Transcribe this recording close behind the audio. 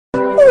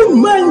Oh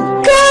my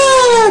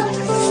God!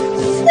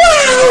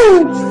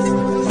 Wow!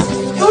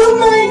 Oh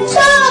my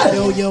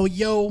God!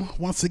 Yo.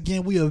 Once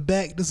again, we are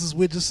back. This is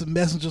Widgets and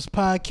Messengers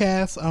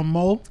podcast. I'm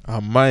Mo.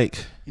 I'm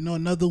Mike. You know,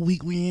 another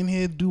week we in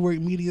here. Do Work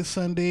Media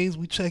Sundays.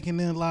 We checking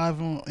in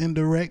live on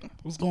Indirect.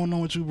 What's going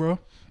on with you, bro?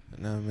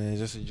 Nah, man,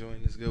 just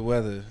enjoying this good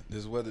weather.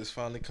 This weather's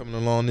finally coming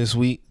along this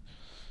week.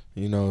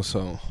 You know,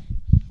 so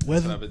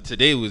Weather. but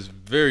today was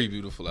very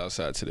beautiful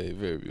outside today.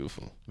 Very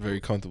beautiful.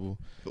 Very comfortable.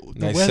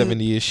 Nice weather,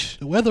 70-ish.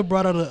 The weather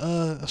brought out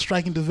a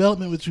striking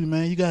development with you,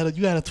 man. You got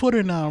a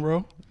Twitter now,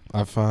 bro.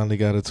 I finally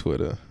got a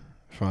Twitter.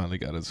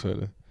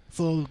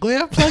 So go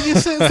ahead and plug your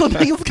shit so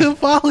niggas can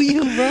follow you,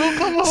 bro.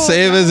 Come on.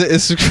 Same as an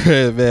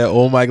Instagram, man.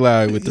 Oh Mike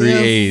Lowry with 3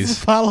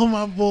 A's. Follow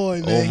my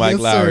boy, man. Oh Mike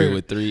Lowry sir.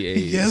 with 3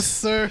 A's. Yes,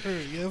 sir.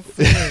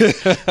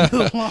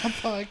 The long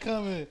time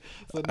coming.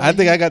 So I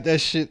think I got that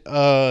shit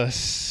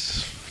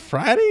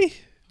Friday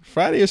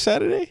or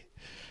Saturday.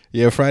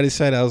 Yeah, Friday,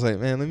 Saturday. I was like,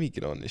 man, let me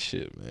get on this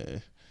shit,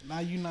 man. Now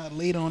you not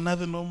late on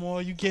nothing no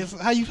more. You can't.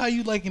 How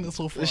you liking it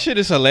so far? This shit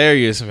is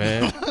hilarious,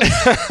 man.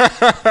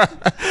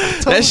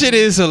 That shit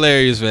is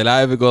hilarious, man.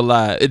 I ain't even gonna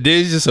lie.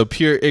 There's just a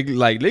pure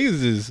like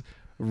niggas is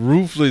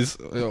ruthless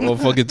on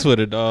fucking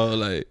Twitter, dog.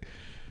 Like,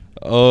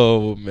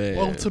 oh man.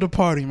 Welcome to the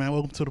party, man.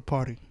 Welcome to the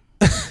party.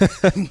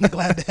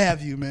 Glad to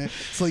have you, man.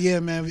 So yeah,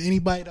 man. If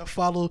anybody that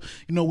follow,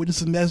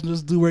 Widgets and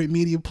Messengers, Do Work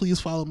Media, please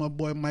follow my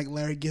boy Mike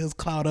Larry. Get his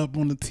clout up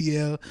on the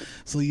TL,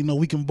 so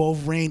we can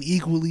both reign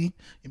equally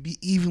and be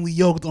evenly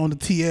yoked on the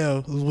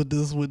TL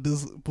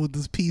with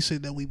this piece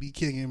shit that we be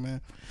kicking,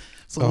 man.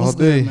 So what's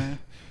good, man?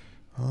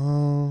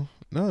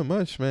 Not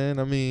much, man.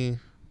 I mean,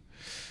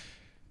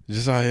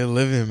 just out here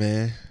living,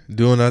 man.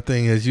 Doing our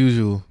thing as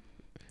usual.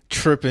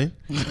 Tripping.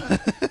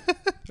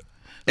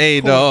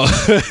 Hey, dog.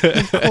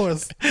 Of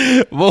course.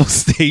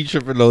 Most stay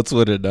tripping on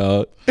Twitter,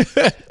 dog.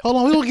 Hold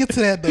on, we gonna get to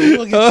that though.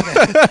 We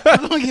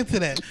gonna get to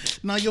that.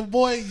 Now your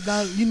boy,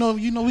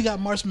 we got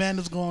March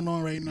Madness going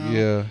on right now.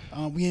 Yeah.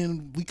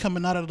 We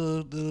coming out of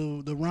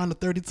the round of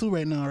 32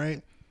 right now,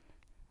 right?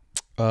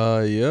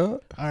 Yeah.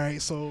 All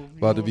right, so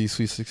About to be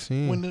Sweet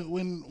 16.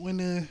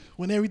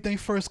 When everything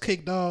first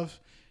kicked off,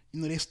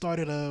 they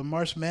started a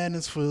March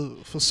Madness for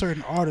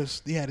certain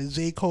artists. They had a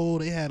J. Cole.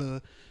 They had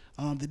a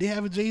did they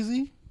have a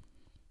Jay-Z?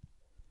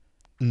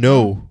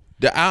 No.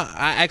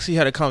 I actually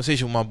had a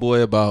conversation with my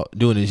boy about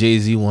doing a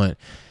Jay-Z one.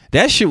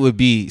 That shit would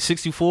be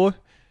 64.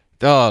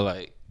 Dog,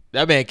 like,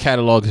 that man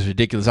catalog is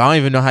ridiculous. I don't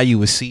even know how you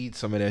would seed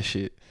some of that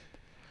shit.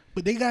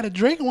 But they got a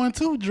Drake one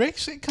too. Drake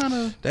shit kind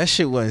of... That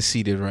shit wasn't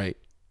seeded right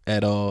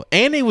at all.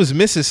 And they was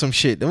missing some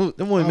shit. Them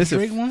was missing...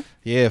 Drake one?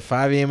 Yeah,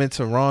 5 a.m. in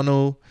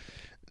Toronto.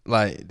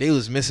 Like, they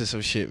was missing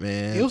some shit,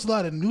 man. It was a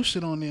lot of new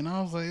shit on there, and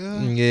I was like...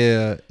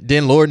 Yeah.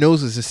 Then Lord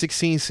Knows it's a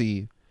 16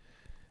 seed.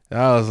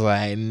 I was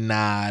like,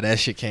 nah, that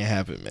shit can't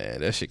happen,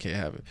 man. That shit can't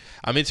happen.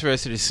 I'm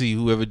interested to see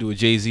whoever do a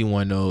Jay-Z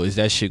one, though. Is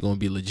that shit going to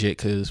be legit?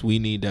 Because we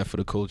need that for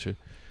the culture.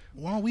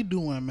 Why don't we do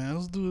one, man?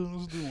 Let's do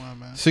one,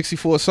 man.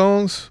 64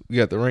 songs. We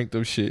got to rank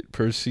them shit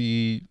per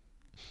seed,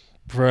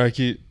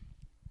 bracket.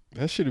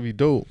 That shit'll be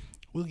dope.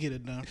 We'll get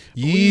it done.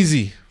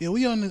 Easy.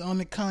 We on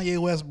the Kanye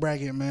West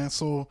bracket, man.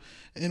 So,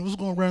 and we're just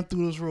gonna run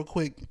through this real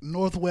quick.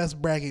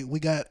 Northwest bracket, we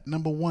got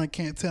number 1,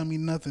 Can't Tell Me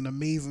Nothing,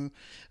 Amazing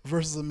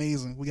versus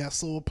Amazing. We got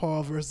Soul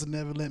Paul versus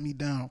Never Let Me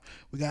Down.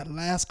 We got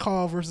Last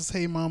Call versus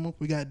Hey Mama.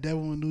 We got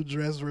Devil in a New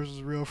Dress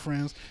versus Real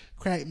Friends.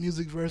 Crack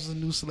Music versus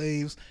New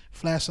Slaves.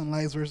 Flashing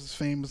Lights versus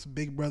Famous.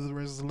 Big Brother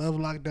versus Love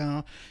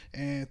Lockdown.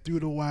 And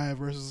Through the Wire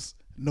versus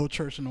No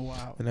Church in the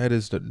Wild. And that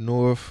is the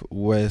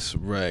Northwest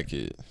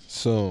bracket.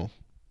 So,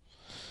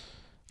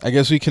 I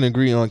guess we can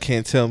agree on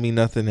Can't Tell Me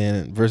Nothing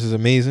and versus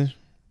Amazing.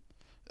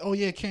 Oh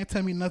yeah, Can't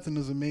Tell Me Nothing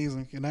is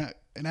amazing, and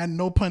I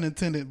no pun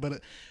intended, but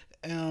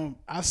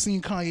I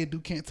seen Kanye do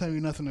Can't Tell Me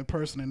Nothing in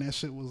person, and that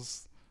shit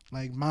was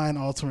like mind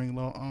altering,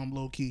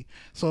 low key.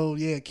 So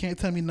yeah, Can't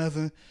Tell Me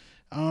Nothing.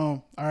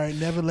 All right,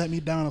 Never Let Me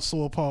Down and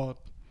So Appalled.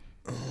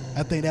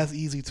 I think that's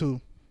easy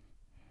too.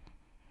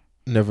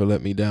 Never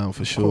Let Me Down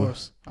for sure. Of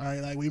course. All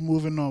right, like we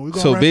moving on. We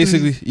so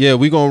basically,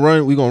 we gonna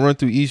run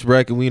through each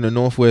bracket. We in the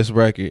Northwest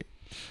bracket.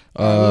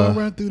 We're gonna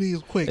run through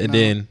these quick.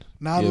 And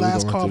now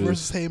Last Call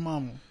versus Hey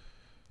Mama.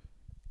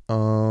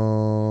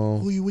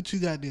 What you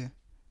got there?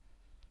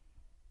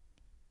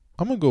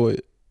 I'm gonna go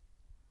with,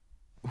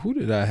 who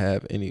did I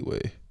have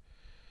anyway?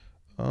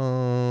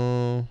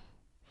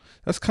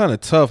 That's kind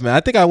of tough, man.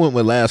 I think I went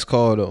with Last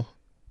Call though.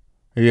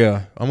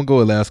 Yeah, I'm gonna go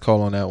with Last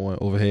Call on that one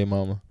over Hey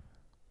Mama.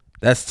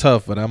 That's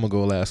tough, but I'm gonna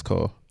go Last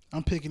Call.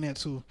 I'm picking that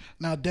too.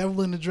 Now,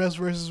 Devil in the Dress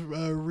versus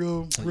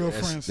Real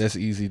Friends. That's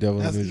easy.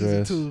 Devil in the Dress.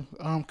 That's easy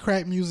too.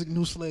 Crack Music,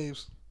 New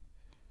Slaves.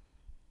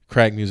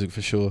 Crack Music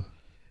for sure.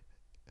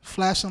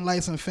 Flashing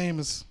Lights and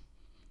Famous.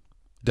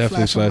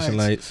 Definitely Flashing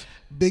Lights.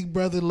 Big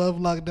Brother, Love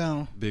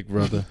Lockdown. Big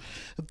Brother.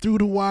 Through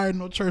the Wire,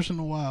 No Church in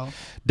the Wild.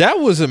 That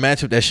was a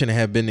matchup that shouldn't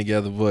have been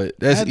together, but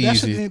that's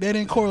easy. That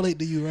didn't correlate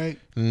to you, right?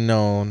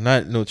 No,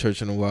 not No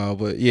Church in the Wild,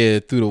 but yeah,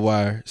 Through the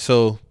Wire.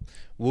 So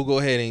we'll go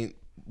ahead and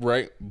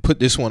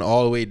put this one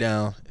all the way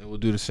down, and we'll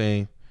do the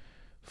same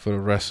for the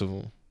rest of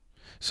them.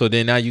 So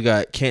then now you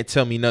got Can't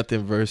Tell Me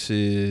Nothing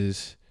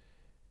versus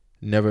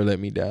Never Let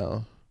Me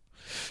Down.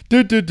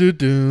 Do do do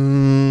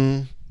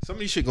do. Some of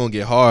these shit gonna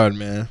get hard,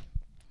 man.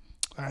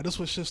 All right, this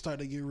one should start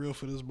to get real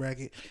for this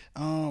bracket.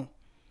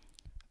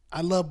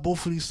 I love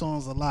both of these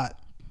songs a lot.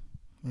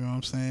 You know what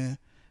I'm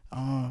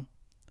saying?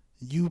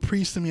 You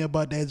preached to me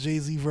about that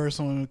Jay-Z verse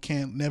on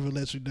Can't Never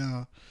Let You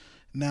Down.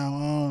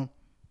 Now,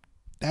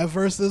 that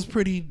verse is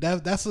pretty.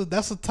 That's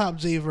a top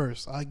J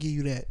verse. I'll give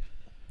you that.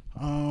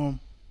 I'm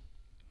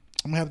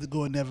gonna have to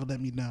go and Never Let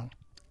Me Down.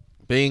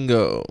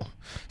 Bingo.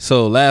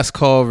 So Last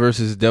Call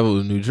versus Devil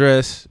in a New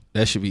Dress.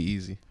 That should be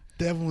easy.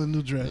 Devil in a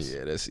New Dress.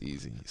 Yeah, that's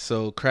easy.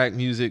 So Crack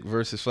Music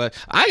versus Flash.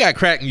 I got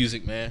Crack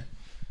Music, man.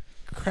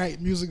 Crack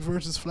Music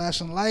versus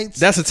Flashing Lights.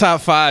 That's a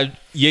top 5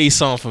 Ye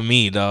song for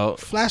me, dog.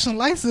 Flashing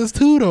Lights is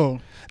too though.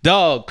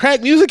 Dog,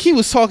 Crack Music, he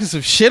was talking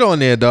some shit on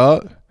there,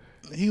 dog.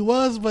 He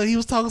was, but he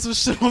was talking some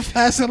shit on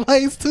Flashing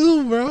Lights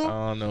too, bro.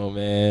 I don't know,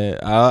 man.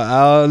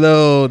 I don't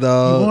know,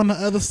 dog. You on the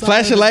other side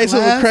Flashing of the Lights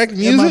over glass Crack in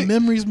Music? my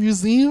Memories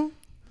Museum.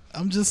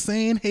 I'm just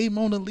saying, hey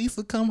Mona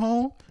Lisa, come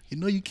home. You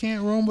know you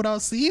can't roam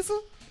without Caesar.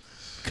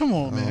 Come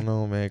on, I man. don't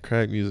know, man.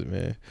 Crack Music,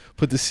 man.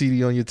 Put the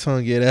CD on your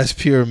tongue. Yeah, that's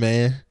pure,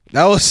 man.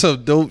 That was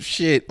some dope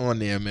shit on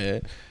there,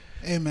 man.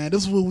 Hey man,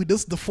 this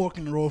is the fork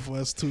in the road for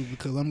us too,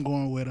 because I'm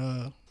going with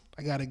I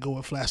gotta go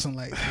with Flashing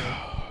Lights, bro.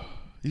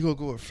 You gonna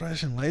go with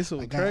Flashing Lights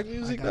over Crack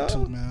Music, I got to,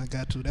 man. I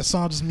got to. That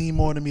song just mean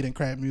more to me than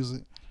Crack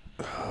Music.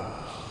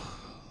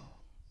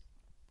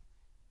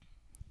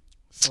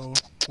 So,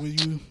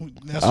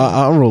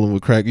 I'm rolling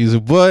with Crack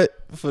Music, but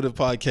for the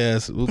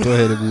podcast, we'll go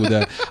ahead and move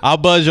that. I'll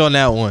budge on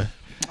that one.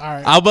 All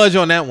right. I'll budge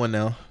on that one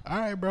now. All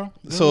right, bro.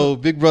 So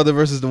Big Brother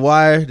versus The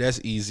Wire, that's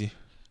easy.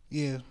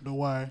 Yeah, The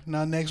Wire.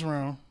 Now next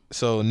round.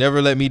 So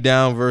Never Let Me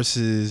Down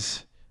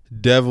versus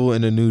Devil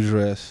in a New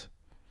Dress.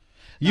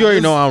 You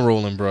already know I'm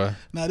rolling, bro.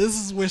 Now this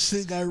is where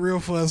shit got real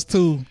for us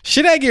too.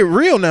 Shit, I get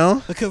real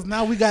now. Because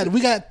now we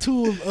got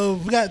two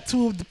of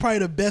probably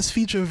the best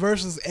feature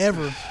verses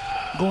ever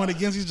going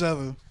against each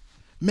other.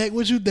 Mac,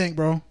 what you think,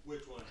 bro?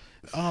 Which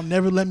one?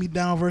 Never Let Me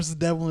Down versus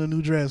Devil in a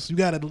New Dress. You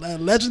got a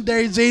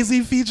legendary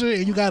Jay-Z feature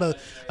and you got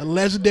a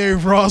legendary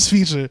Ross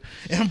feature.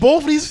 And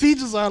both of these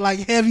features are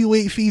like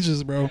heavyweight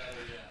features, bro.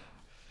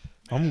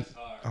 I'm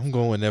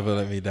going with Never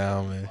Let Me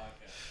Down, man.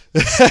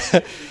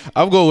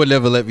 I'm going with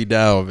Never Let Me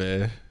Down,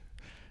 man.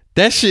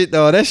 That shit,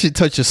 though, that shit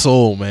touch your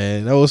soul,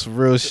 man. That was some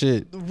real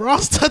shit.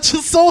 Ross touched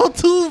your soul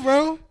too,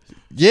 bro.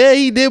 Yeah,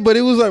 he did, but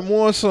it was like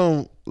more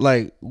some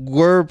like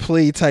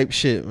wordplay type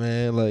shit,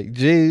 man. Like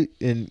Jay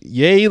and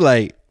Ye,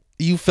 like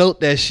you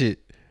felt that shit.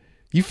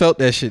 You felt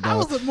that shit, How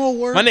dog. was it more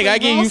word? My nigga, I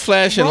gave you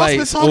Flashing Ross been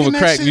Lights talking over that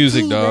Crack shit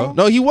Music, too, dog.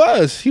 bro. No, he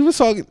was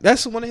talking.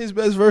 That's one of his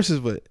best verses,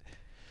 but.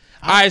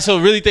 All right, so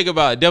really think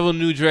about it. Devil in a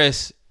New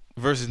Dress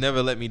versus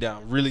Never Let Me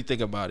Down. Really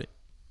think about it.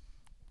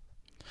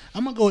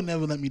 I'm gonna go with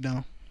Never Let Me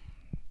Down.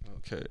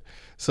 Okay.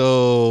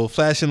 So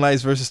Flashing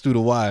Lights versus Through the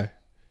Wire.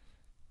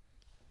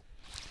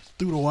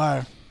 Through the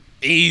Wire.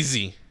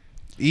 Easy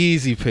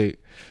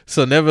pick.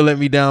 So Never Let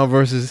Me Down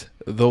versus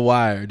The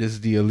Wire. This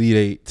is the Elite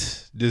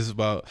Eight. This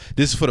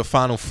is for the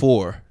Final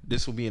Four.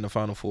 This will be in the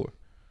Final Four.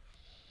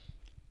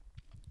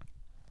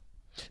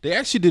 They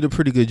actually did a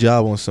pretty good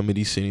job on some of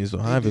these scenes, though.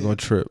 I ain't even gonna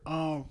trip.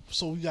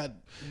 So we got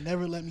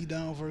Never Let Me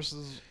Down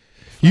versus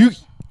You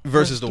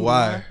versus The Through the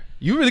Wire. Wire.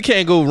 You really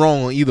can't go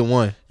wrong on either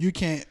one. You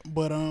can't,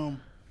 but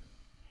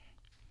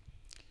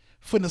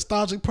for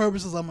nostalgic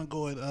purposes, I'm gonna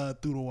go with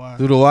Through the Wire.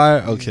 Through the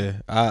Wire? Okay.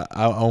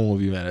 I won't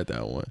be mad at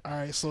that one. All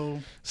right, so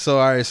So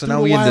all right, so Through now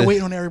the we Wire in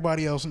waiting on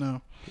everybody else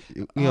now.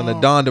 we on the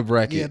Donda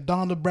bracket. Yeah,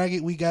 Donda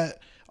bracket. We got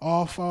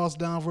All Falls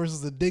Down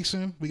versus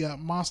Addiction. We got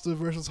Monster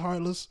versus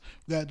Heartless.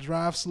 We got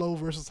Drive Slow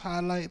versus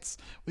Highlights.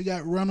 We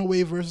got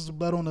Runaway versus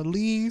Blood on the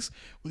Leaves.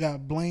 We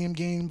got Blame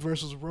Game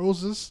versus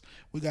Roses.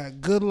 We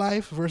got Good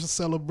Life versus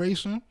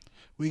Celebration.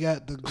 We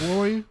got The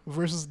Glory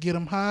versus Get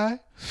 'Em High.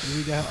 And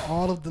we got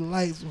All of the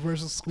Lights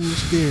versus School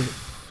Spirit.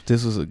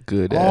 This was a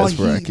good All ass heat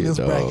in bracket, this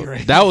dog. bracket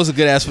right That was a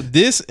good ass for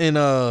this and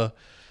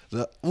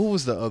what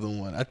was the other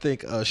one? I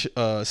think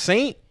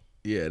Saint.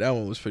 Yeah, that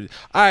one was pretty.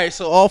 All right,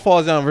 so All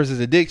Falls Down versus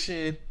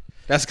Addiction.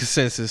 That's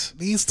consensus.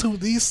 These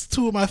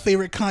two of my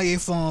favorite Kanye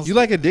songs. You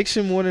like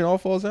Addiction more than All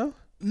Falls Down?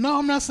 No,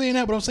 I'm not saying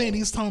that, but I'm saying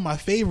these two of my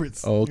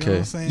favorites. Oh, You know okay. what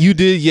I'm saying? You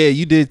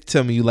did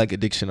tell me you like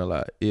Addiction a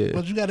lot. Yeah.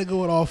 But you got to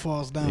go with All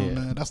Falls Down, Yeah.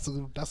 man.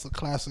 That's a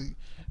classic.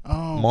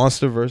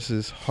 Monster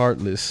versus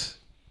Heartless.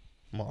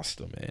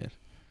 Monster, man.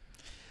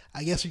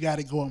 I guess you got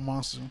to go with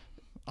Monster.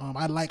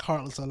 I like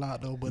Heartless a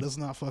lot though, but it's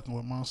not fucking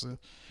with Monster.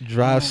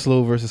 Drive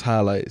Slow versus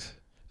Highlights.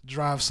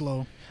 Drive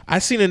Slow. I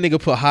seen a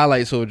nigga put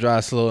Highlights over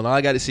Drive Slow, and all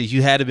I got to say is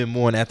you had to been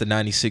born after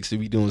 96 to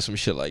be doing some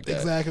shit like that.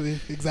 Exactly.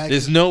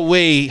 There's no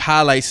way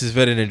Highlights is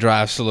better than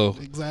Drive Slow.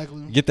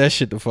 Exactly. Get that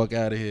shit the fuck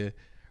out of here.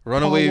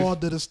 Runaway Paul Wall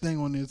did his thing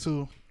on there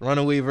too.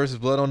 Runaway versus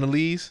Blood on the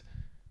Leaves.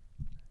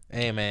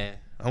 Hey man,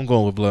 I'm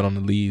going with Blood on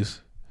the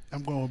Leaves.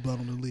 I'm going with Blood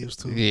on the Leaves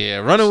too. Yeah,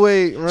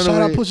 Runaway. Shout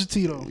out Pusha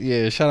T though.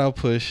 Yeah, shout out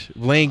Push.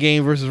 Blame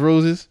Game versus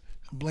Roses.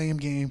 Blame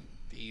Game.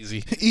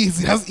 Easy.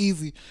 Easy. That's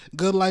easy.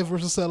 Good Life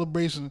versus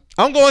Celebration.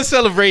 I'm going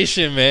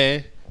Celebration,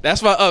 man.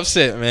 That's my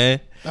upset, man.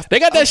 They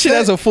got that shit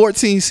upset? as a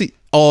 14 seed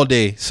all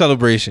day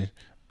celebration.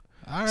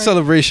 All right.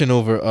 Celebration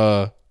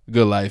over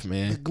Good Life, The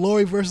man.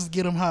 Glory versus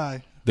Get 'Em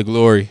High. The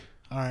Glory.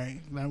 All right,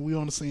 now we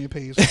on the same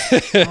page.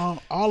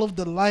 All of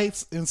the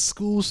Lights and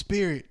School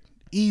Spirit.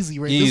 Easy,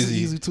 right? This is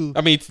easy too.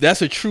 I mean,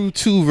 that's a true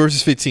 2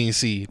 versus 15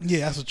 seed.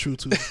 Yeah, that's a true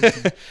too.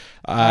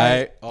 All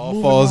right. All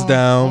Moving Falls on.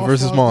 Down All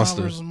versus Falls Monster.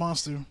 Down versus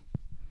Monster.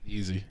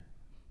 Easy.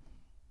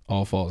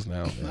 All Falls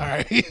Down. Man. All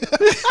right.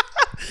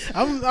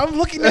 I'm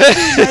looking at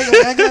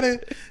you. I gotta,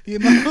 you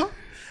know.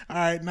 All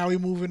right, now we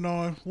moving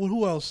on.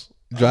 Who else?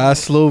 Drive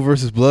Slow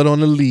versus Blood on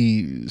the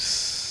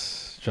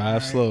Leaves.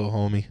 Drive Slow,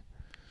 homie.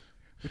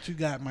 What you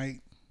got, Mike?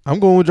 I'm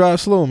going with Drive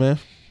Slow, man.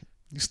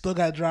 You still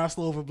got Drive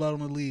Slow over Blood on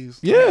the Leaves.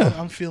 Yeah.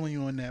 I'm feeling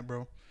you on that,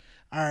 bro.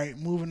 All right,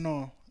 moving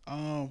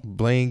on.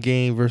 Blame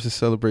Game versus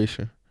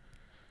Celebration.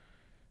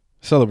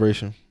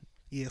 Celebration.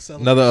 Yeah,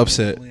 Another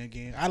upset. Blame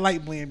Game. I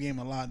like Blame Game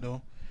a lot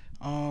though.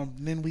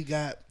 Then we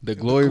got The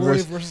Glory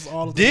versus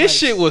All of the This Lights.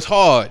 shit was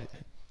hard.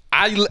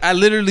 I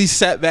literally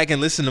sat back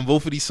and listened to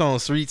both of these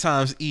songs 3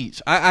 times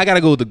each. I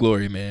gotta go with The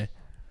Glory, man.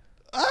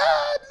 No,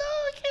 I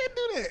can't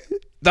do that.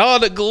 No,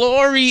 The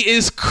Glory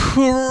is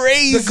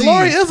crazy. The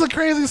Glory is a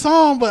crazy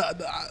song,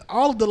 but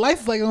All of the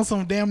Lights is like on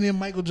some damn near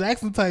Michael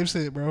Jackson type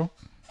shit, bro.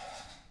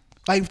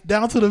 Like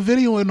down to the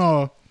video and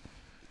all.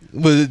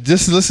 But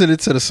just listening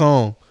to the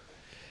song.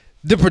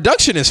 The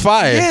production is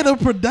fire. Yeah, the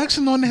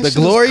production on that The shit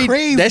Glory, is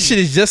crazy. that shit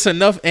is just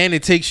enough and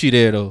it takes you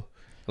there though.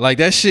 Like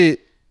that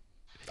shit,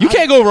 you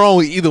can't go wrong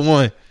with either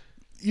one.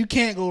 You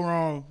can't go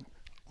wrong.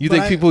 You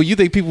But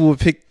think people would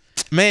pick,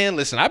 man,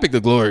 listen, I picked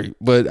The Glory,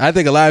 but I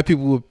think a lot of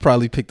people would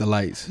probably pick The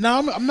Lights. No,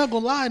 I'm not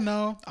gonna lie.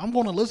 No, I'm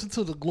gonna listen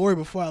to The Glory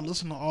before I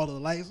listen to All of the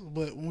Lights.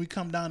 But when we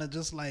come down to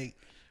just like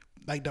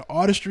the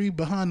artistry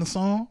behind the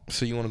song,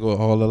 So you want to go with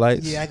All the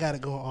Lights? yeah, I gotta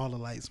go with All the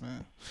Lights,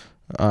 man.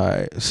 All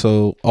right.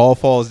 So All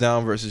Falls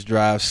Down versus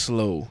Drive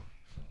Slow.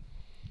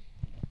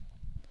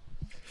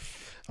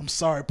 I'm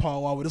sorry,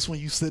 Paul Walker. This one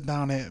you sit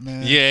down at,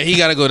 man. Yeah, he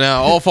got to go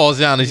down. All Falls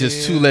Down is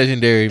just too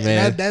legendary,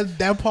 man.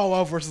 That Paul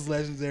Walker versus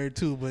legendary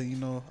too. But you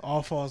know,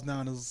 All Falls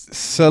Down is.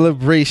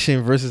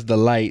 Celebration versus The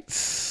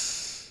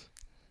Lights.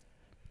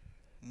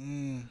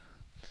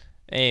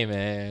 Hey,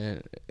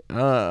 man. I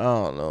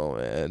don't know,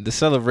 man. The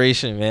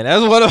Celebration, man.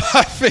 That's one of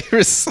my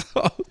favorite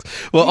songs.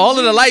 Well, All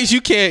of the Lights, you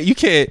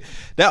can't.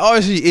 That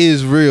artistry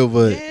is real,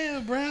 but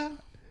Yeah, bruh.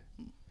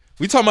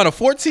 we talking about a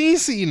 14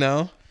 seed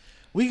now.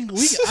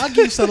 I'll give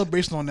you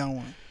Celebration on that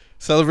one.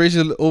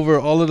 Celebration over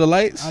All of the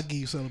Lights. I'll give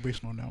you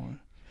Celebration on that one.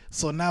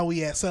 So now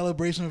we at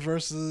Celebration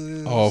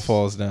versus All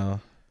Falls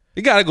Down.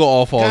 You gotta go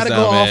All Falls Gotta Down,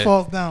 go man. All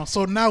Falls Down.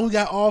 So now we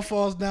got All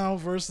Falls Down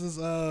versus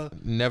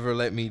Never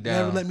Let Me Down.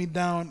 Never Let Me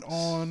Down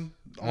on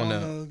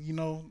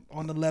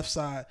the left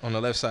side. On the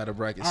left side of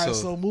bracket. All right,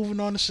 so moving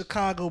on to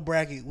Chicago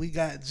bracket, we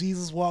got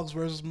Jesus Walks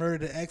versus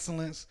Murder to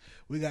Excellence.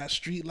 We got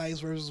Street Lights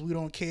versus We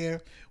Don't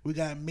Care. We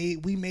got We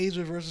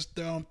Major versus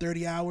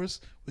 30 Hours.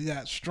 We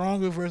got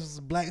Stronger versus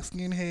Black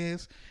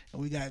Skinheads.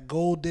 And we got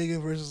Gold Digger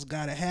versus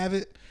Gotta Have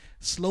It.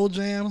 Slow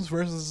Jams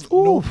versus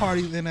No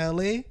Parties in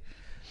LA.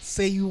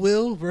 Say You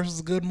Will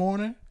versus Good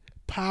Morning.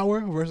 Power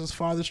versus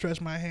Father Stretch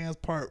My Hands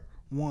Part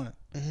 1.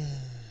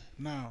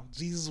 Now,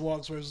 Jesus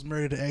Walks versus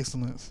Murder to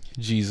Excellence.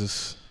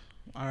 Jesus.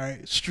 All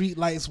right, Street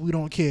Lights, We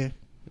Don't Care.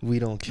 We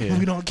don't care.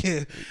 We don't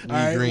care. We All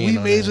right, green We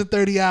on Major that.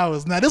 30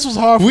 Hours. Now, this was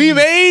hard for We me.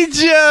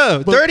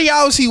 Major. 30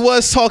 hours he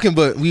was talking,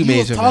 but We He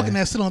Major. was talking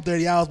man. that shit on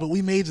 30 Hours, but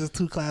We Major is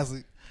too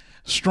classic.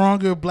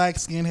 Stronger Black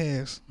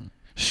Skinheads.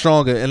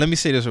 Stronger. And let me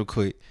say this real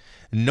quick.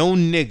 No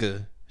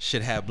nigga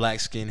should have black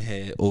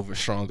skinhead over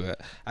Stronger.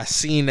 I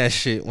seen that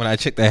shit when I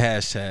checked the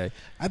hashtag.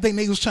 I think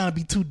niggas was trying to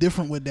be too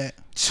different with that.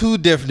 Too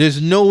different.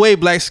 There's no way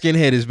black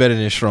skinhead is better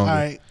than Stronger. All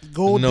right,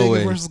 Gold No Digger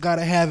way. versus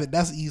Gotta Have It.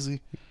 That's easy.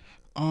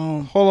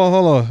 Hold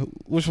on.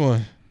 Which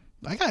one?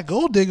 I got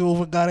Gold Digger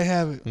over Gotta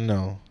Have It.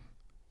 No.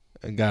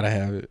 I gotta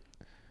have it.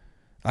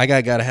 I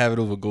gotta have it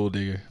over Gold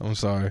Digger. I'm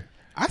sorry.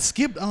 I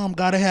skipped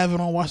Gotta Have It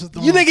on Watch the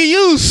Throne. You nigga,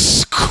 you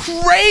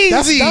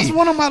crazy. That's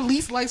one of my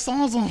least liked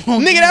songs on.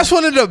 Nigga, that's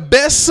one of the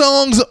best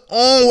songs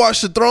on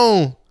Watch the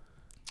Throne.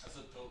 That's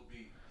a dope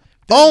beat.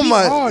 Oh beat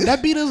my. hard.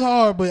 That beat is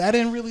hard, but I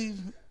didn't really,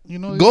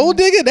 Gold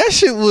Digger, that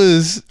shit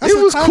was. That's It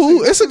a was classic.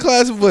 cool. It's a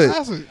classic, but.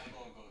 Classic.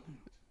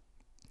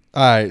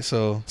 All right,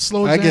 so.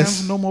 Slow I Jams,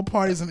 guess No More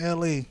Parties in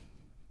LA.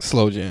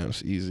 Slow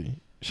Jams, easy.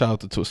 Shout out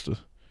to Twister.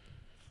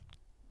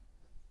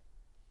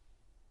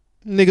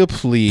 Nigga,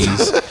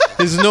 please.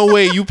 There's no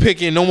way you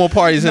picking No More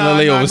Parties in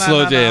LA over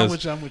Slow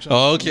Jams. I'm with you.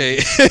 Oh, okay.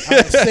 All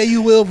right, Say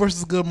You Will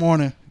versus Good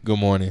Morning. Good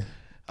morning.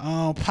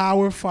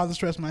 Power, Father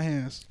Stretch My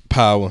Hands.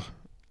 Power.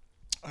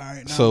 All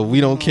right. Now So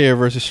We Don't Care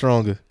versus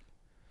Stronger.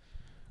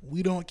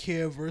 We Don't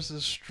Care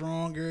versus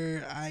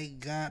Stronger. I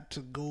got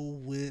to go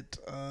with.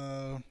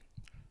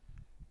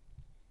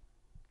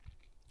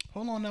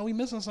 Hold on, now we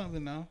missing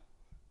something now.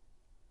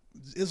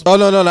 It's Oh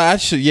no.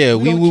 Actually, yeah,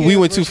 we Don't Care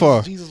went too versus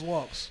far. Jesus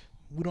Walks.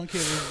 We Don't Care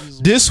versus Jesus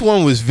Walks. This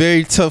one was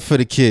very tough for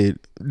the kid.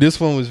 This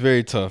one was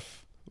very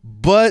tough.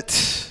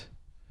 But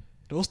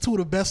Those two of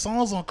the best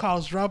songs on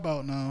College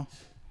Dropout now.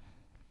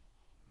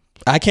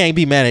 I can't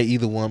be mad at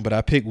either one, but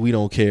I pick We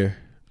Don't Care.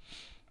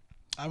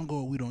 I'm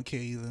going. We don't care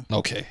either.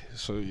 Okay,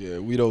 so yeah,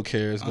 We Don't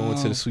Care is going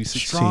to the Sweet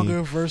 16.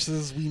 Stronger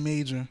versus We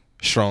Major.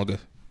 Stronger.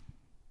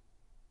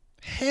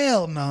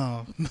 Hell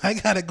no. I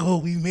gotta go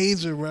We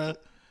Major, bro.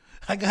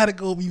 I gotta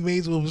go We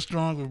Major over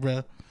Stronger,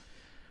 bro.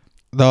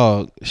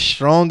 Dog,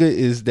 Stronger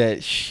is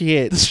that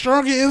shit. The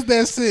Stronger is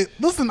that shit.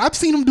 Listen, I've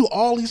seen him do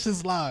all these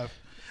shits live,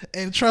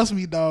 and trust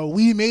me, dog.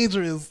 We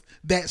Major is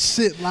that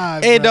shit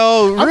live. Hey,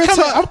 bro. dog,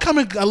 I'm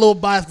coming a little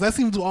biased because I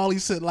seen him do all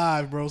these shit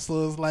live, bro.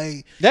 So it's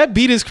like that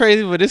beat is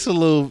crazy, but it's a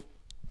little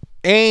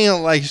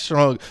ain't like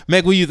strong.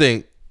 Meg, what you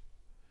think?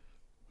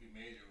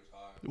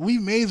 We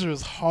Major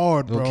is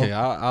hard, bro. Okay,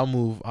 I'll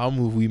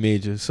move We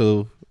Major.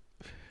 So,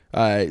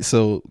 all right,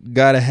 so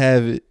Gotta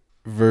Have It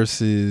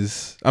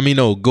versus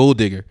Gold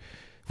Digger.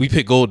 We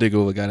pick Gold Digger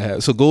over Gotta Have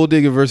It. So Gold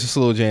Digger versus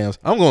Slow Jams.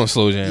 I'm going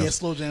Slow Jams. Yeah,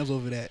 Slow Jams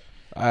over that.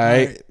 All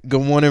right.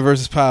 Good Morning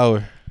versus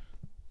Power.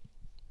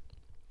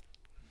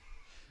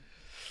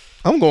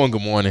 I'm going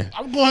Good Morning.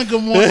 I'm going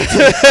Good Morning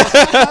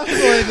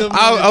too.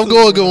 I'm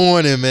going Good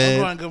Morning, man.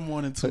 I'm going Good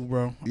Morning too,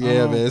 bro.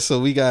 Yeah, man. So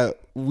we got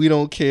We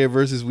Don't Care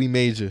versus We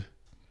Major.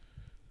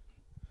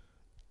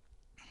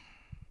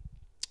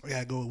 We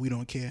gotta go with We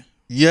Don't Care.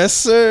 Yes,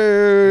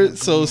 sir.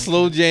 So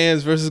Slow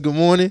Jams versus Good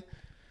Morning.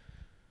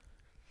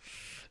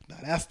 Now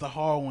that's the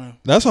hard one.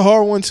 That's a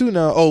hard one too.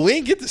 Now, we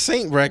ain't get the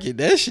Saint bracket.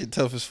 That shit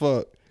tough as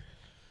fuck.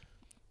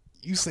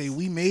 You say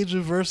We Major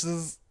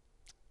versus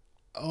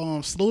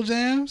Slow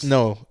Jams?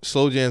 No,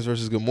 Slow Jams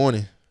versus Good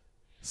Morning.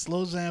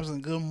 Slow Jams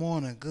and Good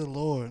Morning. Good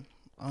Lord.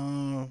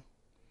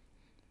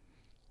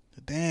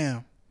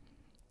 Damn.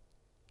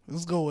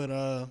 Let's go with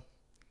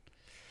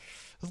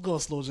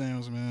Slow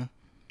Jams, man.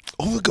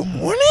 Over Good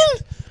Morning?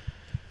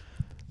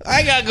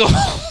 I gotta go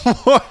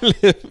Morning.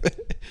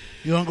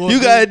 You wanna go?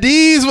 You got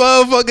these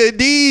motherfucker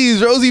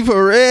D's, Rosie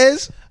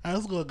Perez. All right,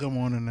 let's go with Good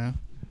Morning now.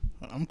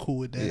 I'm cool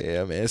with that.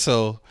 Yeah, man.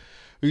 So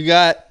we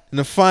got in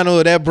the final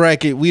of that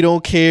bracket, We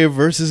Don't Care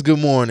versus Good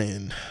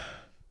Morning.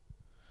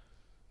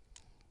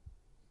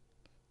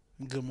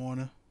 Good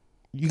Morning.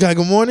 You got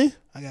Good Morning?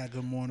 I got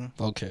Good Morning.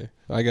 Okay.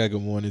 I got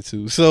Good Morning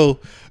too. So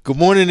Good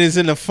Morning is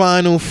in the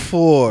final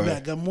four. We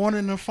got Good Morning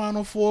in the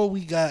final four.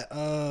 We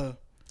got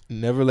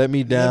Never Let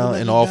Me Down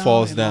and All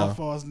Falls Down. All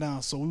Falls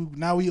Down. So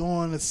now we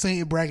on the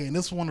same bracket, and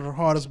this is one of the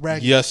hardest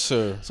brackets. Yes,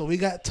 sir. So we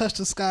got Touch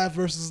the Sky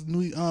versus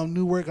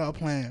New Workout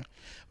Plan.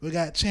 We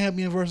got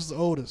Champion versus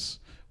Otis.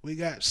 We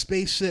got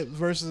Spaceship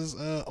versus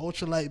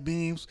Ultralight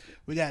Beams.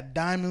 We got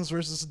Diamonds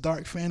versus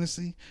Dark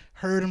Fantasy.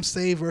 Heard 'Em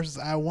Say versus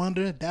I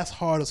Wonder. That's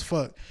hard as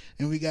fuck.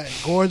 And we got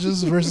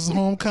Gorgeous versus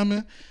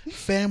Homecoming.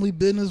 Family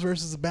Business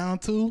versus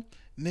Bound 2.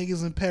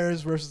 Niggas in Paris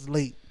versus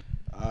Late.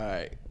 All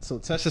right. So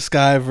Touch the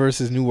Sky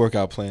versus New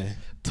Workout Plan.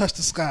 Touch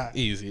the Sky.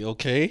 Easy.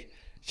 Okay.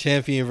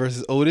 Champion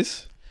versus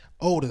Otis.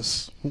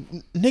 Otis.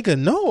 Nigga,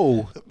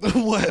 no.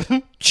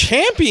 What?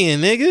 Champion,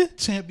 nigga.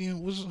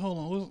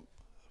 Champion.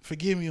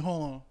 Forgive me.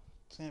 Hold on.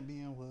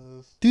 Champion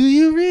was. Do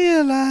you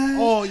realize?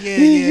 Oh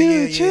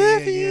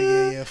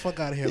yeah. Fuck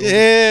out of here.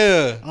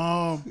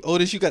 Yeah.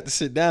 Otis, you got to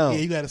sit down. Yeah,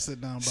 you got to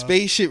sit down. Bro.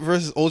 Spaceship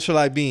versus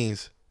Ultralight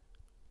Beams.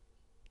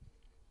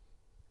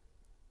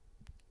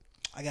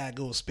 I gotta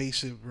go with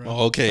Spaceship, bro.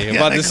 Oh, okay, I'm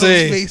about to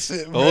say.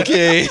 Spaceship, bro.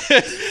 Okay,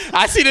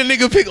 I see the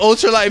nigga pick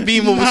Ultralight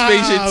Beam over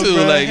Spaceship too.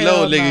 Bro, like,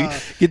 no, nigga, nah.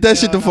 get that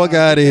shit the fuck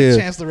out of here.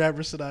 Chance the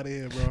Rapper shit out of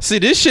here, bro. See,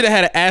 this should have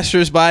had an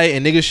asterisk by it,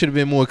 and niggas should have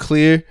been more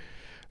clear.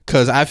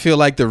 Cause I feel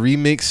like the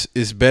remix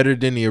is better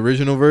than the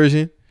original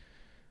version.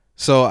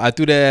 So I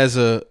threw that as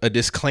a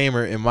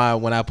disclaimer in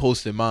mine when I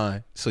posted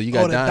mine. So you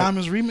got the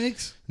Diamonds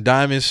remix?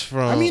 Diamonds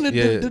from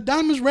the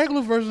Diamonds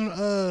regular version,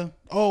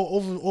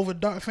 over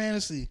Dark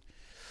Fantasy.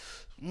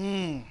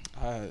 Nah,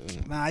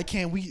 I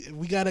can't.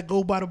 We gotta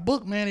go by the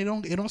book, man. It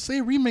don't say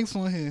remix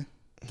on here.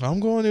 I'm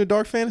going to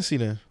Dark Fantasy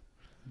then.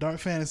 Dark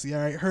Fantasy,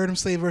 all right. Heard 'Em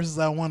Say versus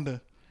I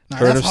Wonder. Nah,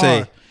 Heard 'Em that's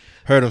hard. Say.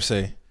 Heard 'Em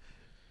Say.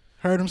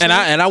 Heard 'Em Say.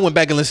 And I went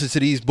back and listened to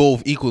these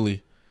both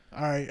equally.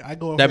 All right, I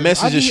go. That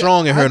message is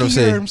strong in Heard 'Em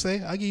Say. Heard 'Em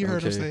Say. I give you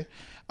Heard 'Em Say.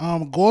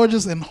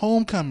 Gorgeous and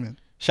Homecoming.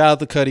 Shout out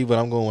to Cuddy, but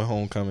I'm going with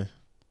Homecoming.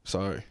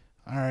 Sorry.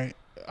 All right.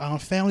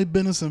 Family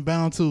Business and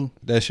Bound 2.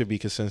 That should be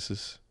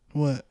consensus.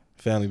 What?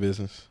 Family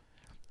Business.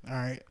 All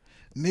right.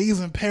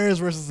 Niggas in Paris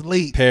versus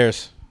Late.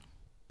 Paris.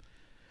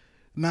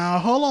 Now,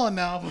 hold on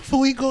now. Before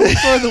we go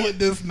further with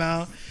this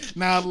now.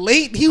 Now,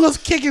 Late, he was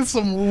kicking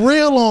some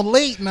real on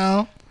Late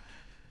now.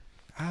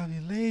 I'll be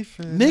late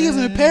for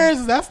Niggas in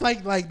Paris, that's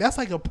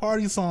like a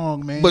party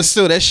song, man. But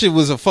still, that shit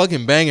was a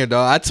fucking banger,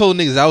 dog. I told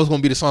niggas that was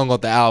gonna be the song off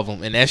the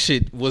album, and that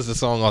shit was the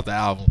song off the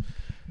album.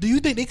 Do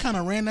you think they kind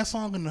of ran that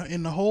song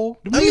in the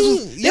hole? They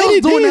was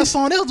doing that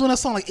song. They was doing that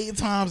song like 8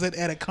 times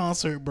at a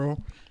concert, bro.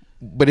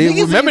 But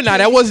remember now,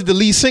 that wasn't the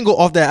lead single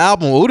off that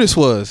album. Otis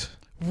was.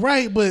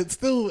 Right, but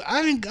still,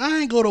 I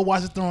ain't go to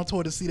Watch the Throne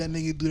tour to see that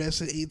nigga do that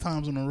shit 8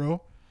 times in a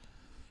row.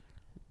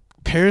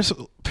 Paris,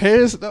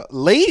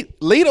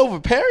 late over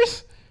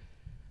Paris.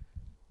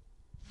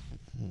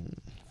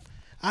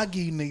 I'll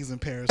give you niggas in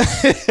Paris.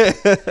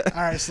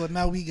 All right, so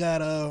now we got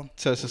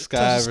Touch the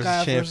Sky,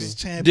 versus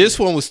Champion. This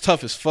one was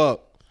tough as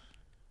fuck.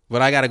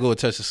 But I gotta go with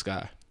Touch the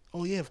Sky.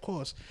 Oh yeah, of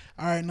course.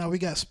 All right, now we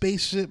got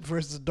Spaceship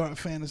versus Dark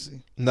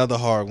Fantasy. Another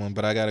hard one,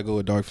 but I gotta go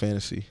with Dark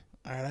Fantasy.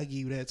 All right, I give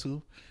you that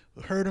too.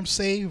 Heard 'Em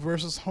Say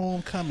versus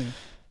Homecoming.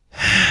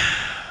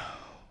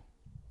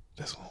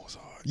 This one was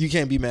hard. You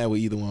can't be mad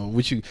with either one.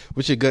 What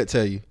your gut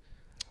tell you?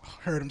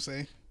 Heard 'Em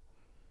Say.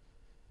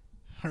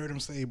 Heard 'Em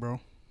Say, bro.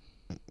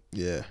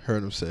 Yeah,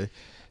 Heard 'Em Say.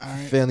 All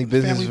right. Family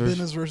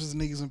Business versus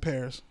Niggas in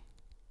Paris.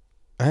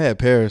 I had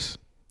Paris.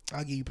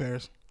 I'll give you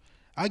Paris.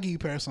 I'll give you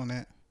Paris on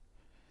that.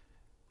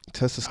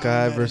 Touch the Sky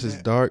mad at versus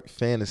that. Dark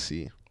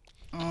Fantasy.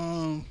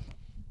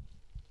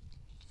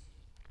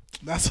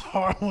 That's a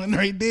hard one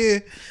right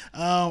there.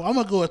 I'm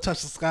gonna go with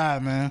Touch the Sky,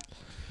 man.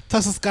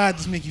 Touch the Sky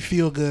just make you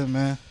feel good,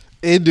 man.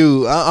 It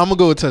do. I'm gonna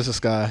go with Touch the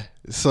Sky.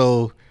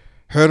 So,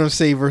 Heard 'Em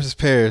Say versus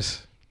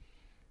Paris.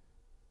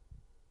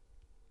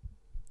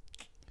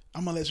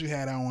 I'm gonna let you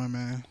have that one,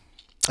 man.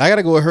 I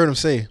gotta go with Heard 'Em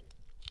Say.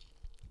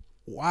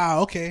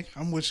 Wow. Okay,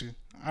 I'm with you.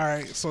 All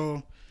right.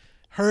 So,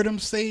 Heard 'Em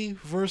Say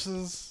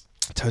versus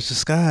Touch the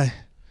Sky.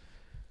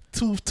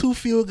 two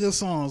feel good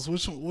songs.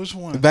 Which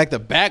one? Back to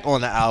back on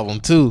the album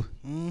too.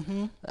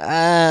 Mm-hmm.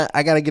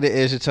 I gotta get an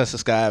edge to Touch the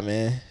Sky,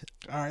 man.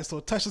 All right. So,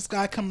 Touch the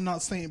Sky coming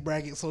out same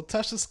bracket. So,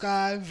 Touch the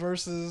Sky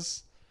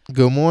versus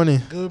Good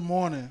Morning. Good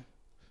Morning.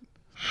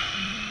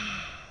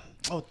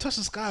 Oh, Touch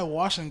the Sky,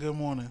 washing Good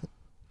Morning.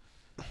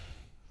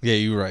 Yeah,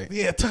 you're right.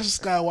 Yeah, Touch the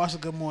Sky, washing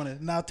Good Morning.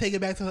 Now take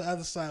it back to the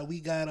other side. We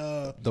got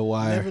The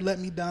Wire. Never Let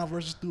Me Down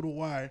versus Through the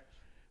Wire.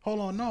 Hold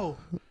on, no.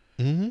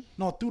 Mm-hmm.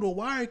 No, Through the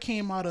Wire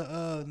came out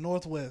of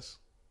Northwest.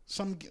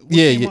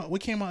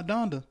 What came out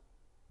Donda?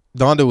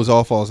 Donda was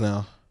All Falls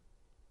Now.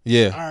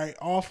 Yeah. All right,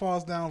 All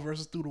Falls Down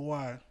versus Through the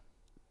Wire.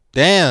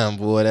 Damn,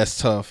 boy, that's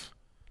tough.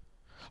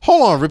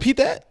 Hold on, repeat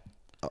that.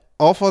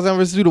 All Falls Down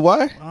versus Through the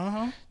Wire.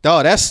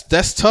 Dog,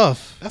 that's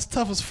tough. That's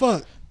tough as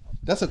fuck.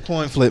 That's a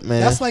coin flip, man.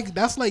 That's like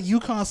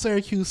UConn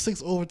Syracuse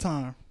 6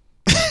 overtime.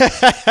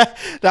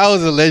 That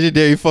was a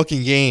legendary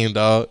fucking game,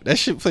 dog. That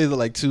shit plays at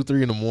like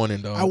 2-3 in the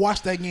morning, dog. I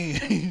watched that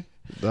game.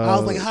 I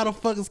was like, how the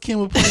fuck is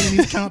Kimba playing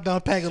these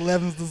countdown pack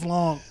 11s this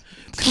long?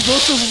 Because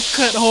those two was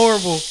cut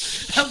horrible.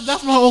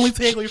 That's my only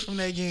takeaway from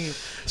that game.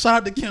 Shout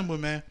out to Kimba,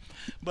 man.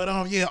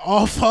 But yeah,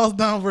 All Falls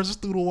Down versus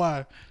Through the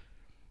Wire.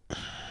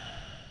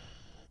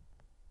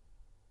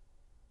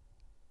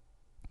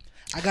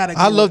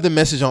 I love the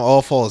message on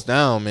All Falls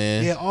Down,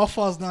 man. Yeah, All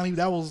Falls Down.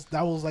 That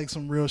was like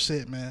some real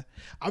shit, man.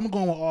 I'm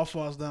going with All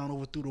Falls Down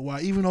over Through the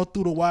Wire, even though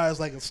Through the Wire is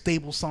like a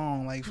staple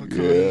song, like for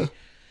Kanye.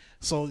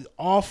 So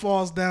All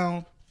Falls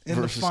Down in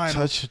versus the final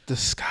Touch the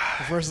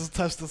Sky versus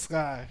Touch the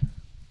Sky.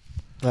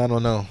 I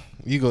don't know.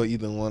 You go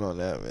either one on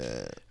that,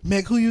 man.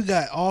 Mick, who you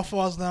got? All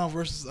Falls Down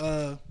versus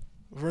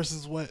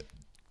what?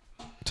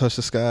 Touch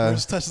the Sky.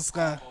 Versus Touch the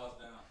Sky.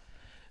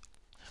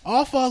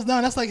 All Falls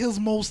Down. That's like his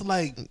most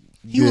like.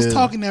 He was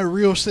talking that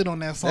real shit on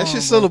that song. That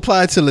shit still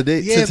applied to the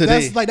day. Yeah, to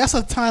today. that's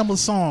a timeless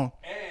song.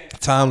 And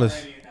Timeless.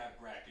 already in that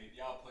bracket,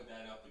 y'all put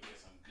that up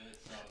against some good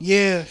stuff.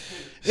 Yeah,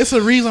 it's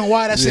a reason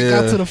why that shit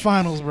got to the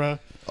finals, bro.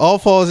 All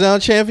Falls Down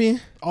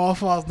champion. All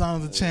Falls Down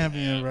is the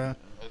champion, bro.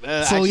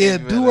 I So can't yeah,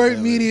 be mad Do at Work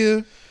that,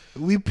 Media.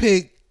 We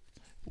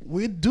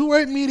Do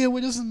Work Media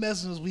with just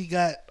messages. We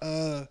got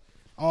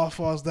All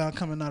Falls Down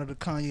coming out of the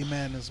Kanye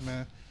madness,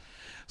 man.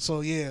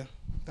 So yeah,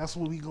 that's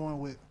what we going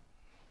with.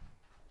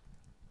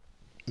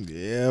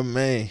 Yeah,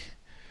 man.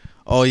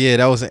 Oh yeah,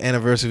 that was an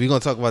anniversary. We're gonna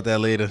talk about that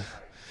later.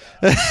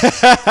 Get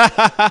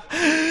out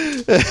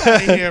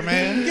of here,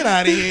 man. Get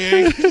out of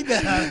here.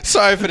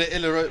 Sorry for the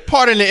interrupt.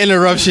 Pardon the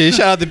interruption.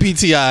 Shout out to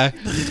PTI.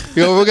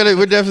 Yo, we're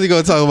definitely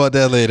gonna talk about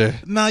that later.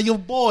 Now your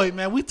boy,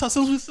 man.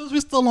 Since we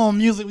still on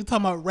music, we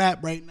talking about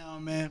rap right now,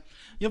 man.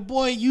 Your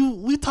boy,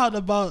 we talked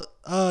about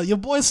your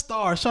boy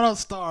Star. Shout out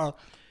Star.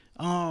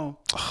 Oh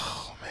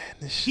man,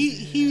 this shit.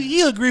 He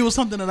agreed with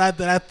something that I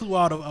threw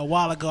out a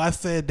while ago. I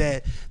said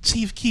that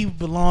Chief Keef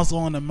belongs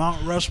on the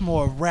Mount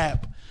Rushmore of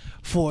rap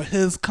for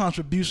his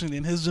contribution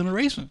in his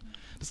generation.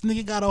 This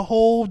nigga got a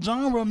whole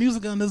genre of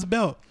music on his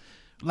belt.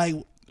 Like,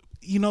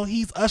 you know,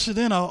 he's ushered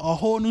in a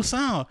whole new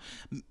sound.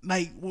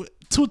 Like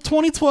to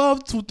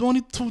 2012 to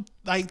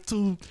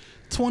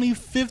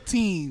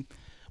 2015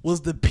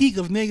 was the peak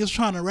of niggas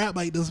trying to rap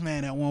like this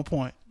man at one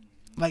point.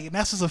 Like, and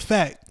that's just a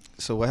fact.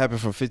 So what happened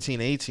from 15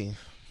 to 18?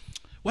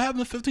 What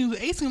happened to 15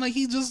 to 18? Like,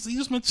 he just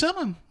been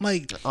chilling.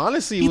 Like,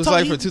 honestly, it was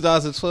like from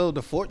 2012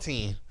 to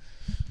 14.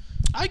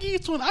 I give you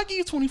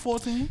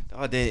 2014.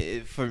 Oh,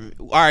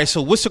 all right.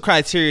 So what's the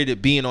criteria to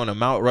being on a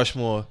Mount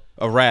Rushmore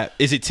of rap?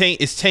 Is it 10?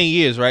 It's 10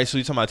 years, right? So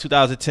you're talking about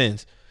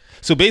 2010s.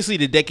 So basically,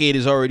 the decade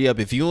is already up.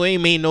 If you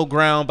ain't made no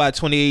ground by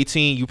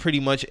 2018, you pretty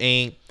much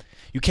ain't.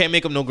 You can't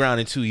make up no ground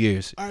in 2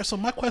 years. All right. So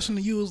my question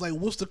to you is like,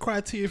 what's the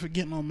criteria for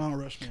getting on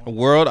Mount Rushmore? A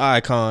world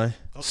icon,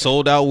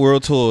 sold out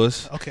world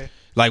tours. Okay.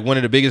 Like one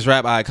of the biggest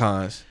rap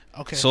icons.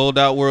 Okay. Sold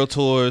out world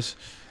tours.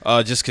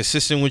 Just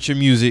consistent with your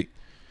music.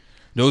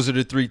 Those are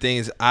the three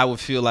things I would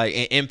feel like.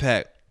 And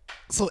impact.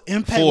 So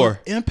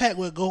impact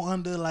would go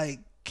under like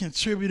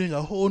contributing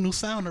a whole new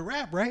sound to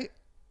rap, right?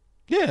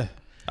 Yeah,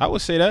 I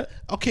would say that.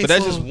 Okay, but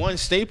that's just one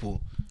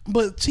staple.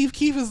 But Chief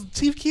Keef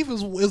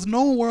is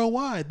known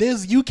worldwide.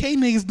 There's UK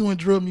niggas doing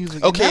drill music.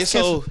 and Okay, that's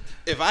so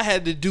if I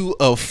had to do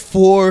a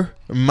 4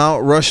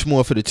 Mount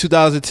Rushmore for the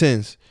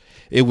 2010s,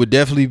 it would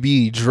definitely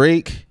be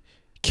Drake,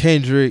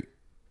 Kendrick,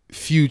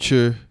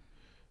 Future,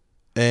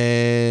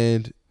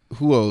 and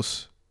who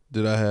else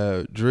did I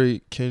have?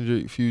 Drake,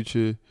 Kendrick,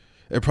 Future,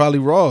 and probably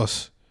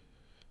Ross.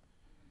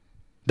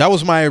 That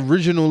was my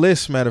original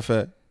list, matter of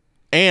fact.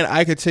 And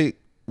I could take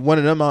one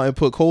of them out and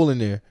put Cole in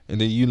there. And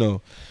then,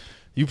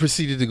 you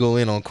proceeded to go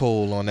in on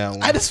Cole on that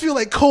one. I just feel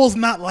like Cole's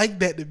not like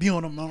that to be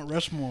on a Mount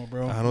Rushmore,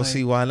 bro. I don't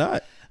see why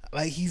not.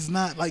 Like he's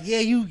not like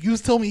you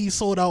told me he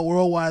sold out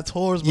worldwide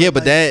tours. Yeah,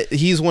 but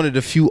he's one of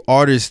the few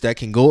artists that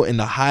can go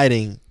into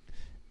hiding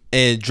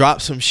and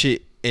drop some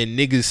shit and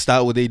niggas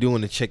stop what they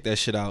doing to check that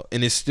shit out,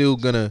 and it's still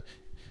gonna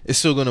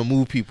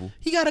move people.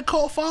 He got a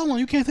cult following.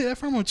 You can't take that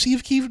from him.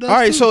 Chief Keef does. All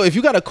right, too. so if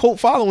you got a cult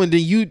following,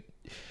 then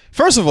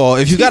first of all,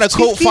 if you got a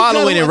cult Chief Keef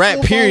following got a in rap,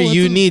 cult period, following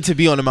you too. need to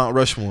be on the Mount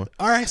Rushmore.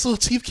 All right, so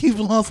Chief Keef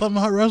belongs on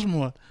Mount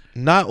Rushmore.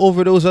 Not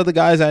over those other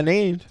guys I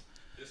named.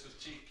 This was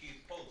Chief Keef's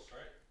post,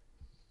 right?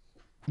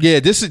 Yeah,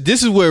 this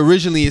is where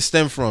originally it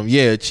stemmed from.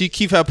 Yeah, Chief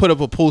Keef had put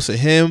up a post of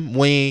him,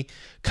 Wayne,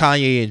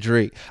 Kanye, and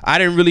Drake. I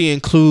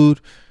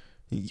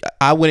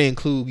wouldn't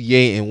include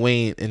Ye and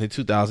Wayne in the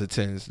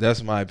 2010s.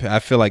 That's my opinion. I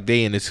feel like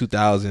they in the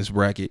 2000s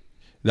bracket.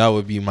 That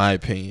would be my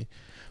opinion.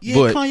 Yeah,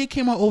 But Kanye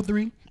came out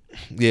 03.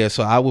 yeah,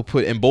 so I would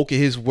put, and bulk of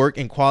his work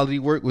and quality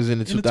work was in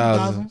the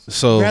 2000s.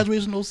 So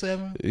Graduation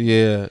 07.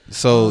 yeah,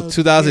 so Uh,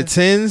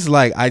 2010s,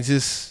 like I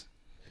just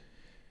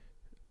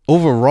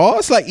over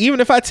Ross. Like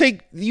even if I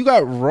take, you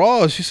got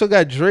Ross, you still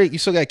got Drake, you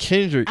still got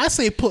Kendrick. I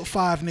say put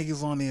 5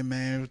 niggas on there,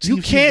 man. You Chief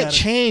Keef can't gotta-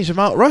 change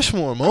Mount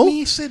Rushmore, Mo. I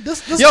mean, shit.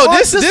 This Yo, our-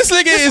 this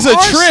nigga is a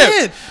our trip.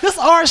 Shit. This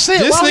our shit.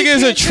 This Why we nigga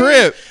is a can't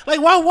trip. change-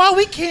 Like why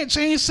we can't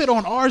change shit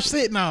on our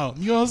shit now?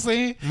 You know what I'm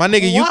saying? My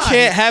nigga, you Why?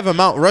 can't have a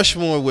Mount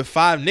Rushmore with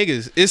 5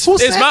 niggas. It's Who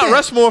said Mount that?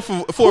 Rushmore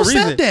for Who a reason.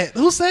 said that?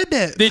 Who said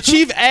that? Did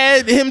Chief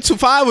add him to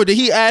 5 or did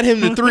he add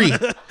him to 3?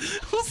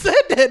 Who said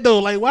that though?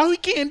 Like why we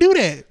can't do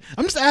that?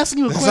 I'm just asking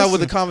you a That's question. not what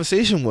the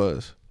conversation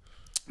was.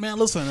 Man,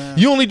 listen, man.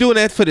 You only doing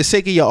that for the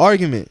sake of your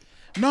argument.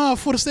 No,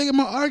 for the sake of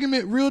my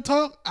argument, real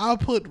talk, I'll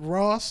put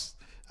Ross.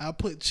 I'll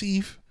put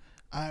Chief.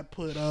 I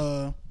put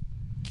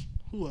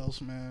who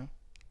else, man?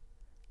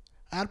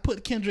 I'd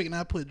put Kendrick and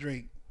I put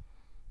Drake.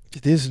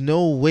 There's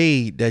no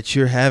way that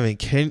you're having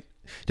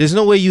There's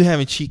no way you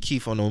having Chief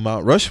Keef on no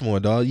Mount Rushmore,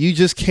 dog. You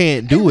just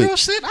can't do Hey, it. real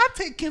shit. I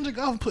take Kendrick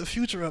off and put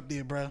Future up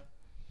there, bro.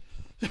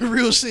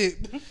 Real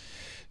shit.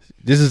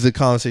 This is the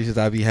conversations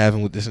I be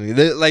having with this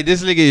nigga. Like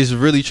this nigga is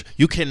really.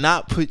 You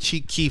cannot put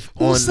Chief Keef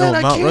Who on said no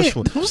I Mount can't?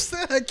 Rushmore. Who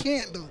said I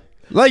can't though?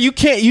 Like you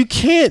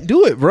can't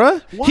do it,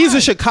 bruh. Why? He's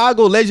a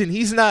Chicago legend.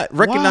 He's not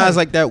recognized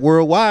Why? like that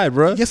worldwide,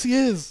 bruh. Yes, he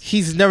is.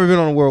 He's never been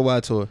on a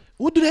worldwide tour.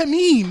 What do that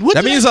mean? What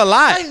That do means a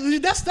lot.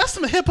 Like, that's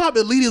some hip hop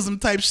elitism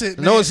type shit.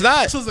 Man. No, it's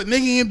not. So a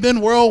nigga ain't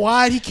been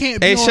worldwide. He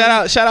can't. Hey, be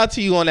on, shout out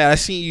to you on that. I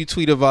seen you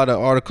tweet about an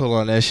article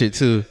on that shit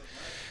too.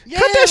 Yeah,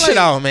 Cut that like- shit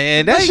out,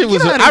 man. That like, shit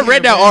was. get outta I here,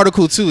 read that man.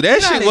 article too. That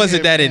Get shit outta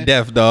wasn't here, that in man.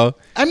 depth, dog.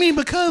 I mean,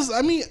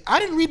 I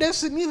didn't read that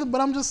shit neither,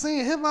 but I'm just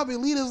saying hip hop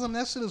elitism,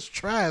 that shit is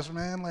trash,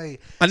 man. Like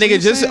A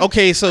nigga just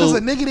okay. So because a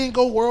nigga didn't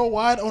go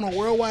worldwide on a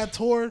worldwide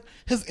tour,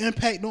 his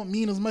impact don't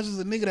mean as much as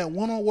a nigga that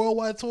went on a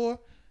worldwide tour.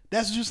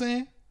 That's what you're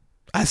saying?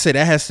 I said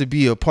that has to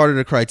be a part of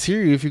the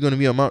criteria if you're gonna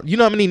be on Mount. You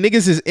know how many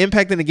niggas is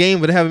impacting the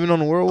game but haven't been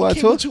on a worldwide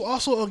Okay, tour? but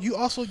you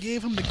also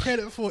gave him the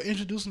credit for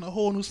introducing a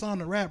whole new sound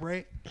to rap,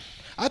 right?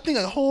 I think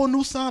a whole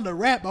new sound to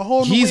rap, a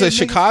whole new He's way a of niggas-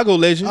 Chicago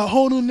legend. a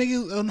whole new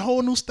niggas, a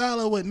whole new style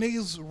of what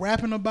niggas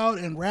rapping about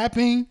and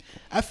rapping.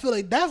 I feel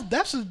like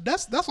that's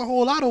a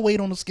whole lot of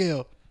weight on the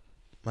scale.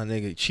 My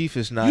nigga, Chief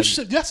is You not.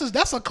 should,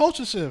 that's a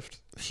culture shift.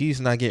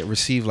 He's not getting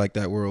received like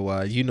that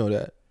worldwide. You know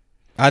that.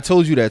 I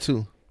told you that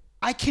too.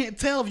 I can't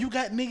tell if you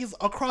got niggas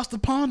across the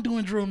pond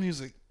doing drill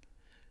music.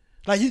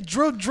 Like you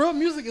drill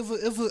music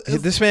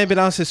is This man been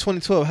out since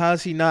 2012. How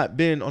has he not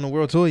been on a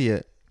world tour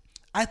yet?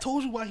 I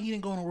told you why he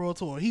didn't go on a world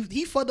tour.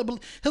 He fucked up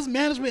his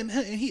management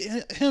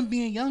and him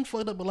being young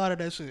fucked up a lot of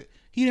that shit.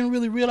 He didn't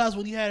really realize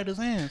what he had at his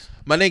hands.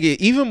 My nigga,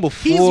 even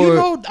He's,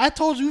 before. I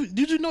told you.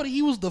 Did you know that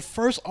he was the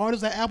first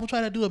artist that Apple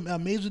tried to do a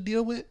major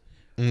deal with?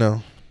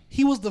 No.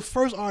 He was the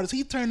first artist.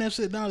 He turned that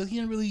shit down. He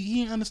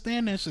didn't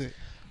understand that shit.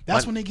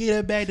 That's when they gave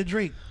that bag to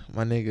Drake.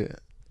 My nigga,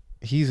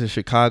 he's a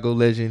Chicago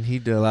legend. He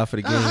did a lot for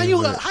the game. How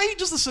you but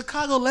just a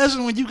Chicago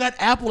legend when you got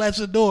Apple at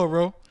your door,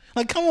 bro?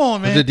 Like, come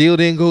on, man. the deal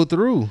didn't go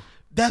through.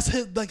 That's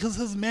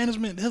his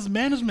management.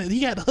 He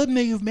got hood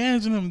niggas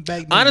managing him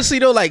back then. Honestly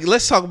though, like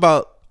let's talk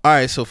about. All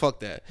right, so fuck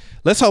that.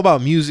 Let's talk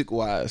about music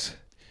wise.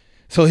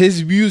 So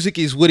his music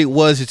is what it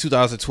was in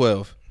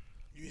 2012.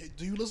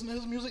 Do you listen to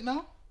his music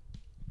now?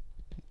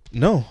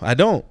 No, I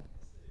don't.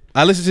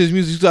 I listened to his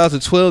music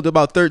 2012 to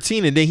about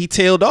 13, and then he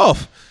tailed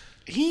off.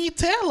 He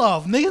tail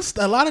off.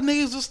 Niggas, a lot of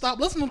niggas just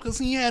stopped listening because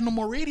he ain't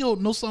had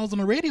no songs on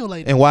the radio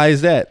like that. And why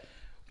is that?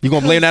 You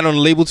gonna blame that on the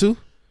label too?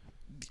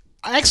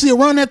 Actually,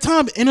 around that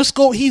time,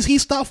 Interscope, he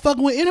stopped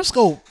fucking with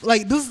Interscope.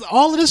 Like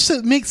all of this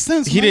shit makes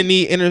sense. He man.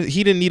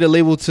 didn't need a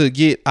label to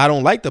get I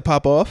Don't Like to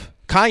pop off.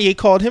 Kanye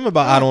called him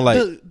about I Don't Like.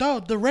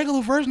 The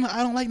regular version of I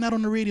Don't Like not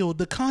on the radio.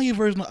 The Kanye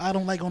version of I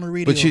Don't Like on the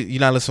radio. But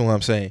you're not listening to what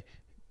I'm saying.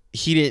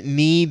 He didn't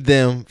need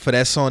them for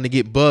that song to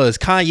get buzz.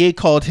 Kanye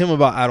called him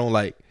about I Don't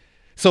Like.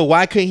 So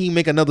why couldn't he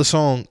make another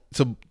song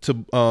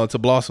to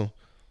blossom?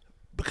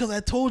 Because I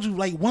told you,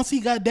 like, once he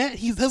got that,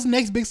 his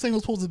next big single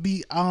was supposed to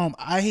be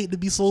I Hate to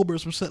Be Sober or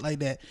some shit like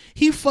that.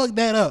 He fucked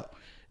that up.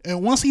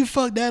 And once he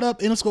fucked that up,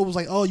 Interscope was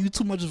like, oh, you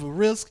too much of a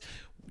risk.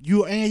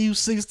 You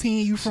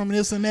 16, you from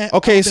this and that.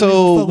 Okay,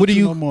 so what do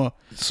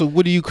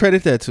you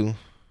credit that to?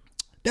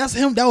 That's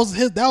him. That was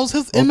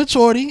his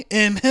immaturity,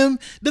 and him.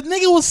 The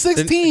nigga was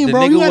 16,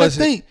 bro. You gotta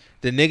think.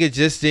 The nigga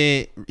just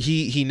didn't.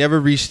 He never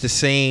reached the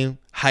same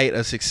height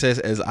of success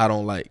as I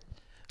Don't Like.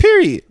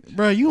 Period.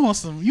 Bro, you want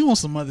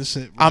some other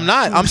shit. Bro. I'm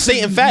not. I'm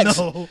stating facts.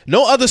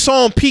 No other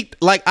song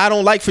peaked like I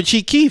Don't Like for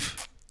Chief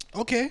Keef.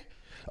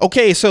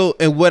 Okay, so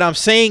and what I'm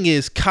saying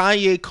is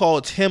Kanye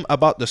called him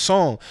about the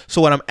song. So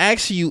what I'm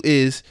asking you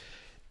is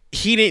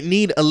he didn't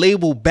need a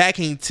label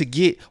backing to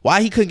get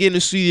why he couldn't get in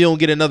the studio and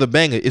get another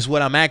banger is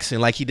what I'm asking,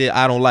 like he did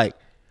I Don't Like.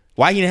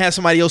 Why he didn't have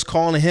somebody else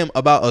calling him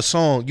about a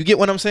song? You get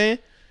what I'm saying?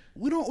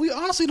 We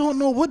honestly don't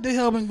know what the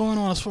hell been going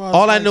on as far as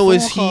all I know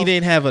is he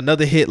didn't have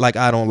another hit like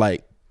I Don't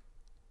Like.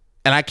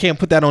 And I can't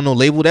put that on no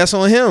label. That's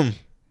on him.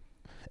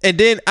 And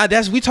then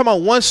we talking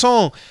about one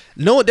song.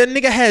 No, that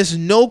nigga has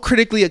no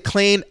critically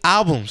acclaimed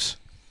albums.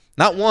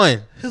 Not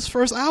one. His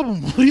first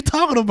album. What are you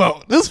talking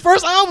about? His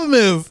first album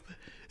is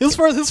his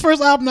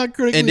first album not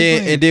critically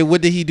acclaimed. And then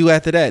what did he do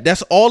after that?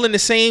 That's all in the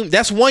same.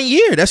 That's 1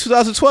 year. That's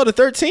 2012 to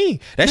 13.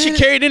 That shit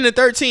carried into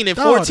 13 and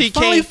 14 came.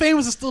 Finally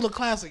Famous is still a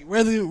classic.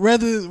 Whether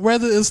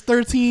it's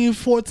 13,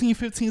 14,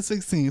 15,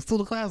 16, it's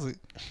still a classic.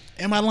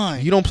 Am I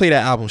lying? You don't play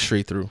that album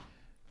straight through.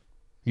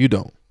 You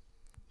don't.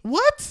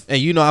 What? And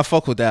you know I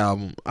fuck with that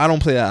album. I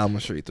don't play that album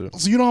straight through.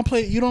 So you don't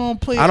play.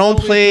 I don't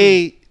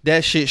play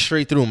that shit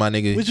straight through, my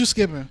nigga. What you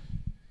skipping?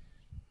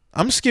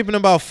 I'm skipping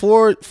about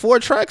four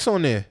tracks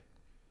on there.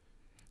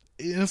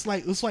 It's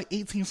like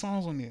 18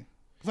 songs on there.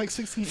 It's like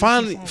 16.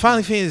 Finally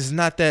Fans is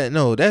not that.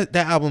 No, that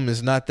album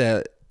is not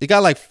that. It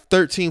got like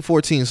 13,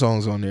 14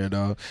 songs on there,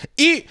 dog.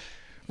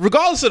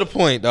 Regardless of the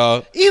point,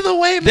 dog. Either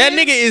way, man. That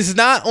nigga is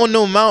not on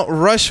no Mount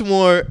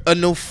Rushmore or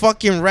no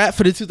fucking rap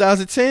for the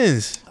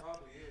 2010s.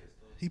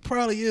 He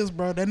probably is,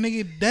 bro. That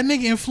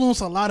nigga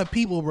influenced a lot of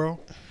people, bro.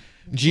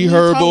 G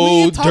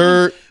Herbo,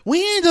 Dirt. We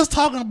ain't just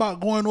talking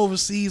about going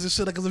overseas and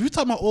shit. Because if you're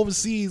talking about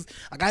overseas,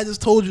 like I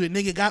just told you, a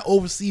nigga got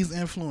overseas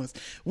influence.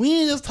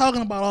 We ain't just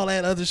talking about all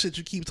that other shit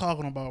you keep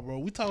talking about, bro.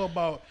 We talk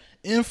about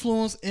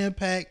influence,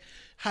 impact,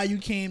 how you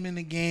came in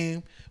the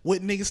game,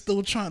 what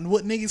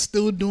niggas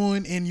still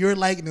doing in your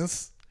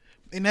likeness,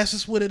 and that's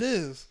just what it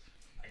is.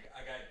 I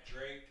got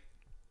Drake,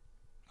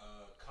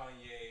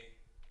 Kanye,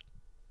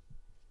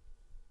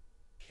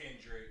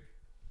 Kendrick.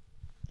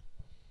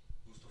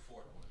 Who's the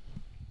fourth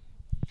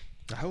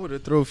one? I would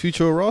have thrown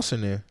Future Ross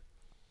in there.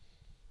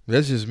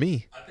 That's just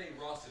me. I think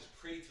Ross is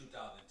pre-2010 though,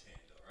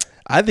 right?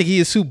 I think he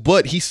is too,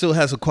 but he still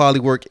has a quality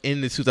work in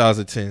the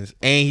 2010s,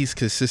 and he's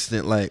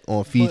consistent like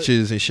on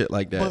features and shit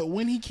like that. But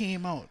when he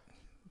came out,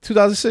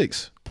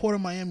 2006. Port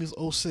of Miami is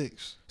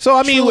 06. So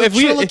I mean,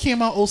 Triller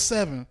came out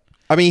 07.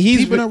 I mean,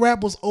 Deep in the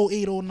Rap was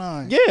 08,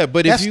 09. Yeah,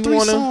 but that's if you three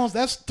want songs,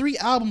 that's 3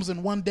 albums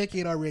in 1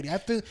 decade already. I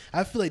feel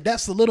like that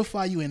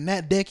solidify you in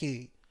that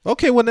decade.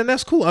 Okay, well then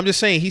that's cool. I'm just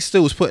saying he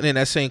still was putting in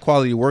that same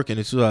quality work in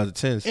the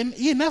 2010s.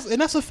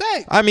 And that's a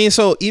fact. I mean,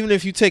 so even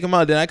if you take him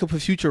out, then I could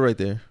put Future right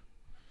there.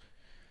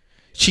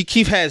 Chief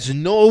Keef has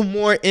no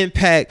more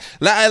impact.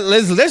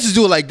 Let's just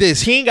do it like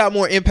this. He ain't got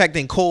more impact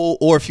than Cole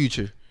or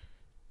Future.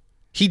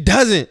 He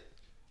doesn't.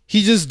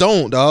 He just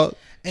don't, dog.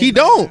 He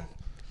don't.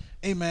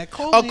 Hey man,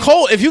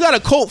 Cole. If you got a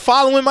cult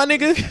following, my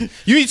nigga,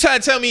 you trying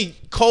to tell me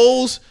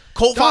Cole's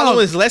cult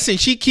following is less than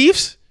Chief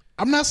Keef's?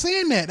 I'm not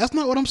saying that. That's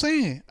not what I'm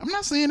saying. I'm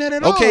not saying that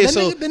at all. Okay,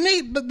 so the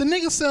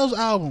nigga sells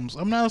albums.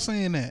 I'm not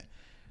saying that.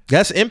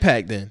 That's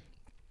impact then.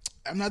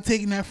 I'm not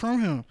taking that from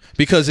him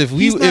because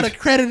he's not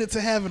accredited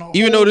to having a whole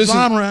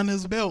genre on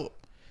his belt.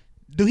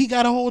 Do he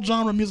got a whole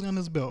genre of music on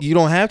his belt? You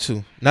don't have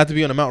to. Not to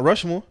be on the Mount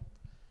Rushmore.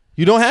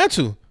 You don't have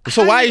to.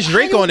 So why is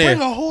Drake on there?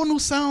 Bring a whole new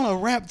sound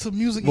of rap to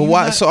music. But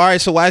why? So all right.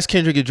 So why is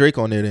Kendrick and Drake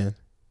on there then?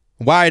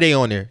 Why are they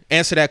on there?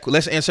 Answer that.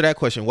 Let's answer that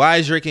question. Why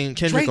is Drake and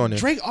Kendrick on there?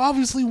 Drake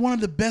obviously one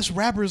of the best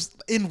rappers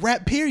in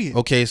rap. Period.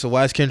 Okay, so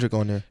why is Kendrick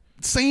on there?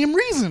 Same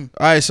reason.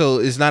 All right, so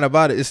it's not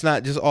about it. It's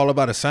not just all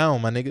about a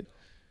sound, my nigga.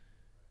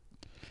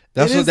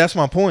 That's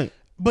my point.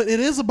 But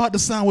it is about the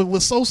sound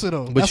with Sosa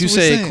though. But you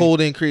said Cole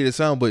didn't create a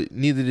sound, but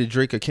neither did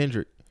Drake or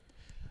Kendrick.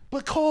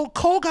 But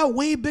Cole got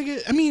way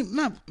bigger. I mean,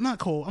 not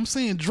Cole. I'm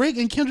saying Drake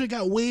and Kendrick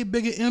got way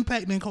bigger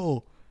impact than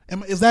Cole.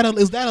 Is that a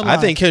lie? I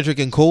think Kendrick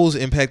and Cole's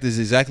impact is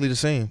exactly the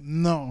same.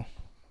 No.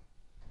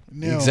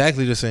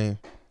 Exactly the same.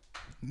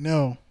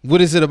 No.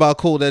 What is it about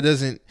Cole that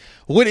doesn't?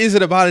 What is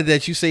it about it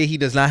that you say he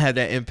does not have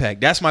that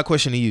impact? That's my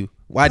question to you.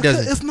 Why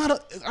doesn't? It's not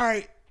all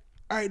right.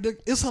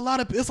 It's a lot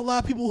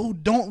of people who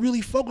don't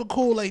really fuck with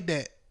Cole like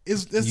that. You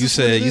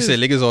said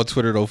niggas on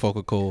Twitter don't fuck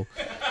with Cole.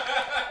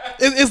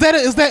 Is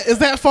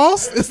that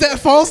false? Is that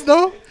false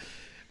though?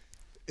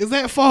 Is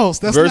that false?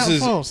 That's versus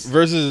not false.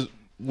 versus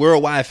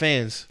worldwide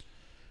fans.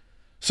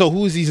 So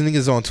who is these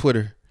niggas on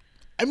Twitter?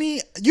 I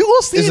mean, you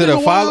gonna see Is it it in a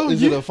a follow? while.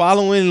 Is it a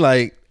following?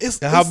 Like,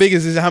 how big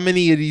is this? How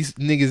many of these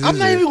niggas is I'm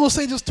not there? even gonna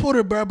say just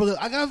Twitter, bro. But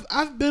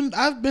I've been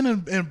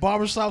in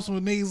barbershops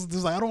with niggas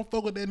just like I don't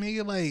fuck with that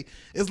nigga. Like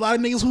it's a lot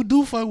of niggas who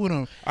do fuck with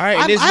him. All right,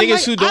 and there's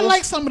niggas who don't. I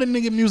like some of the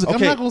nigga music. I'm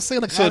not gonna say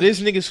like. So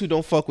there's niggas who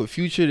don't fuck with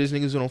Future. There's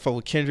niggas who don't fuck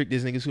with Kendrick.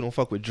 There's niggas who don't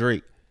fuck with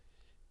Drake.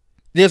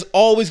 There's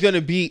always gonna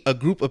be a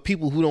group of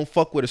people who don't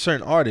fuck with a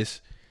certain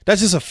artist.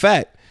 That's just a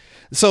fact.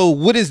 So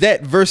what is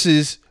that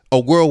versus a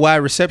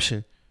worldwide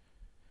reception?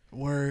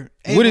 Word.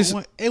 What is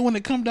when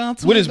it come down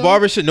to what it, is though,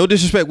 barbershop? No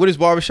disrespect. What is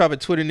barbershop and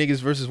Twitter niggas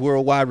versus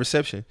worldwide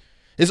reception?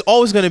 It's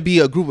always gonna be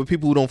a group of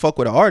people who don't fuck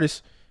with an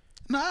artist.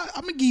 Nah,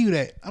 I'm gonna give you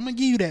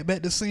that. But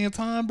at the same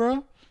time,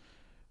 bro,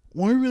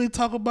 when we really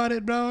talk about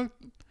it, dog,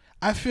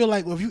 I feel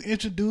like if you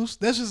introduce,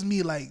 that's just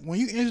me. Like when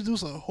you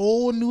introduce a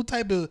whole new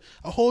type of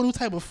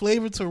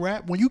flavor to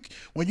rap, when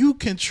you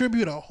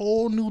contribute a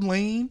whole new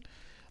lane.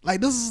 Like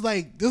this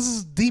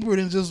is deeper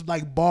than just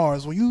like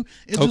bars. When you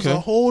introduce a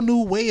whole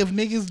new way of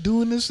niggas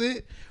doing this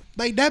shit,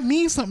 like that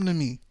means something to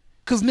me.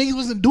 Cause niggas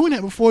wasn't doing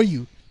that before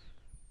you.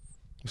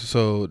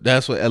 So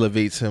that's what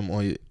elevates him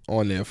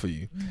on there for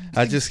you.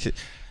 That's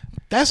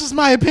just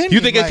my opinion. You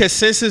think like, a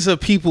consensus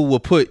of people will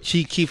put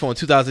Chief Keef on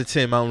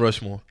 2010 Mount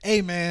Rushmore?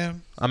 Hey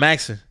man, I'm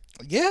asking.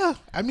 Yeah,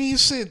 I mean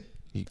shit.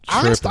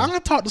 I'm gonna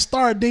talk to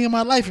Star a day in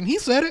my life, and he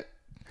said it.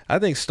 I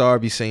think Star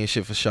be saying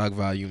shit for shock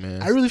value,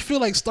 man. I really feel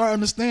like Star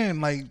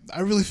understand. Like I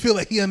really feel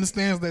like he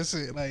understands that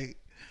shit. Like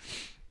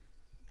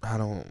I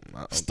don't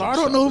Star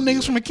don't know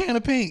niggas from a can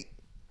of paint.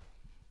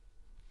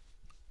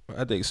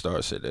 I think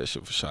Star said that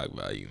shit for shock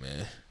value,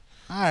 man.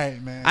 All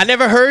right, man. I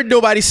never heard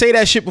nobody say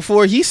that shit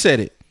before he said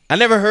it. I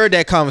never heard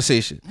that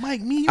conversation.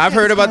 Mike, me, I've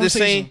heard about the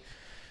same.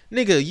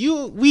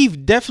 Nigga,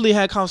 we've definitely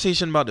had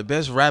conversation about the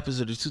best rappers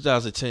of the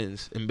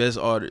 2010s and best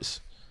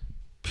artists.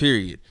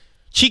 Period.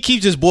 Chief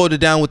Keef just boiled it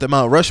down with the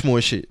Mount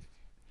Rushmore shit.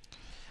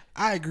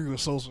 I agree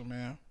with Sosa,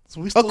 man.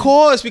 So of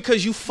course,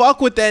 because you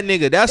fuck with that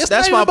nigga. That's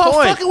my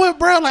point. Fucking with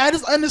bro. Like I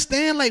just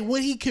understand like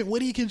what he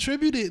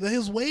contributed to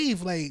his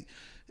wave. Like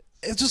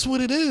it's just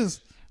what it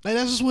is. Like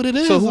that's just what it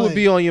is. So who would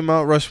be on your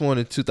Mount Rushmore in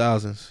the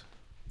 2000s?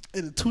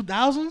 In the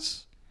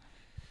 2000s?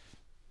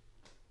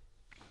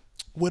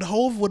 Would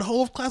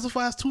Hove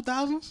classify as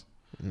 2000s?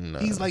 No.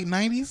 He's like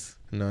 90s?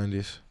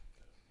 90s.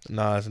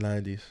 Nah, it's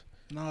 90s.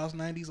 No, it's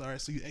 90s. All right,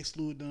 so you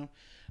exclude them.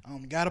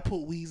 Gotta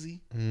put Weezy,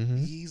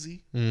 Yeezy.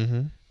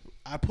 Mm-hmm.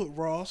 I put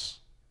Ross.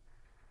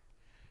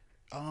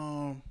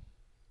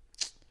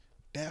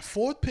 That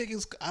fourth pick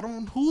is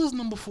who is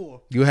number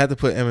 4? You had to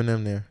put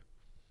Eminem there.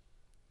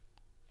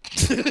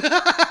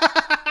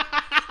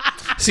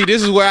 See,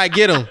 this is where I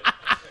get him.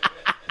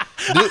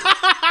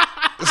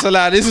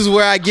 This is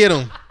where I get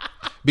him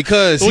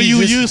because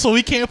so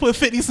we can't put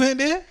 50 Cent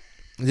there.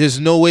 There's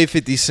no way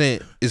 50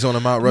 Cent is on a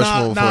Mount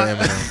Rushmore for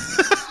Eminem.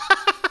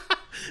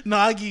 No,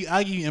 I give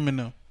you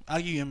Eminem.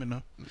 I give you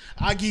Eminem.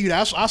 I give you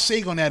that. I'll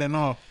shake on that and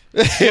all.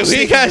 We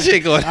ain't got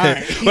shake on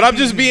that. Right. But I'm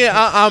just being.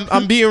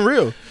 I'm being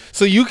real.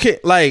 So you can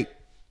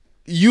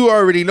you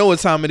already know what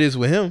time it is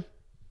with him.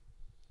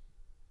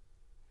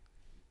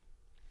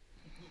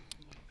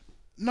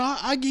 No,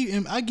 I give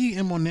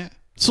him on that.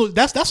 So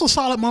that's a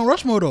solid Mount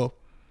Rushmore though.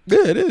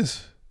 Yeah, it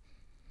is.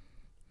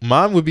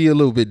 Mine would be a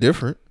little bit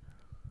different,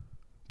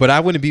 but I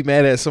wouldn't be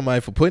mad at somebody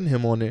for putting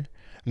him on there.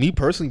 Me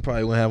personally,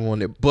 probably wouldn't have him on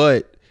there,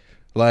 but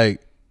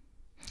like.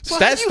 So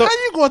stats how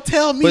you gonna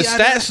tell me? But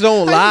stats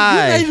don't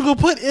lie. You gonna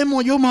put him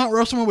on your Mount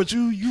Rushmore, but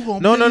you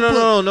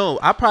gonna no.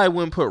 I probably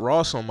wouldn't put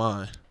Ross on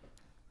mine.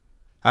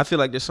 I feel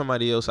like there's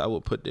somebody else I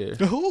would put there.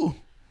 Who?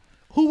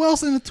 Who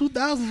else in the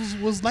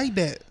 2000s was like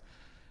that?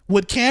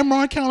 Would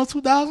Cameron count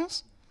in the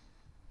 2000s?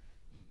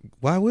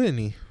 Why wouldn't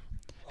he?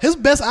 His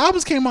best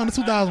albums came out in the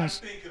 2000s. I'm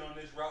thinking on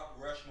this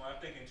Rushmore.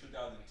 I'm thinking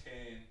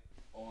 2010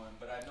 on,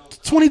 but I know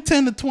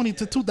 2010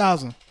 to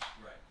 2000. Right,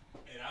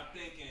 and I'm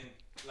thinking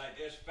like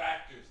there's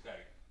factors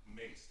that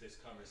makes this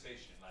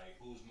conversation like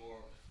who's more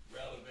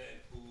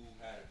relevant, who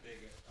had a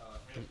bigger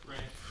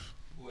imprint,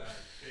 who had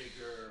a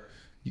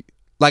bigger.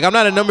 Like I'm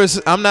not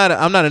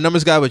a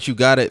numbers guy, but you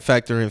got to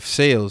factor in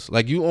sales.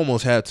 Like you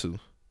almost had to.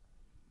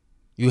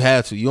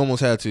 You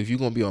almost had to if you're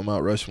gonna be on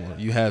Mount Rushmore.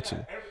 You had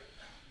to.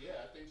 Yeah,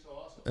 I think so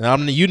also. And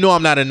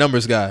I'm not a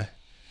numbers guy.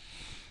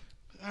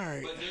 All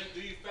right. But then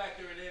do you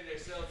factor it in their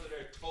sales of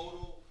their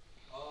total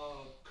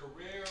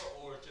career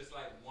or just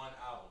like one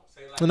album?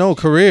 Say like No,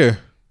 career.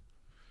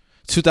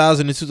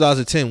 2000 to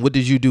 2010. What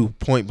did you do?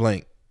 Point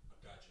blank.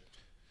 Gotcha.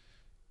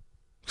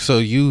 So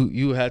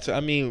you had to. I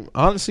mean,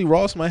 honestly,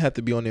 Ross might have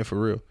to be on there for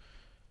real.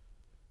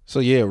 So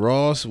yeah,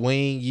 Ross,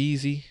 Wayne,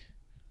 Yeezy,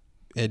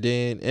 and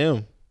then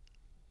M.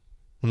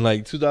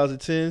 Like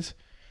 2010s.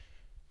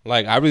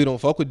 Like I really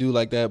don't fuck with dude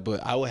like that,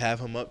 but I would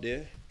have him up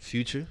there.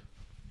 Future,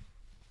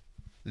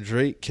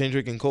 Drake,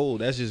 Kendrick, and Cole.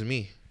 That's just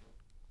me.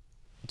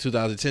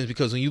 2010s,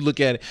 because when you look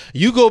at it,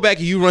 you go back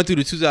and you run through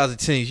the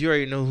 2010s, you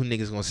already know who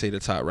niggas gonna say the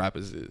top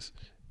rappers is.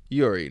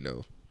 You already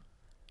know.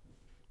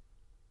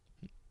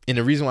 And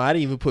the reason why I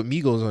didn't even put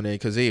Migos on there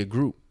because they a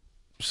group,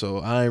 so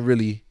I ain't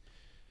really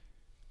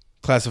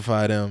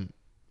classify them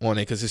on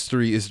it because it's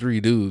three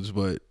dudes.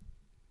 But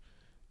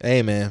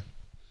hey, man,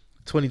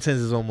 2010s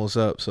is almost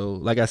up. So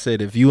like I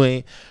said, if you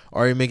ain't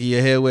already making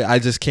your headway, I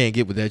just can't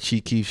get with that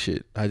Chief Keef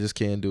shit. I just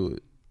can't do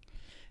it.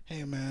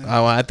 Hey, man.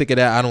 I think of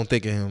that. I don't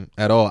think of him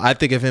at all. I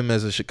think of him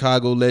as a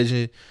Chicago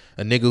legend,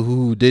 a nigga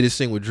who did his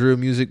thing with drill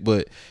music,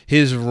 but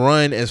his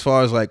run as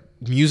far as like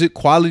music,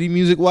 quality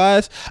music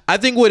wise, I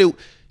think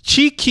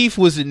Chief Keef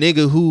was the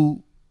nigga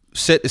who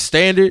set the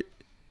standard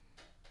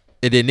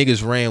and then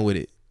niggas ran with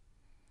it.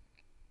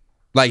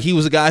 Like he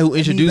was the guy who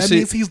introduced that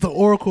means he's the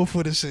oracle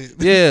for the shit.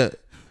 Yeah.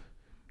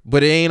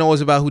 But it ain't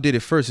always about who did it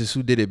first, it's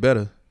who did it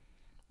better.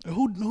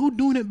 Who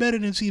doing it better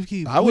than Chief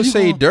Keef? I would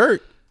say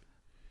Dirk.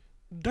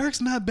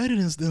 Dirk's not better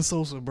than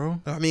Sosa,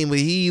 bro. I mean, but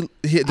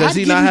does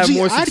he not have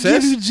more success?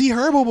 I'd give you G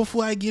Herbo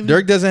before I give you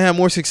Dirk doesn't have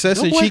more success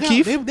than Chief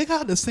Keef. They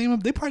got the same.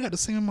 They probably got the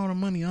same amount of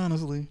money.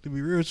 Honestly, to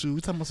be real with you, we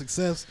talking about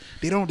success.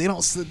 Neither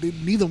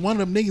one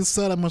of them niggas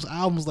sell that much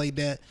albums like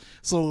that.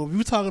 So if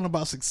you're talking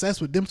about success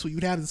with them two,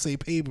 you'd have to say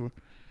Paper.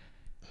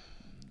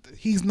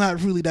 He's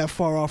not really that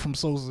far off from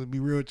Sosa. To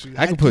be real with you,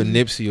 I could put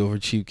Nipsey over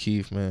Chief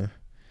Keef, man.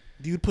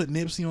 Do you put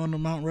Nipsey on the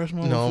Mount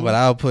Rushmore? No, but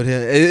I'll put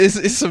him.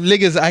 It's some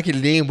niggas I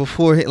can name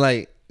before him.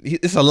 Like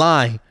it's a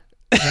line.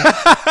 All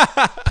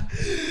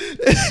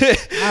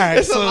right,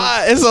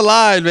 it's a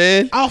line,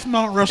 man. Off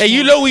Mount Rushmore. And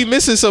you know we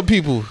missing some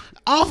people.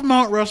 Off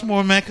Mount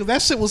Rushmore, man, because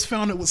that shit was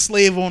founded with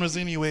slave owners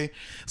anyway.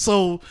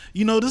 So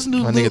you know this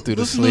new my nigga threw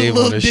the slave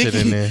owner shit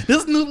in there.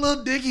 This new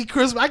Lil Dicky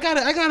Chris, I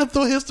gotta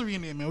throw history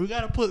in there, man. We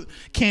gotta put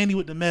Candy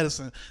with the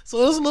medicine.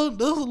 So this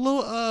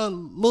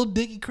little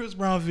Dicky Chris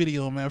Brown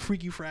video, man.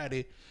 Freaky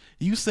Friday.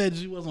 You said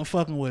you wasn't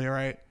fucking with it,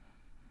 right?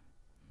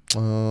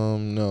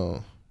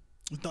 No.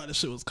 You thought this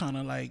shit was kind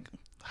of like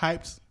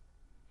hyped.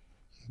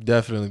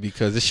 Definitely,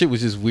 because this shit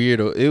was just weird.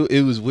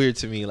 It was weird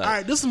to me. Like, all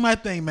right, this is my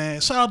thing, man.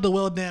 Shout out to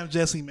Well Damn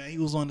Jesse, man. He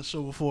was on the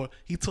show before.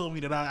 He told me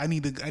that I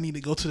need to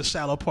go to the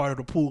shallow part of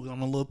the pool because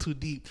I'm a little too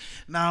deep.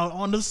 Now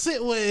on the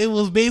sit where it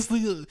was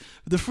basically it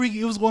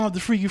was going off the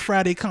Freaky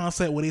Friday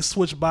concept where they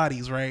switch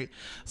bodies, right?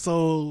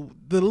 So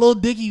the little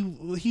Dicky,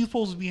 he's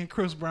supposed to be in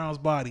Chris Brown's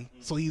body,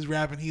 so he's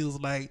rapping. He was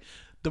like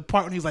the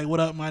part when he's like, "What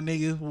up, my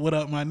nigga? What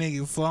up, my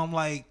nigga?" So I'm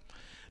like,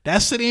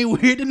 that shit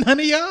ain't weird to none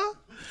of y'all.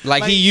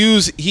 Like he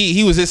was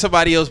in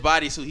somebody else's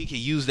body so he could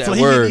use that word.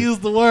 So he could use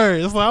the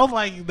word. So I was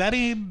like, that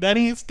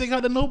ain't stick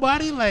out to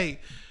nobody.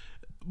 Like,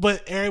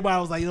 but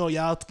everybody was like, yo,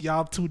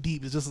 y'all too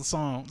deep. It's just a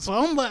song. So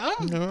I'm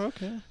like,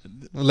 okay.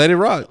 Let it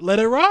rock. Let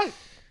it rock.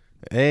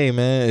 Hey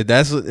man, if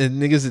that's what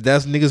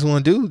niggas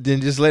want to do, then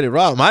just let it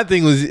rock. My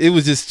thing was it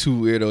was just too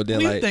weird. Then what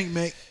do you think,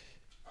 Mick?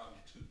 I'm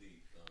too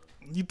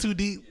deep. You too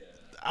deep?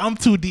 I'm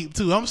too deep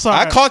too. I'm sorry.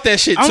 I caught that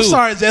shit too. I'm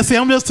sorry, Jesse.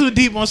 I'm just too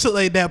deep on shit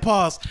like that.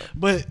 Pause.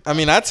 But I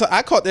mean, I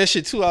caught that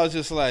shit too. I was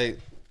just like,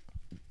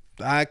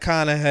 I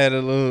kind of had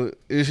a little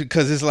issue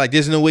because it's like,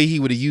 there's no way he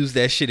would have used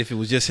that shit if it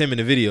was just him in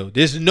the video.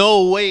 There's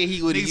no way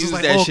he would have used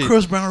like, that shit.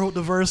 Chris Brown wrote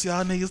the verse.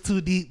 Y'all niggas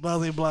too deep. Blah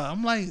blah blah.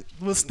 I'm like,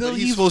 but still,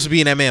 he's supposed to be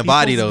in that man's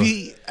body though.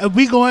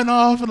 We going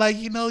off like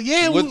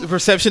What the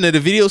perception of the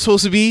video is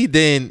supposed to be?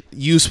 Then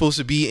you supposed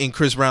to be in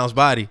Chris Brown's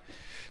body.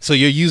 So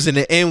you're using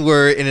the N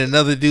word in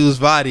another dude's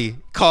body.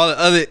 Call it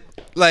other.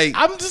 Like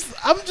I'm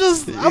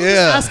just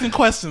asking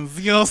questions.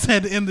 You know what I'm saying?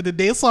 At the end of the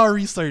day, it's all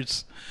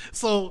research.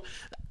 So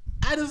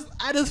I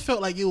just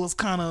felt like it was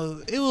kind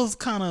of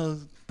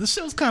the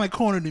shit was kind of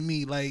corny to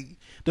me. Like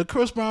the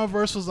Chris Brown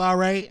verse was all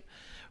right,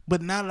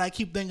 but now that I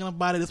keep thinking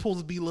about it, it's supposed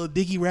to be Lil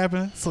Dicky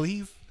rapping. So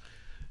I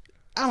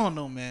don't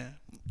know, man.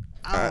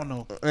 I don't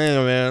know.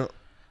 Yeah, man.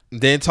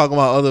 Then talking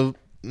about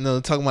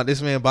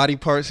this man body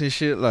parts and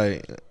shit.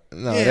 Like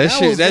no, yeah,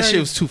 that shit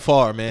was too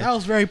far, man. That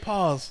was very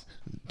pause.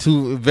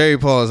 Very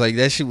pause. Like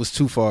that shit was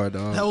too far,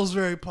 dog. That was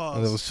very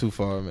pause. That was too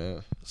far,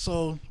 man.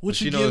 So what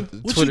you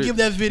give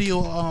that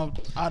video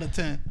out of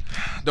 10?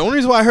 The only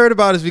reason why I heard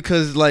about it is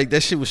because like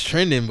that shit was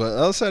trending, but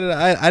outside of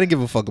that, I didn't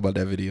give a fuck about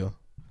that video.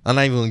 I'm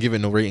not even gonna give it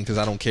no rating because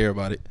I don't care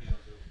about it.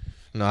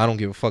 No, I don't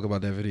give a fuck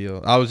about that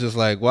video. I was just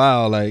like,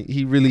 wow, like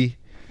he really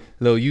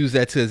used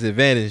that to his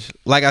advantage.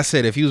 Like I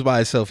said, if he was by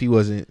himself, he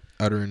wasn't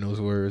uttering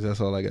those words. That's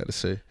all I got to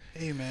say.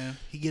 Hey man,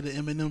 he get an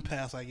Eminem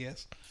pass, I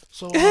guess.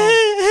 So, hey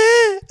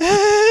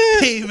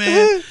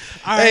man,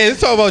 all right. Hey,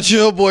 let's talk about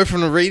your boy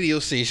from the radio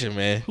station,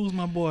 man. Who's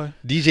my boy?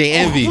 DJ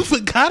Envy. Oh, we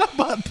forgot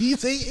about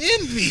DJ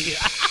Envy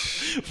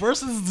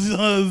versus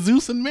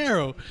Zeus and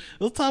Mero.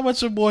 Let's talk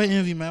about your boy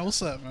Envy, man.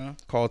 What's up, man?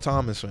 Carl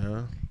Thomas,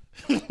 man.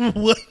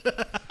 What?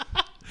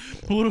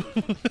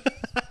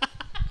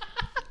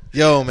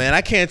 Yo, man,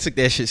 I can't take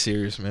that shit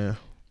serious, man.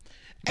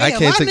 Hey, I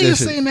can't take that shit.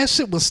 Saying that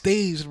shit was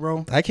staged,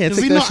 bro. I can't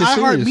take that shit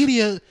serious.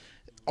 iHeartMedia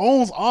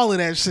owns all of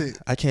that shit.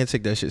 I can't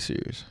take that shit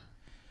serious.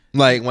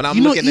 Like when I'm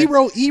looking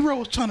at Ebro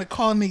was trying to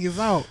call niggas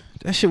out.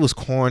 That shit was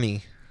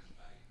corny.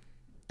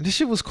 This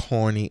shit was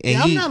corny.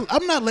 And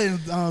I'm not letting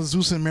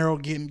Zeus and Mero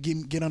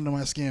get under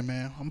my skin,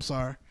 man. I'm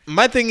sorry.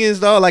 My thing is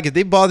though, like if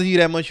they bothered you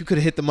that much, you could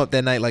have hit them up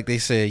that night, like they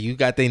said. You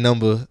got their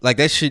number, like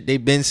that shit. They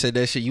been said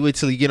that shit. You wait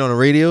till you get on the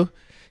radio.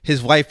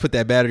 his wife put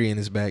that battery in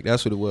his back.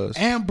 That's what it was.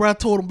 And bruh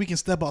told him we can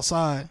step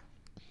outside.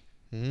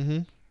 Mm-hmm.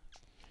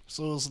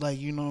 So it's like,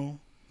 you know,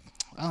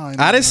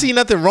 I didn't see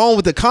nothing wrong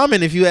with the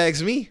comment if you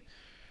ask me.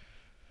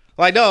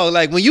 Like, dog,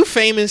 like when you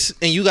famous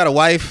and you got a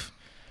wife,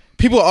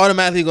 people are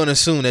automatically going to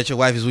assume that your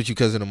wife is with you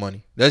because of the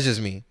money. That's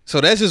just me.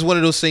 So that's just one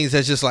of those things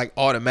that's just like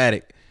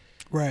automatic.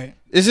 Right.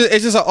 It's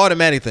just an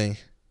automatic thing.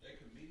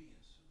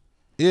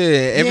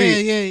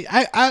 Yeah.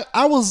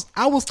 I was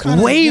kind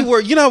of way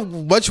worse. You know how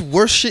much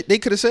worse shit they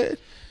could have said?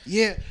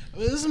 Yeah.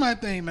 This is my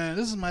thing, man.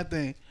 This is my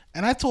thing.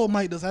 And I told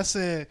Mike this. I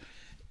said,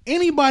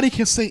 anybody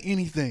can say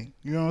anything,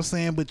 you know what I'm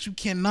saying? But you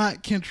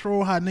cannot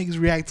control how niggas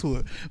react to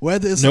it.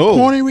 Whether it's a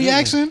corny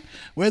reaction,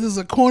 whether it's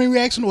a corny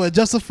reaction or a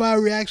justified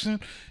reaction,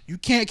 you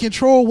can't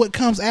control what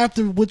comes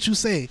after what you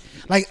say.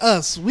 Like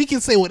us, we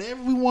can say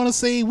whatever we want to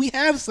say. We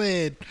have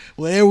said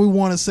whatever we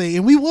want to say,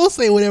 and we will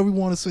say whatever we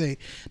want to say.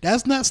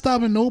 That's not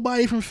stopping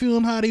nobody from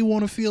feeling how they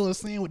want to feel or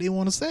saying what they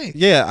want to say.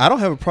 Yeah, I don't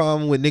have a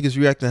problem with niggas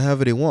reacting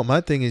however they want.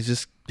 My thing is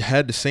just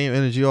had the same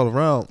energy all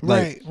around.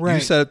 Like, right.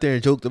 You sat up there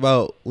and joked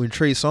about when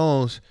Trey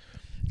Songz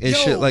and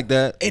shit like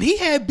that. And he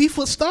had beef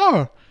with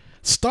Star.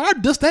 Star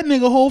dissed that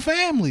nigga whole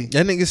family.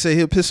 That nigga said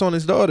he'll piss on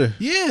his daughter.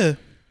 Yeah.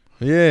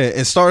 Yeah,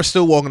 and Star's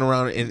still walking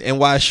around in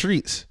NY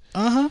streets.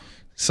 Uh-huh.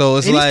 So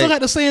it's and like, he still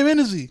got the same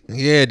energy.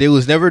 Yeah, there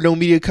was never no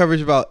media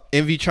coverage about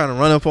Envy trying to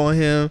run up on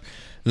him.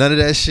 None of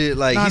that shit.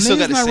 Like, he still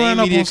got the same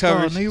media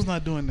coverage. Niggas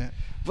not doing that.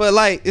 But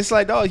like, it's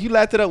like, dog, you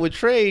laughed it up with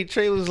Trey.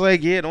 Trey was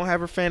like, yeah, don't have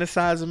her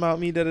fantasize about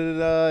me,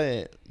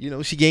 And, you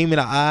know, she gave me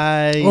the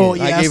eye. Oh,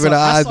 yeah. I gave her the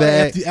eye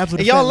back. After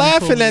and y'all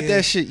laughing at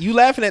that shit. You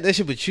laughing at that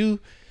shit, but you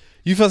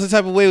felt some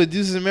type of way with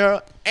Deuces and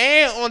Mero.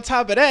 And on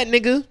top of that,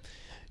 nigga,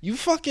 you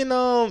fucking,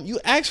 you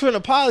ask for an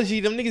apology.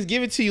 Them niggas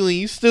give it to you and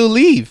you still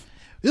leave.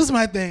 This is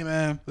my thing,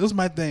 man. This is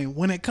my thing.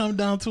 When it comes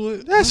down to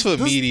it, that's for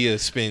media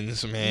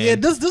spins, man. Yeah,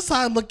 this is how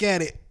I look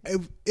at it.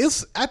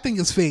 I think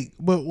it's fake,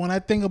 but when I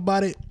think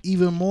about it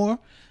even more,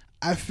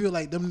 I feel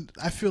like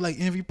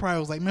Envy probably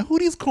was like, man, who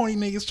these corny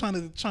niggas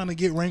trying to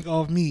get rank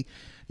off me?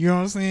 You know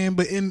what I'm saying?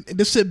 But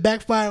this shit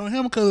backfired on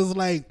him because it's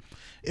like,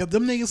 if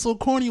them niggas so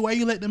corny, why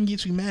you let them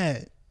get you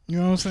mad? You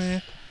know what I'm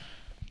saying?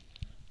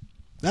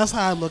 That's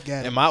how I look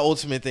at it. And my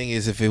ultimate thing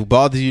is, if it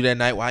bothered you that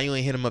night, why you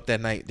ain't hit him up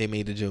that night they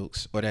made the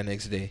jokes or that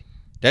next day?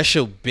 That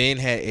shit Ben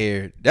had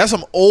aired. That's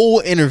some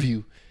old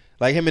interview.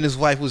 Like him and his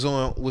wife was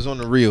on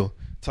the reel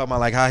talking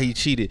about like how he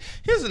cheated.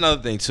 Here's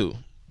another thing too.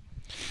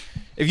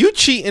 If you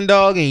cheating,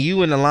 dog, and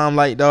you in the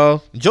limelight,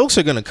 dog, jokes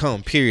are gonna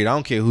come. Period. I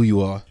don't care who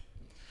you are.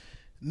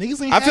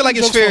 Niggas ain't. I feel like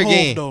it's fair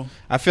game. Though.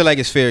 I feel like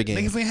it's fair game.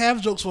 Niggas ain't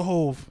have jokes for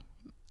Hove.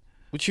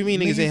 What you mean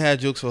niggas ain't had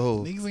jokes for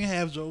Hove? Niggas ain't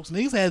have jokes.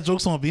 Niggas had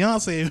jokes on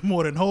Beyonce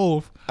more than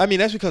Hove. I mean,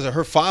 that's because of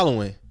her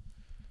following.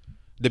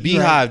 The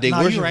Beehive, they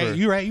worship her.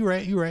 You right.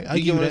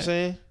 You get what I'm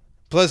saying?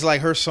 Plus,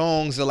 like, her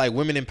songs are like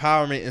women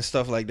empowerment and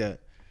stuff like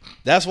that.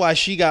 That's why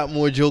she got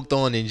more joked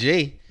on than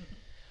Jay.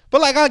 But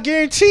like, I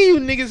guarantee you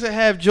niggas that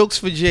have jokes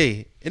for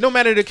Jay. It don't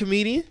matter the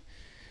comedian.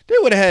 They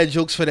would have had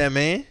jokes for that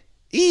man.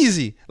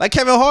 Easy. Like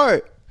Kevin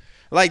Hart.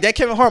 Like that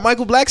Kevin Hart,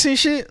 Michael Blackson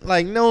shit.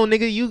 Like, no,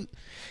 nigga,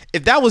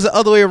 if that was the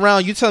other way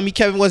around, you telling me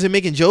Kevin wasn't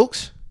making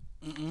jokes?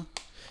 Mm-mm.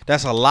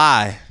 That's a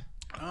lie.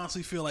 I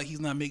honestly feel like he's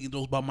not making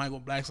jokes about Michael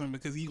Blackson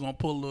because he's gonna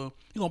pull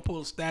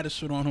a status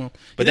shit on him.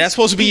 But that's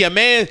supposed to be a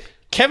man.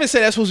 Kevin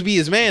said that's supposed to be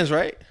his man's,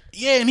 right?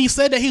 Yeah, and he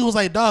said that he was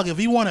like, dog, if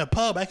you want a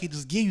pub, I could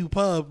just give you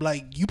pub.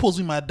 Like, you supposed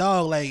to be my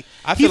dog. Like,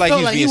 I feel like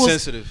he was being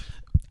sensitive.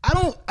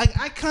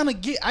 I kind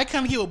of get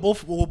what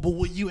both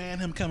what you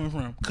and him coming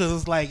from, because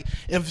it's like,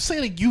 if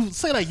say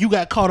you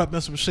got caught up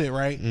in some shit,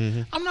 right?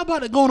 Mm-hmm. I'm not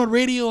about to go on the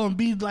radio and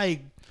be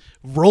like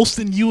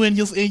roasting you and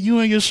your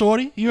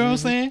shorty. You know what I'm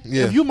saying?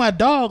 Yeah. If you my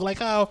dog, like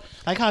how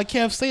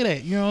Kev say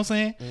that. You know what I'm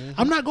saying? Mm-hmm.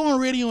 I'm not going on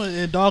radio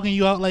and dogging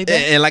you out like that.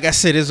 And like I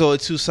said, there's only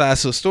two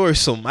sides to the story.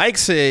 So Mike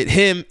said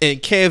him and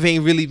Kev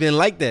ain't really been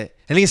like that.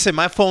 And he said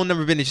my phone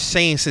number been the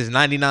same since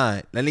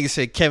 '99. That nigga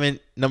said Kevin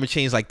number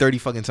changed like 30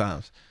 fucking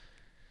times.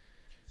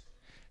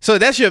 So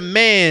that's your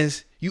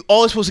man's. You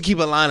always supposed to keep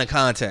a line of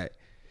contact.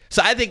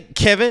 So I think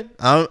Kevin,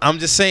 I'm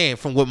just saying,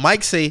 from what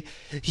Mike say,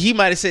 he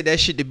might have said that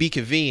shit to be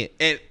convenient.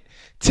 And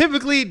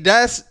typically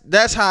that's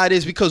how it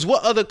is, because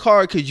what other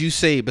card could you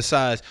say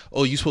besides,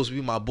 oh, you supposed to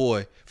be my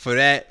boy for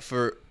that,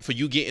 for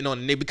you getting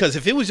on the nigga? Because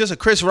if it was just a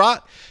Chris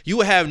Rock, you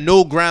would have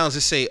no grounds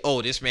to say,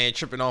 oh, this man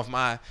tripping off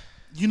my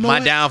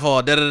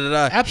downfall.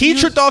 He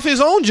tripped off his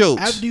own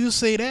jokes. After you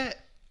say that,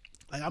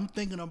 like, I'm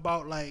thinking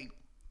about like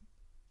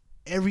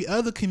every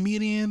other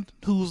comedian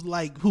who's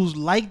like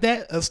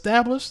that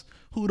established,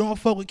 who don't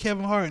fuck with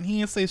Kevin Hart, and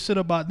he ain't say shit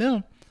about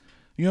them.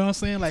 You know what I'm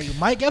saying? Like,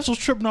 Mike Epps was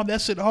tripping off that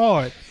shit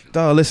hard.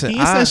 Dog, listen, he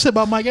ain't say shit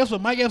about Mike Epps,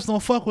 but Mike Epps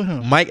don't fuck with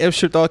him. Mike Epps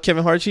tripped off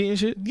Kevin Hart cheating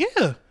shit?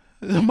 Yeah.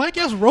 Mike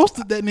Epps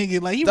roasted that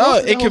nigga. Like, he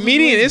dog, a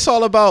comedian, it's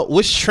all about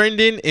what's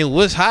trending and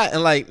what's hot.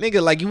 And like,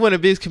 nigga, like, you one of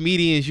the biggest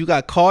comedians, you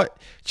got caught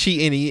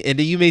cheating, and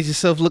then you made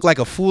yourself look like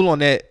a fool on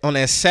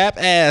that sap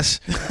ass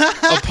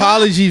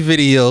apology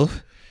video.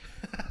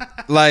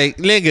 Like,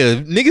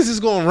 niggas is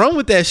gonna run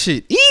with that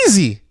shit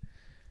easy.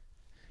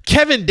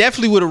 Kevin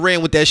definitely would have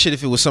ran with that shit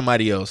if it was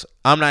somebody else.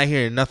 I'm not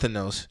hearing nothing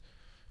else.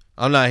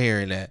 I'm not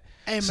hearing that.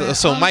 Hey, man, so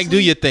honestly, Mike, do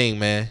your thing,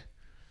 man.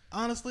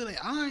 Honestly, like,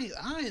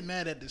 I ain't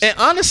mad at this. And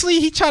honestly,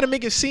 he tried to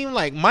make it seem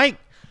like Mike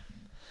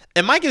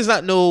is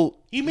not no.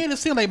 He made it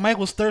seem like Mike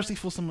was thirsty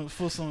for some.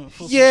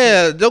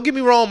 Yeah, don't get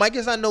me wrong. Mike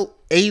is not no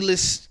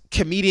A-list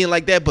comedian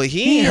like that, but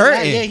he ain't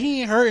hurting.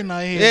 He ain't hurting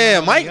out here. Yeah,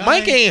 no.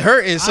 Mike ain't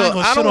hurting. So I ain't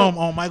gonna I shit don't.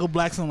 on Michael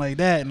Blackson like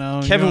that.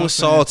 No, Kevin you know was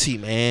salty,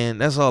 man.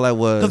 That's all that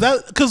was.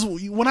 Because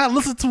when I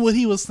listened to what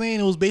he was saying,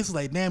 it was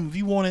basically like, damn, if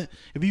you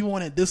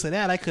wanted this or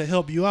that, I could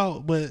help you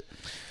out. But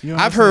you know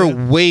I've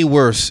heard way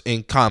worse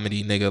in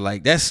comedy, nigga.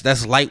 Like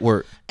that's light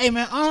work. Hey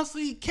man,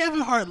 honestly,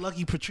 Kevin Hart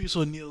lucky Patrice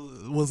O'Neal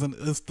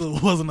still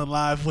wasn't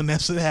alive when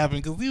that shit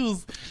happened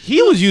because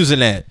he was using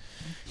that.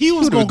 He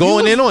was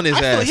going in on his I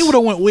feel ass. like he would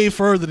have went way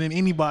further than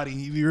anybody.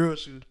 If you real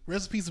shit.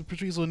 Rest in peace of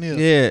Patrice O'Neal.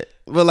 Yeah,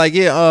 but like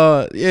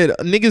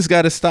niggas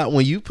got to stop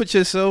when you put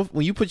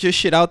your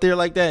shit out there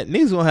like that.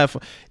 Niggas gonna have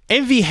fun.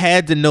 Envy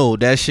had to know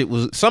that shit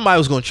was somebody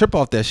was gonna trip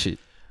off that shit.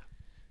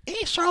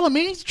 Ain't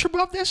Charlamagne trip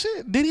off that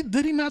shit?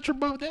 Did he not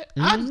trip off that?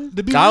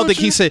 Mm-hmm. I don't think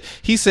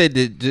he said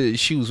that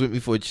she was with me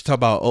for talk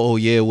about. Oh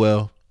yeah,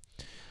 well,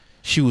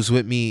 she was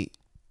with me.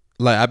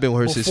 Like I've been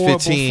with her since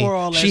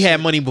 15. She had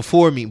money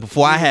before me.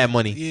 Before I had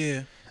money.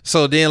 Yeah.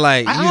 So then,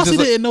 like, I honestly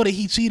didn't know that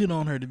he cheated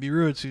on her. To be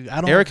real with you,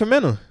 Erica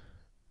Mena.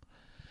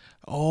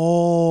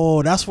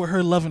 Oh, that's where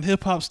her Love and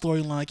Hip Hop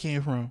storyline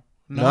came from.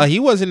 No, he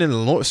wasn't in the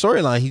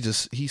storyline.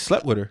 He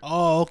slept with her.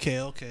 Oh,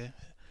 okay.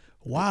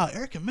 Wow,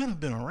 Erica Mena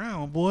been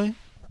around, boy.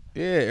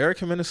 Yeah,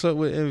 Erica Mena slept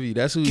with Envy.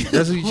 That's who he cheated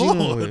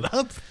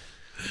with.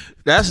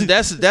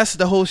 That's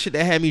the whole shit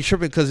that had me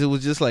tripping because it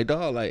was just like,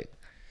 dog, like.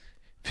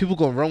 People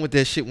gonna run with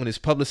that shit when it's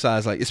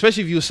publicized, like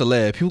especially if you a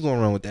celeb. People gonna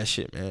run with that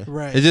shit, man.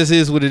 Right. It just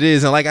is what it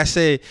is. And like I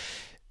said,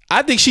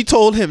 I think she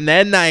told him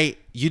that night,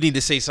 you need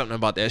to say something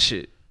about that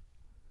shit.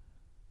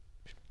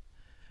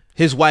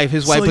 His wife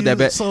put that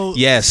back.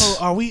 Yes.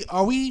 So are we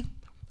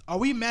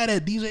mad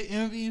at DJ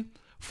Envy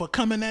for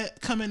coming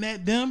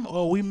at them,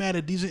 or are we mad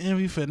at DJ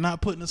Envy for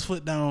not putting his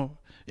foot down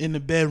in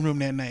the bedroom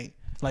that night?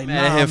 Like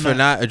mad at him for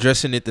not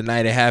addressing it the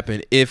night it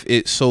happened. If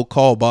it so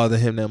called bothered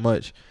him that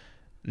much.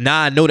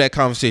 Now I know that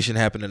conversation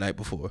happened the night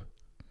before.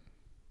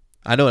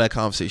 I know that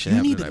conversation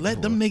happened. You need to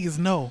let them niggas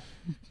know.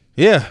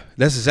 Yeah,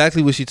 that's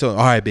exactly what she told.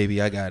 All right,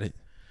 baby, I got it.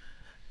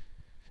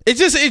 It's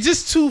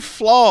just too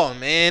flawed,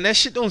 man. That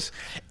shit don't.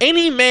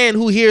 Any man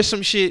who hears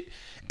some shit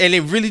and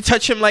it really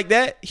touch him like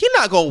that, he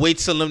not gonna wait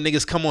till them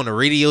niggas come on the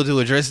radio to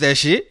address that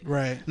shit.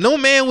 Right. No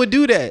man would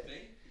do that.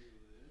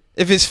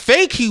 If it's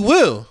fake, he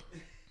will.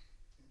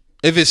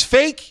 If it's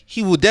fake,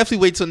 he will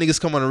definitely wait till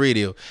niggas come on the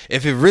radio.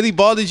 If it really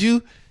bothered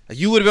you.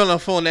 You would have been on the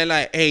phone that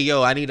night. Hey,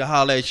 yo, I need to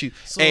holler at you.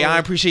 So, hey, I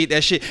appreciate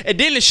that shit. And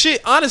then the shit,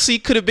 honestly,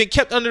 could have been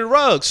kept under the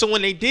rug. So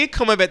when they did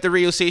come up at the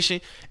radio station,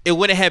 it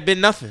wouldn't have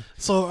been nothing.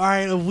 So, all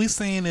right, if we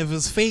saying if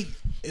it's fake,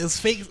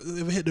 if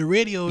it hit the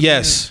radio,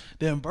 yes.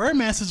 Then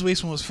Birdman's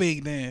situation was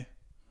fake then.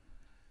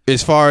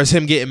 As far as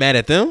him getting mad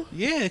at them?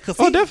 Yeah. Cause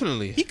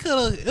definitely. He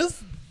could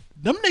have...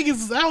 Them niggas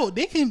is out.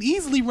 They can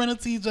easily run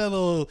into each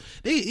other.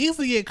 They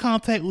easily get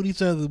contact with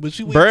each other. But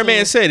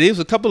Birdman said there was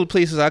a couple of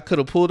places I could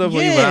have pulled up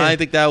on you, but I didn't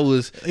think that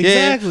was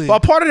exactly. Yeah.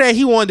 Well, part of that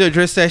he wanted to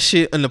address that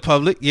shit in the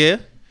public. Yeah,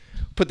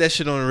 put that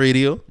shit on the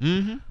radio.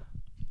 Mm-hmm.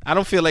 I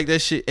don't feel like that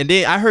shit. And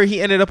then I heard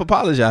he ended up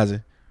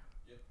apologizing.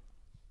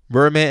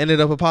 Birdman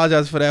ended up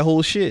apologizing for that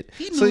whole shit.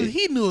 He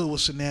knew it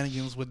was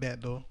shenanigans with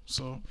that though.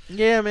 So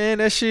yeah, man,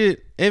 that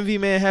shit. Envy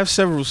man have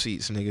several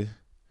seats, nigga.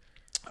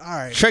 All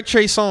right. Check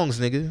Trey Songz,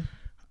 nigga.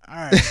 All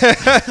right.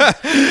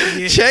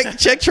 Yeah.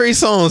 Check Trey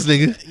Songz,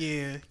 nigga.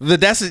 Yeah.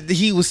 But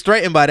he was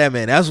threatened by that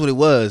man. That's what it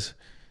was.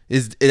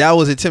 That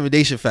was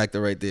intimidation factor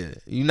right there.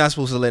 You're not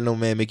supposed to let no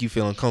man make you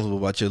feel uncomfortable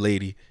about your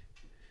lady.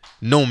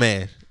 No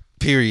man.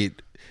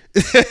 Period.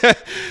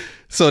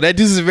 So that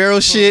Deuces Vero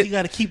shit. He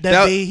gotta keep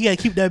that beige. He gotta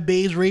keep that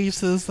beige raised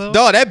to himself.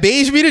 Dog, that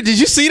beige meter. Did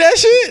you see that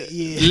shit?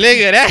 Yeah.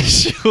 Nigga, that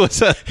shit was.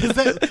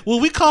 Will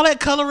we call that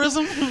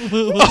colorism?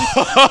 will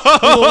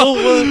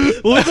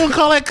we gonna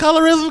call that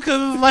colorism?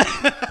 Because it's like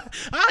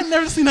I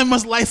never seen that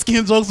much light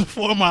skin jokes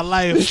before in my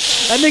life.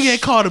 That nigga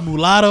get called a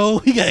mulatto.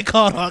 He got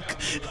called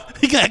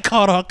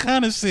all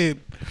kind of shit.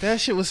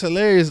 That shit was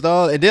hilarious,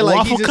 dog. And then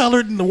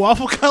the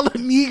waffle colored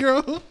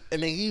Negro.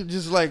 And then he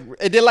just like,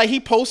 and then like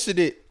he posted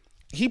it.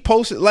 He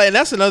posted like, and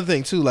that's another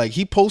thing too. Like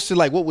he posted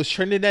like what was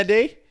trending that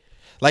day.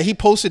 Like he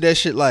posted that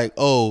shit like,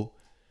 oh,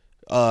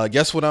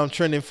 guess what I'm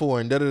trending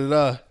for and da da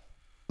da,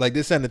 like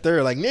this and the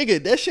third. Like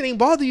nigga, that shit ain't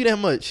bother you that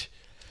much.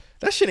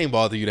 That shit ain't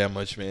bother you that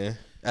much, man,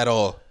 at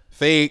all.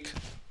 Fake.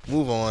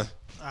 Move on.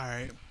 All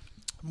right,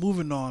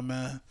 moving on,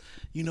 man.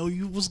 You know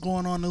what's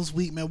going on this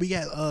week, man. We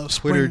got Twitter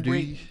spring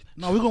break.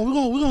 No, we're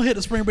gonna hit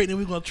the spring break, then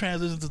we're gonna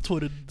transition to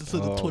Twitter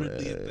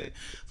thing.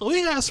 So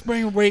we got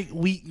spring break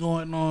week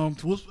going on.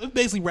 It's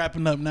basically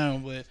wrapping up now,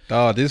 but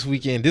this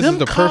weekend, this is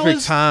the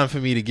perfect time for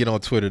me to get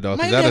on Twitter, dog,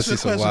 because I done see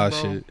some wild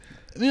shit.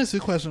 Let me ask you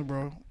a question,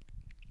 bro.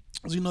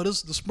 As you know, the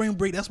spring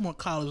break, that's more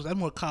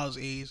college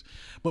age.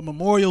 But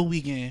Memorial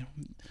weekend,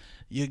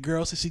 your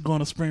girl says she's going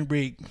to spring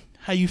break.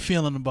 How you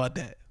feeling about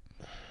that?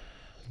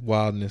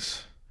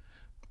 Wildness.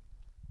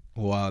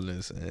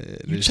 Man.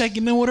 You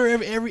checking in with her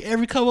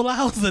every couple of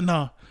hours or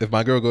no? If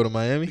my girl go to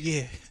Miami?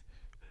 Yeah.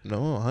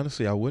 No,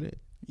 honestly, I wouldn't.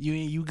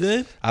 You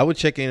good? I would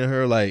check in on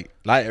her like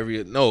not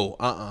every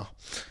like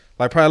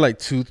probably like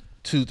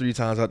 2-3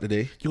 times out the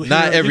day.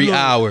 Not every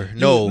hour.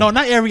 No,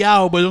 not every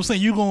hour. But I'm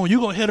saying you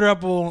gonna hit her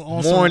up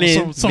on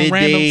morning, some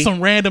midday,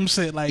 random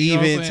shit like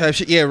even type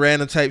shit. Yeah,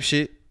 random type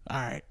shit. All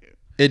right.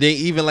 And then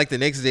even like the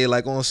next day,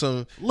 like on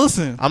some.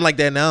 Listen, I'm like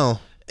that now.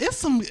 It's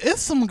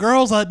some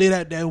girls out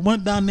there that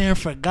went down there and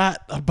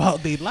forgot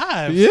about their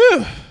lives.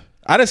 Yeah,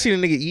 I done seen a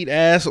nigga eat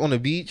ass on the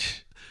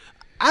beach.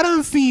 I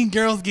done seen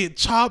girls get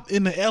chopped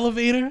in the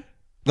elevator.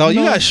 No,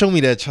 you gotta show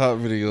me that chop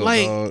video,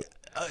 like, dog.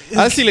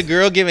 I seen a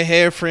girl giving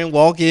hair friend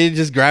walk in,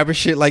 just grab her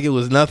shit like it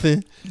was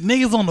nothing.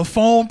 Niggas on the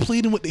phone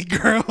pleading with their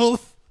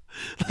girls.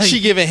 Like, she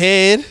giving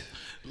head.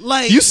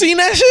 Like, you seen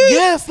that shit?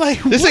 Yes.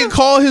 Like, this ain't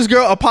call his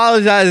girl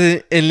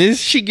apologizing, and this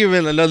she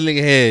giving another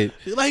nigga head.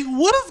 Like,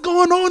 what is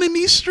going on in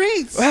these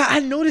streets? Well, I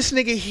know this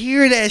nigga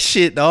hear that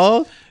shit,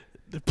 dog.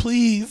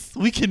 Please,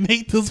 we can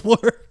make this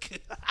work.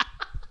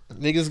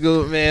 Niggas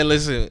go, man.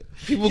 Listen,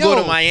 people go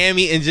to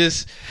Miami and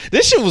just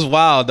this shit was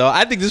wild, dog.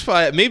 I think this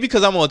probably maybe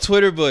because I'm on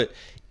Twitter, but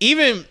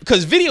even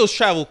because videos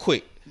travel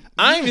quick.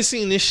 I ain't even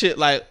seen this shit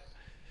like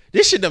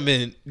this shit done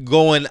been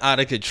going out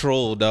of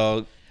control,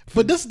 dog.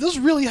 But this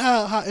really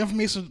how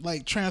information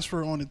like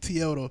transfer on the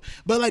TL though.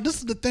 But like this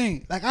is the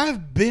thing. Like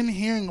I've been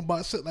hearing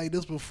about shit like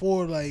this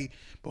before, like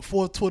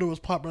before Twitter was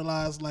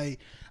popularized. Like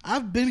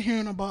I've been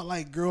hearing about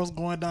like girls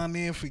going down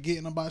there and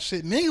forgetting about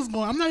shit. Niggas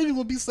going. I'm not even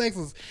gonna be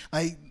sexist.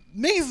 Like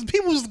niggas,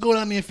 people just go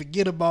down there and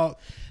forget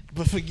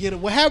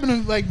what happened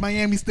in like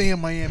Miami. Stay in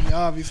Miami,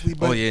 obviously.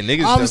 But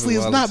niggas obviously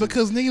it's not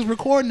because niggas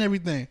recording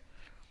everything.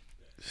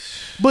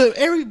 But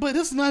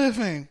this is another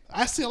thing.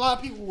 I see a lot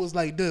of people was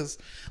like this.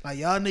 Like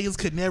y'all niggas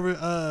could never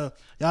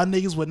y'all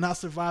niggas would not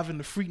survive in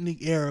the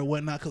Freaknik era or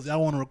whatnot because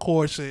y'all want to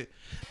record shit.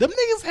 Them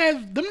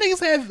niggas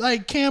had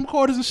like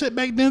camcorders and shit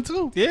back then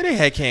too. Yeah, they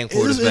had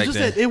camcorders back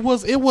then.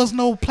 It was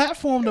no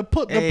platform to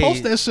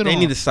post that shit on. They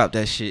need to stop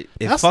that shit.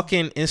 If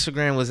fucking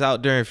Instagram was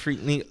out during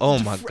Freaknik, oh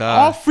my god,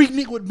 all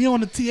Freaknik would be on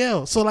the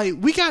TL. So like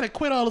we gotta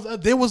quit all this.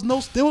 There was no. A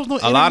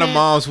internet. Lot of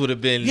moms would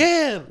have been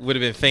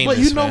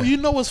famous. But you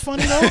know what's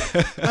funny though?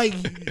 Like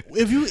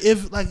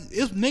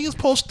if niggas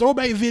post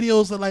throwback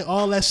videos of like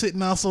all that shit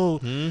now, so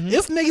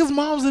it's niggas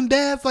moms and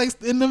dads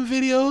like in them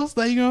videos.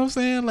 Like you know what I'm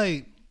saying?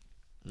 Like.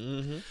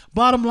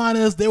 Bottom line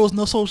is there was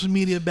no social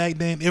media back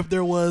then. If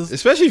there was,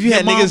 especially if you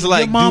had niggas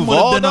like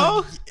Duval,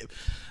 dog.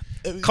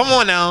 Come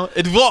on now,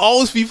 Duval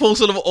always be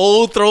posting them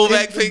old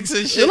throwback pics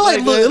and shit. It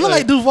look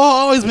like Duval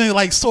always been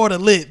like sort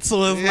of lit.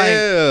 So it's like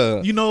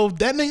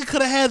that nigga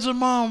could have had your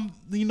mom,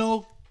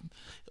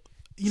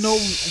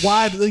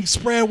 wide like,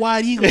 spread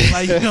wide eagles,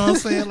 like you know what I'm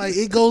saying. Like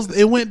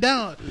it went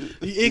down,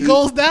 it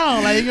goes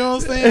down, like you know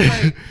what I'm saying.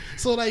 Like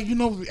so, like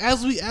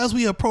as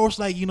we approach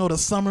like the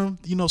summer,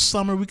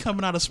 we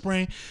coming out of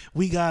spring.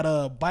 We got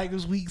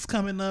Bikers Weeks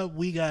coming up.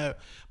 We got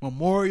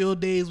Memorial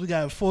Days. We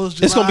got 4th of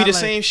July. It's gonna be the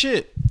same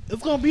shit.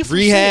 It's gonna be some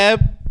rehab.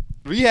 Shit.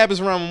 Rehab is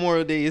around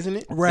Memorial Day, isn't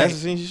it? Right.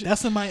 That's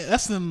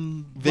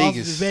in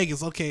Vegas.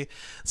 Vegas. Okay.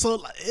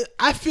 So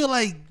I feel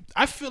like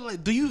I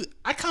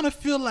kind of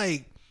feel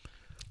like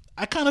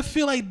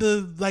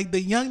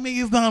the young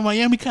niggas down in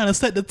Miami kind of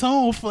set the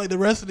tone for like the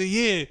rest of the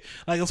year,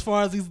 like as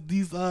far as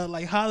these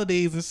like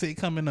holidays and shit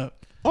coming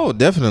up. Oh,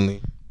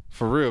 definitely,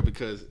 for real,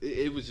 because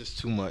it was just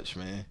too much,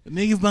 man. The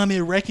niggas down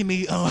there wrecking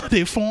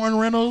their foreign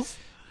rentals.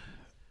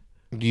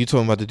 You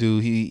talking about the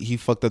dude? He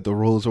fucked up the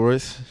Rolls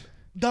Royce.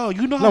 Dog,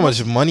 you know how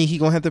much money he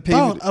gonna have to pay?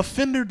 Dog, a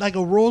Fender like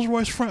a Rolls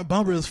Royce front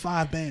bumper is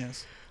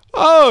 $5.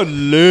 Oh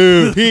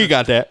no, he ain't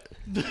got that.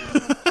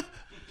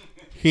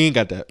 He ain't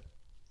got that.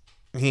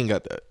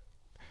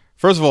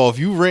 First of all, if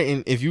you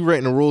renting a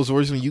Rolls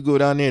Royce when you go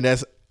down there,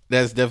 that's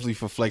definitely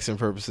for flexing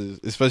purposes,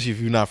 especially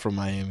if you're not from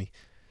Miami.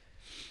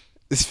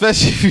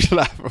 Especially if you're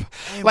not from,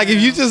 like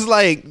if you just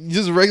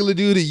a regular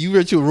dude and you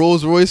rent your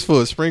Rolls Royce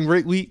for a spring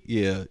break week,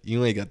 yeah,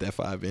 you ain't got that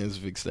 $5 to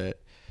fix that.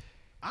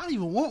 I don't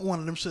even want one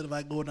of them shit if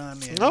I go down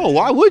there. No, man.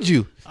 Why would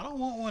you? I don't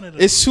want one of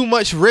them. It's too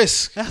much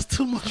risk. That's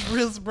too much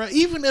risk, bro.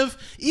 Even if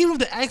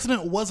the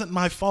accident wasn't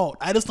my fault,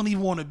 I just don't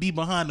even want to be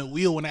behind the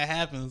wheel when that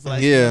happens.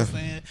 Like, you know what I'm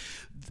saying?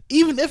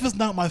 Even if it's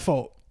not my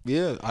fault.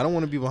 Yeah, I don't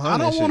want to be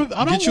behind that shit.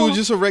 Get you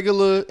just a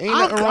regular, ain't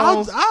nothing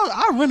wrong.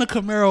 I'll rent a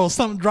Camaro or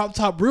something drop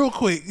top real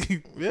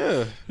quick.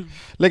 Yeah.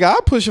 Like,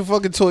 I'll push a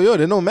fucking Toyota.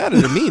 It don't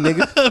matter to me,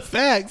 nigga.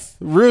 Facts.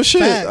 Real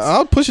shit. Facts.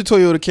 I'll push a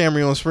Toyota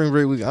Camry on spring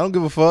break week. I don't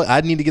give a fuck.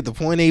 I need to get to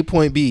point A,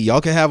 point B.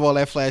 Y'all can have all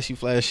that flashy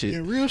shit.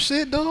 And real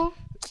shit, though,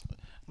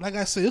 like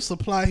I said, it's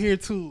supply here,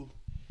 too.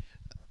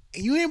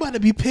 You ain't about to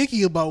be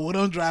picky about what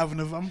I'm driving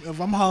if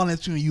I'm hollering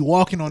at you and you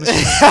walking on the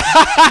street.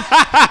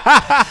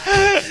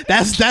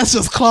 That's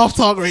just cloth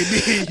talk right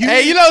there.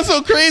 Hey, you know what's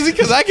so crazy?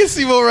 Because I can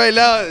see one right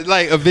now,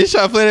 like a bitch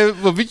trying to play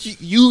that, but bitch,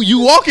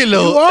 you walking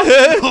though.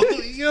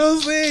 You You know what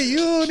I'm saying? You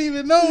don't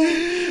even know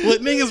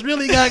what niggas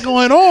really got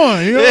going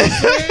on. You know what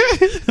I'm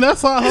saying?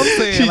 That's all I'm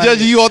saying. She like,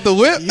 judging you off the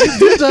whip.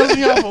 You judging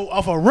me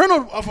off a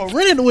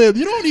rented whip.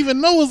 You don't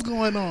even know what's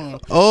going on.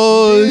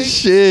 Oh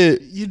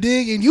shit! You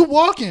dig? And you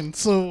walking,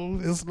 so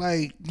it's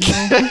like, you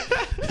know,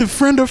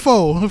 friend or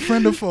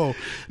foe.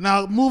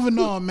 Now moving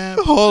on, man.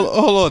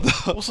 Hold on.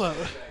 What's up?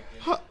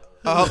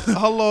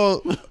 How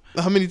long?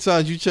 How many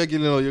times you check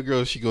in on your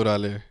girl? She go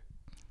down there.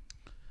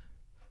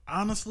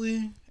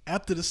 Honestly,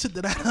 after the shit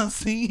that I done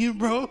seen,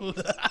 bro.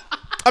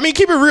 I mean,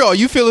 keep it real. Are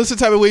you feeling some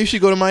type of way you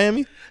should go to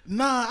Miami?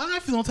 Nah, I'm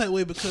not feeling no type of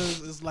way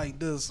because it's like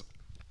this.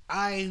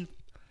 I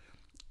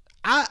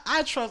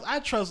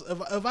trust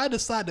if I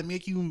decide to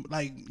make you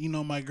like, you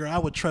know, my girl, I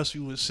would trust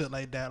you with shit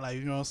like that. Like,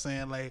 you know what I'm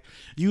saying? Like,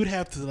 you'd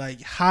have to like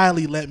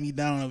highly let me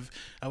down if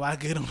I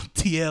get on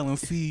TL and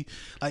see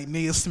like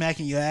niggas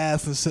smacking your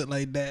ass and shit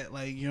like that.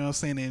 Like, you know what I'm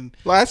saying? And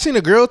Well, I seen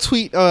a girl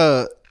tweet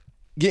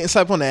getting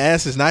slapped on the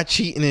ass is not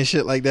cheating and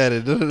shit like that.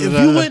 if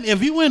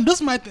you wouldn't, this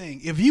is my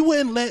thing. If you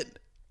wouldn't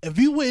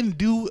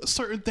do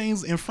certain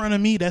things in front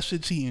of me, that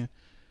shit cheating.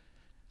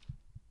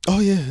 Oh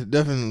yeah,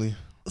 definitely.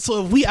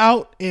 So if we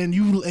out and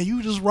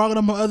you just rocking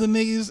up on other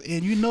niggas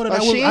and you know that I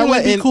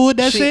wouldn't be cool with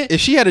that shit. If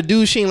she had a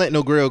dude, she ain't let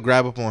no girl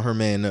grab up on her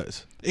man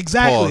nuts.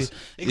 Exactly. Pause.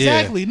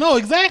 Exactly. Yeah. No,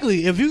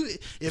 exactly. If you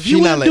She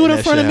not wouldn't do it letting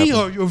in front of that me,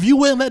 shit or if you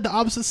wouldn't let the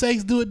opposite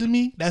sex do it to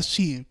me, that's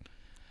cheating.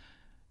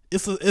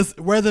 It's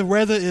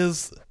whether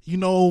is, you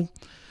know,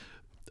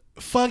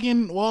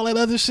 fucking all that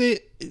other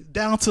shit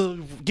down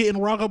to getting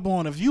rock up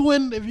on. If you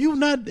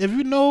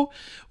know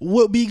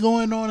what be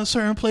going on in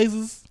certain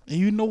places and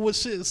you know what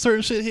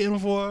certain shit hitting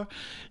for,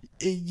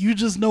 you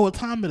just know what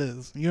time it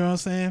is. You know what I'm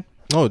saying?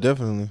 Oh,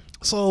 definitely.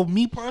 So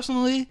me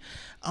personally,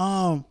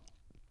 I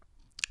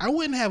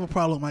wouldn't have a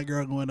problem with my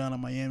girl going down to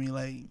Miami.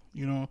 Like,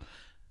 you know,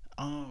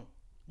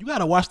 you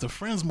gotta watch the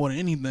friends more than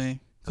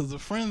anything, because the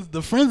friends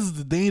is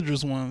the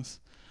dangerous ones.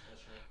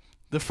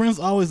 The friends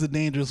always the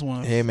dangerous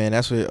ones. Hey man,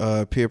 that's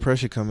where peer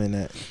pressure come in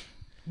at.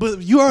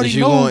 But you already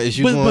know. Is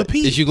you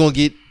gonna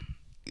get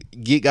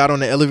got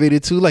on the elevator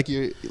too, like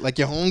your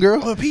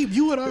homegirl? But Pete,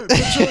 you would already.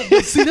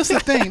 But see, that's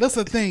the thing. That's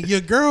the thing. Your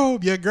girl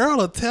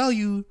will tell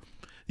you.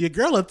 Your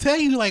girl will tell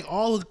you like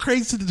all the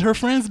crazy shit that her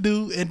friends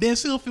do, and then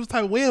she'll feel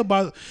type of way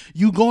about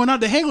you going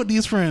out to hang with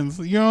these friends.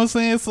 You know what I'm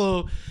saying?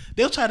 So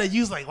they'll try to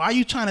use like, why are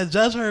you trying to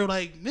judge her?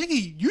 Like,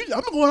 nigga,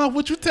 I'm going off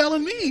what you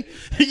telling me.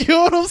 You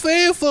know what I'm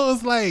saying? So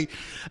it's like,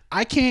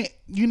 I can't,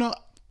 you know,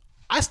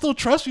 I still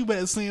trust you, but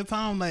at the same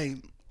time, like,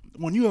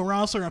 when you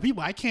around certain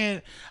people,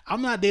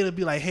 I'm not there to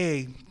be like,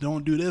 hey,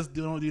 don't do this,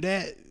 don't do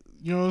that.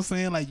 You know what I'm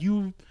saying? Like,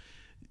 you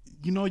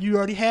know, you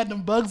already had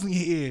them bugs in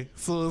your ear.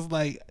 So it's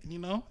like, you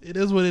know, it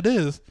is what it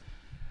is.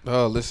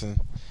 Oh, listen.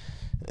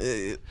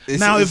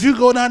 If you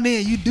go down there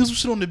and you do some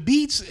shit on the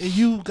beach and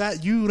you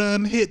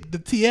done hit the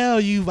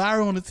TL, you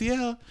viral on the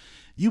TL,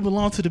 you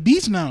belong to the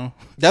beach now.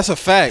 That's a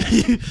fact.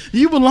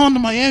 You belong to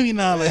Miami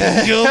now. Like,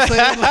 you know what I'm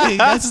saying? Like,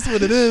 that's just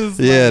what it is.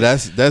 Yeah,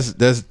 like,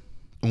 that's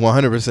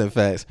 100%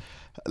 facts.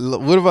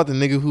 What about the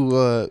nigga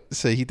who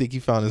say he think he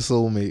found his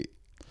soulmate?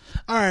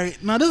 All right,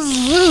 now this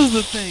is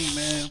the thing,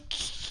 man.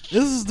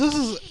 This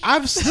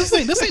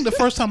ain't the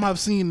first time I've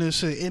seen this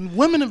shit, and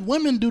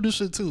women do this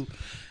shit too.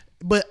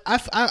 But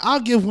I'll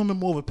give women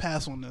more of a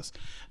pass on this.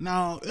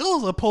 Now, it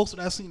was a post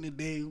that I seen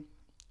today.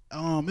 It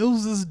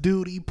was this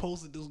dude. He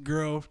posted this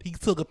girl. He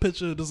took a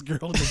picture of this girl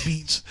on the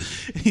beach.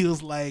 He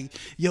was like,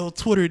 "Yo,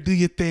 Twitter, do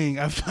your thing.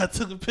 I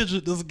took a picture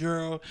of this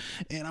girl,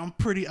 and I'm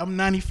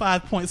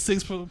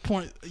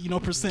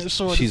 95.6%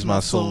 sure she's my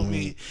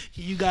soulmate.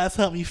 Can you guys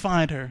help me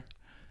find her?"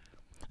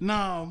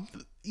 Now,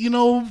 you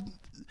know,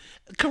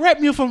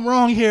 correct me if I'm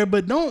wrong here,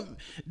 but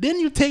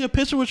didn't you take a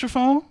picture with your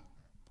phone?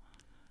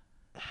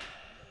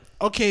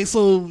 Okay,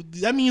 so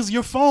that means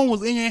your phone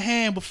was in your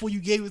hand before you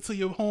gave it to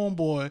your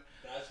homeboy.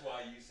 That's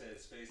why you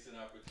said space and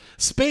opportunity.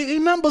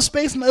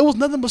 It was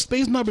nothing but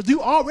space numbers. You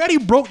already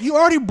broke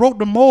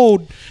the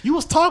mold. You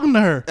was talking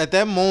to her. At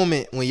that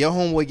moment, when your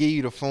homeboy gave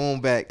you the phone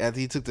back after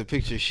he took the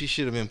picture, she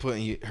should have been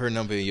putting her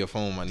number in your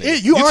phone, my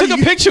nigga. You took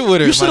a picture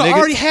with her. You should have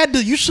already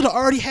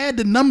had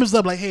the numbers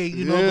up. Like, hey,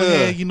 you know, go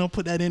ahead, you know,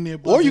 put that in there.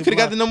 Blah, or you could have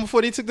blah. got the number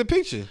before they took the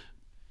picture.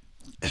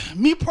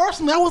 Me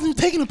personally, I wasn't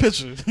taking a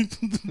picture.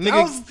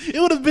 It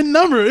would have been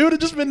number. It would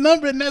have just been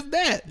number, and that's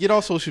that. Get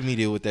off social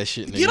media with that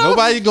shit, nigga.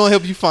 Nobody gonna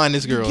help you find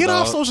this girl. Get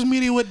off social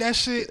media with that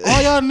shit.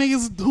 All y'all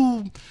niggas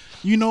who,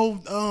 you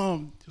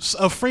know,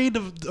 afraid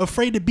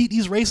to beat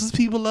these racist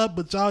people up,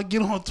 but y'all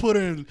get on Twitter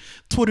and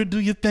Twitter do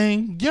your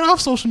thing. Get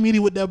off social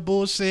media with that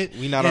bullshit.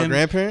 We not our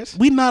grandparents.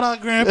 We not our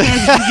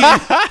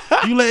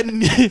grandparents.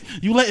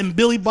 You letting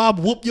Billy Bob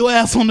whoop your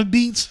ass on the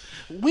beach.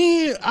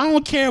 I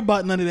don't care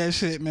about none of that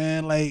shit,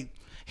 man. Like,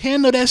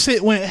 handle that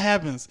shit when it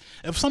happens.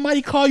 If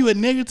somebody call you a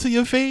nigga to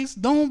your face,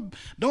 don't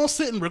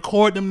sit and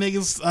record them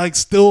niggas like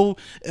still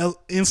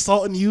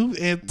insulting you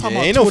and talking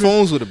about ain't Twitter. No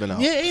phones would have been out.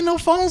 Yeah, ain't no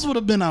phones would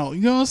have been out.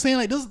 You know what I'm saying?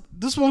 Like this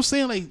is what I'm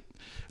saying. Like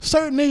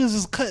certain niggas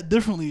is cut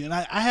differently, and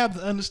I have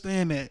to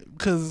understand that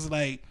because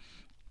like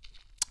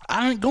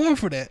I ain't going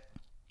for that.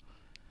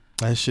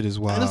 That shit is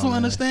wild. I just don't man.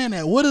 understand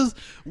that.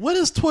 What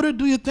is Twitter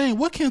do your thing?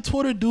 What can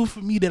Twitter do for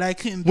me that I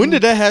couldn't do? When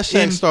did that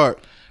hashtag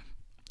start?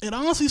 It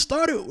honestly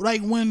started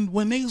like when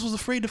niggas was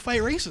afraid to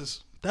fight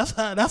racists. That's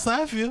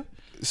how I feel.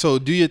 So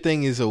do your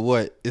thing is a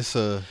what? It's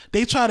a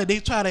They try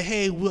to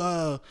hey,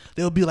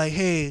 they'll be like,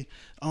 hey,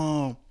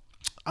 I'm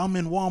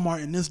in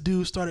Walmart and this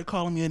dude started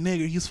calling me a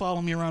nigger. He's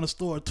following me around the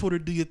store. Twitter,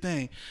 do your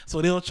thing.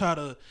 So they'll try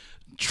to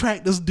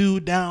track this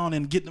dude down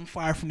and get them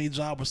fired from their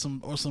job or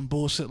some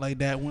bullshit like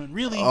that. When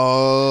really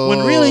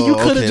you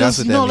could have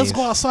just let's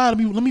go outside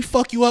and let me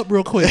fuck you up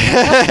real quick.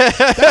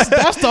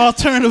 That's the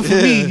alternative for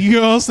me. You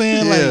know what I'm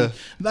saying? Yeah.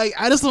 Like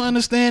I just don't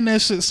understand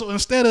that shit. So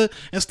instead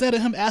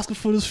of him asking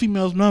for this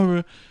female's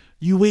number,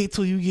 you wait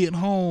till you get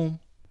home,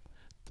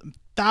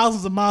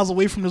 thousands of miles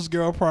away from this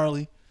girl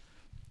probably.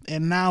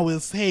 And now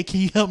it's, hey, can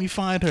you help me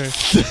find her?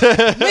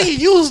 Nigga,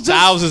 you was just,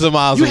 thousands of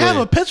miles away. You have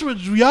a picture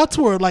of y'all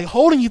two are like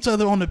holding each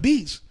other on the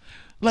beach.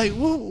 Like,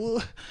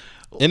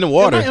 in the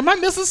water. Am I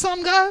missing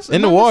something, guys?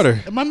 In the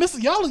water. Am I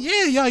missing y'all?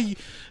 Yeah, y'all.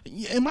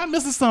 Am I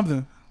missing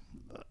something?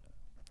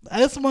 I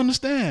just don't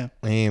understand.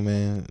 Hey,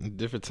 man.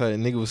 Different type.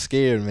 Nigga was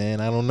scared, man.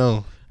 I don't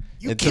know.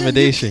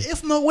 Intimidation.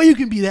 It's no way you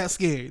can be that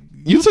scared.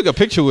 You took a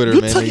picture with her,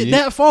 you man. You took it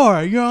that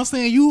far. You know what I'm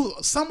saying?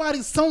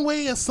 Somebody, some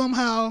way or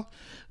somehow,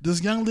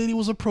 this young lady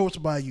was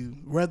approached by you,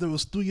 whether it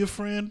was through your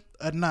friend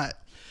or not.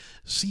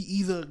 She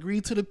either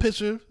agreed to the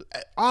picture.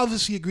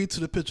 Obviously, agreed to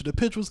the picture. The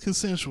picture was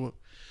consensual.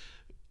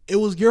 It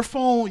was your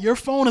phone. Your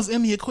phone is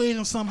in the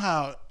equation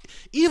somehow.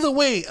 Either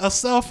way, a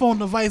cell phone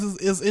device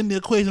is in the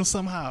equation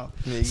somehow.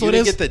 Man, so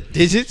you get the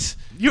digits.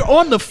 You're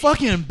on the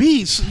fucking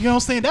beach. You know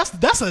what I'm saying?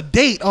 That's a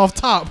date off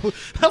top.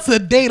 That's a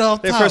date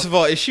off top. First of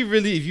all, if you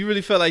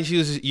really felt like she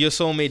was your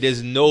soulmate,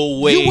 there's no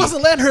way you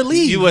wasn't letting her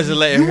leave. You wasn't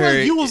letting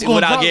her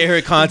without getting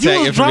her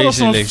contact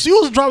information. She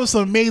was dropping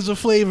some major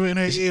flavor in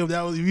her ear.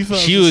 That was you felt.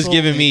 She was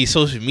giving me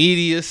social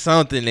media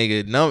something,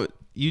 nigga. No,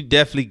 you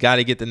definitely got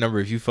to get the number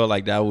if you felt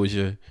like that was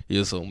your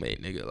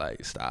soulmate, nigga.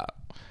 Like, stop.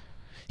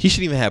 He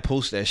shouldn't even have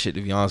posted that shit,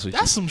 to be honest with you.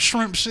 That's some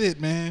shrimp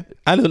shit, man.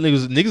 I know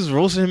niggas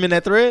roasting him in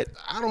that thread.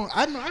 I know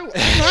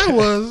I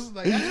was.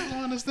 Like, I just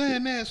don't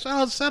understand that.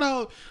 Shout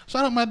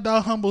out my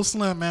dog Humble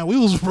Slim, man. We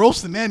was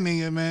roasting that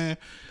nigga, man.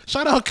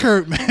 Shout out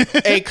Kurt, man.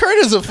 Hey, Kurt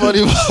is a funny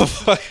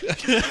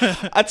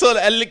motherfucker. I told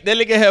that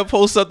nigga had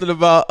posted something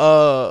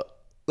about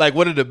like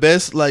one of the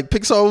best like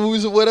Pixar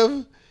movies or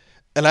whatever.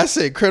 And I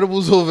said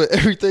Incredibles over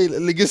everything. The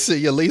nigga said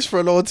your lace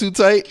front on too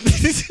tight.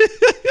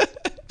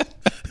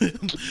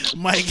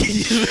 Mike,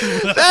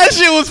 that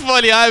shit was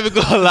funny. I ain't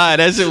even gonna lie.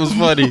 That shit was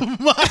funny.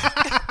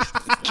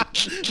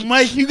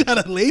 Mike, you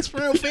got a lace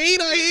front fade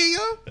out here,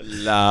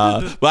 yo?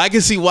 Nah, but I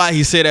can see why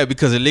he said that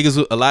because a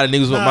lot of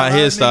niggas with my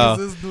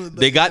hairstyle,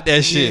 they got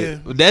that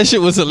shit. Yeah. That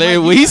shit was hilarious.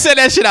 Mike, when he said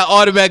that shit, I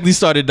automatically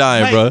started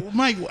dying, bro.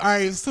 Mike, all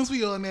right, since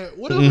we on there,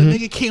 what if a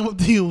nigga came up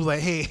to you and was like,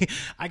 hey,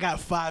 I got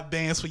 5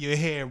 bands for your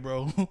hair,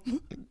 bro?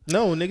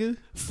 No, nigga.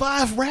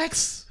 5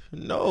 racks?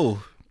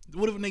 No.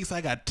 What if a nigga said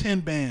I got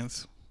 10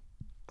 bands?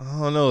 I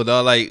don't know,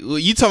 dog. Like,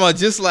 you talking about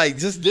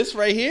just this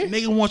right here?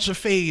 Nigga wants your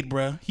fade,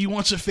 bro. He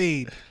wants your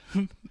fade.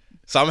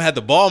 So I'm gonna have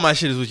to ball my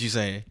shit is what you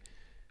saying.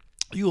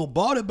 You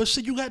bought it, but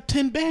shit, you got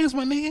 10 bands,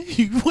 my nigga.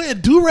 You wear a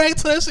do-rag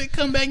till that shit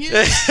come back in?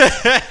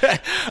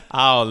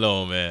 I don't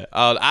know, man.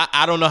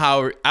 I don't know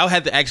how. I'll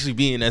have to actually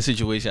be in that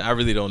situation. I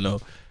really don't know.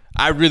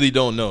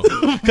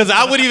 Because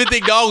I wouldn't even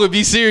think dog would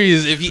be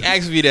serious if he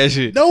asked me that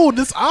shit. No,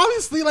 this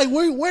obviously, like,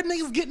 where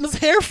niggas getting this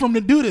hair from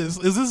to do this?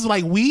 Is this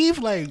like weave?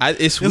 Like,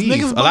 it's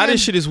weave. A lot of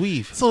this shit is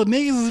weave. So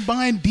niggas is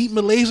buying deep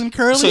Malaysian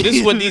curly. So this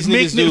is what these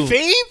niggas do.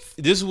 Fades?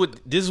 This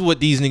is what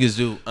these niggas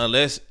do.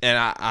 Unless, and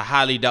I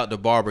highly doubt the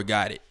barber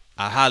got it.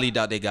 I highly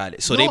doubt they got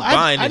it. So they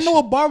buying this. I know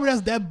a barber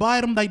that buy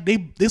them like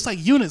it's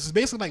like units. It's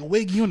basically like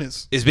wig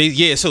units. It's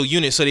basically, so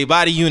units. So they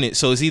buy the unit.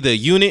 So it's either a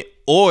unit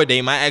or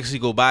they might actually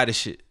go buy the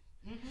shit.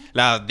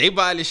 Now, they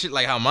buy this shit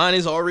like how mine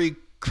is already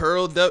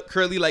curled up,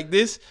 curly like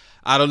this.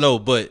 I don't know,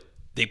 but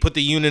they put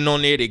the unit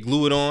on there, they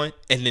glue it on,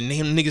 and then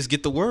them niggas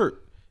get the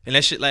work. And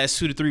that shit lasts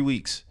 2 to 3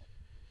 weeks.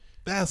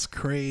 That's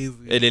crazy.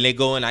 And then they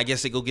go and I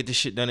guess they go get this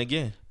shit done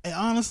again. And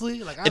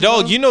honestly, like,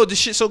 dog, you know this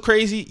shit so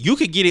crazy. You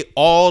could get it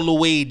all the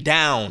way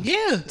down.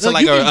 Yeah, to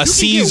like a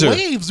Caesar.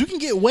 You can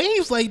get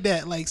waves like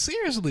that. Like,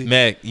 seriously,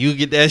 Mac, you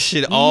get that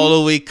shit all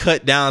the way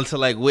cut down to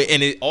like where,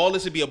 and all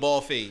this would be a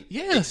ball fade.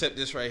 Yeah, except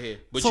this right here.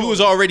 But you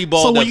was already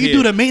balled up. So when you here.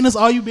 do the maintenance,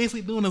 all you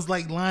basically doing is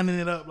like lining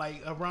it up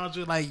like around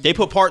you. Like, they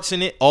put parts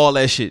in it, all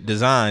that shit,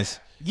 designs.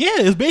 Yeah,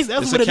 it's basically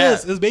that's what it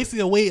is. It's basically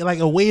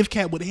a wave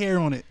cap with hair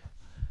on it.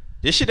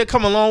 This shit that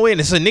come a long way,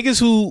 and it's niggas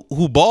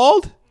who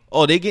bald.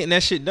 Oh, they getting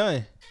that shit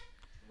done.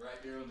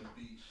 Right there on the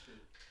beach.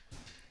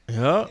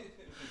 Yeah.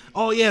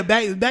 Oh yeah,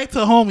 back to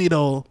homie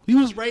though. He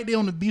was right there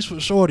on the beach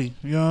with Shorty.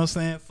 You know what I'm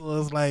saying?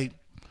 So it's like,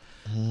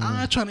 I'm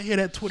not trying to hear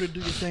that Twitter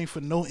do your thing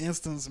for no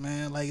instance,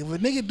 man. Like, if a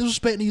nigga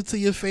disrespecting you to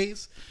your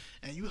face,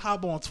 and you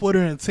hop on Twitter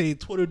and say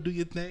Twitter do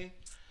your thing,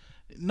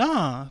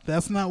 nah,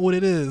 that's not what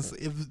it is.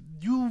 If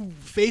you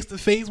face to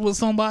face with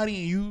somebody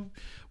and you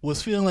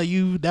was feeling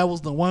like that was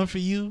the one for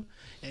you.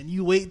 And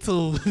you wait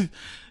till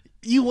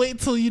You wait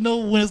till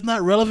when it's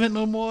not relevant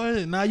no more,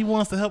 and now you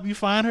want us to help you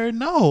find her.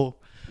 No,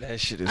 That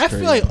shit is I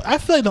crazy.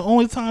 feel like the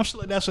only time shit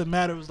like that should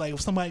matter is like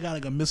if somebody got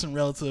like a missing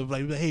relative,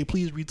 like hey,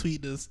 please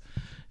retweet this.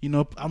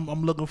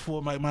 I'm looking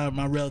for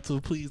my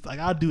relative, please. Like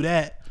I'll do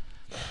that.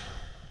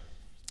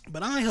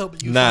 But I ain't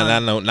helping you.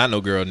 Not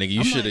no girl, nigga.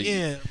 You should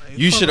have.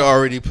 You should have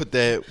already put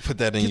that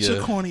in Get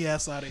your corny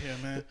ass out of here,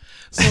 man.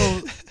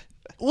 So,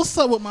 what's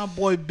up with my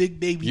boy Big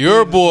Baby?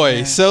 Your Davis, boy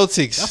man?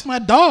 Celtics. That's my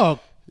dog.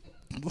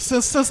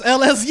 Since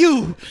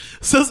LSU.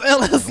 I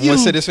want to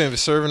say this man was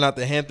serving out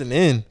the Hampton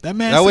Inn. That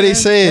man. That's what they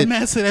said. That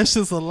man said that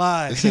shit's a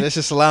lie. They said that's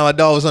just a lie. My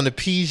dog was on the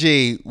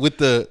PJ with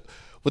the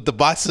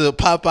box of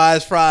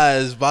Popeyes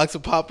fries, box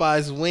of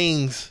Popeyes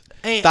wings,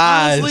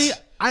 thighs. Honestly,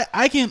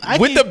 I can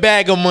with the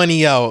bag of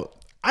money out.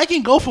 I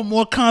can go for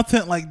more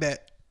content like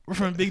that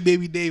from Big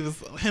Baby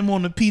Davis. Him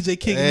on the PJ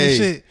kicking and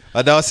shit.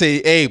 My dog say,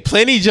 hey,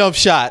 plenty jump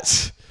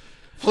shots.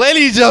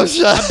 Plenty jump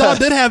shots. My dog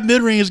did have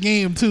mid-range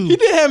game too. He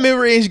did have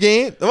mid-range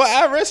game. Well,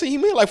 I reckon he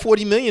made like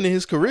 $40 million in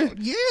his career.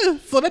 Yeah,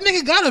 so that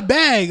nigga got a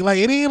bag. Like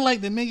it ain't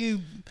like the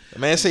nigga. The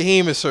man say he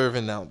ain't been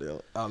serving out there.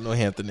 I don't know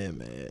Hampton Inn,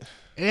 man.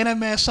 And that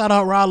man shout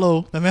out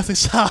Rollo. That man say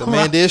shout out. The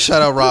man did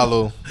shout out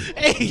Rollo.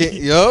 Hey,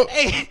 yup.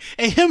 Hey,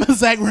 him and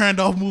Zach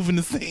Randolph moving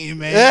the same,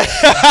 man.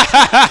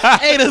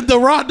 Hey, the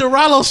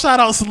Rollo shout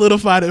out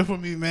solidified it for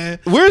me, man.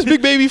 Where's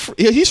Big Baby?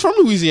 He's from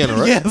Louisiana,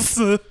 right? Yes.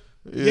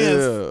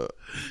 Yeah.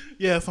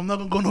 Yes, I'm not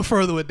gonna go no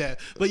further with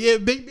that. But yeah,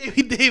 Big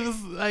Baby Davis,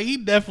 like he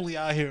definitely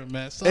out here,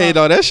 man. So, hey,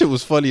 dog, that shit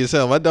was funny as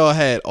hell. My dog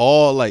had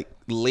all like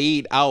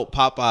laid out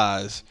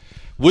Popeyes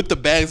with the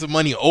bags of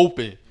money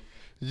open,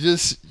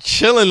 just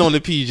chilling on the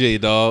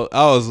PJ, dog.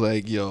 I was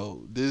like,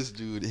 yo, this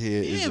dude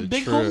here is a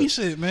big trip. homie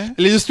shit, man. And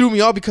it just threw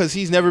me off because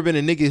he's never been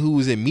a nigga who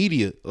was in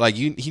media. Like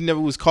he never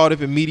was caught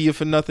up in media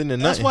for nothing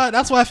and nothing.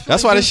 That's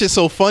why this shit's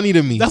so funny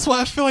to me. That's why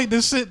I feel like them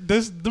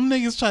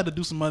niggas tried to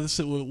do some other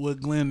shit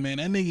with Glenn, man.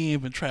 That nigga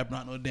ain't been trapping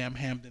out no damn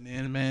Hampton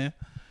Inn, man.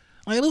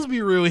 Like, let's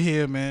be real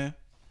here, man.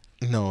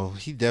 No,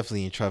 he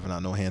definitely ain't trapping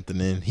out no Hampton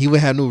Inn. He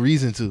would have no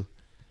reason to.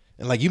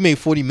 And like you made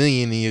 $40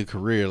 million in your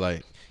career,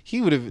 like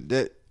he would have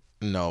that.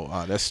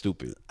 No, that's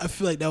stupid. I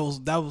feel like that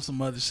was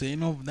some other shit.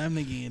 That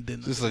nigga ain't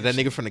did just like that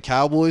nigga from the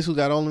Cowboys who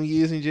got all them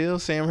years in jail,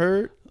 Sam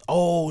Hurd.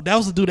 Oh, that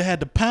was the dude that had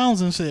the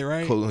pounds and shit,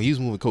 right? He was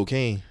moving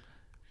cocaine.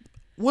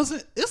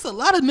 It's a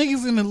lot of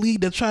niggas in the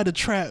league that try to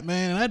trap,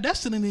 man. That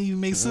shit didn't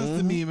even make sense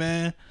to me,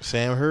 man.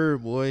 Sam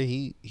Hurd, boy,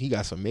 he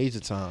got some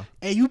major time.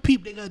 Hey, you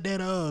peep, they got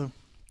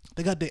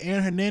the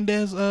Aaron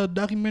Hernandez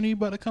documentary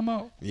about to come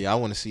out. Yeah, I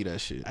want to see that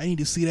shit. I need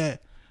to see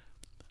that.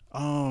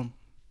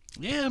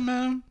 Yeah,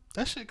 man.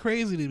 That shit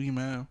crazy to me,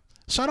 man.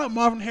 Shout out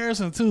Marvin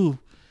Harrison too.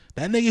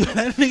 That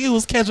nigga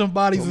was catching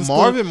bodies.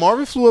 And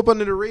Marvin flew up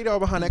under the radar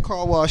behind that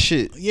car wash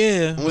shit.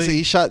 Yeah, I want to say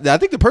he shot. I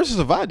think the person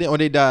survived it or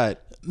they died.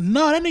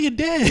 No, that nigga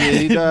dead. Yeah,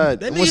 he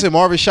died. I want to say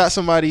Marvin shot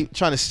somebody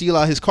trying to steal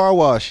out his car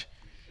wash,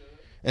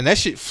 and that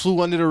shit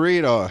flew under the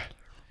radar.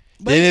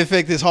 They didn't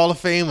affect his Hall of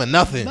Fame or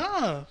nothing.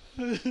 Nah.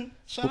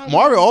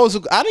 Marvin always.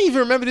 I didn't even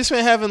remember this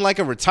man having like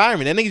a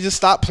retirement. That nigga just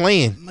stopped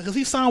playing because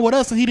he signed with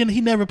us and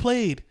he never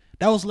played.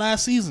 That was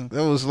last season.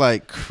 That was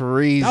like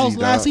crazy. That was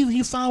last season.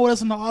 He signed with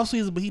us in the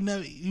offseason, but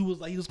he was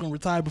like he was gonna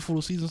retire before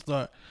the season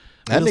start.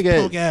 That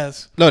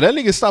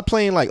nigga stopped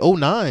playing like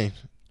 2009.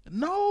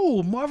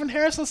 No, Marvin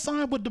Harrison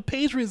signed with the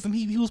Patriots and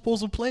he was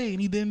supposed to play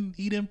and he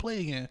didn't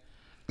play again.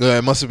 Yeah,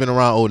 it must have been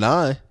around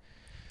 2009.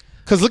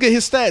 Cause look at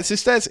his stats.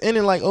 His stats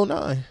ended like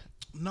 2009.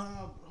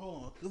 Nah,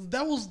 hold on.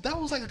 That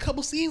was like a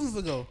couple seasons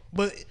ago.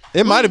 But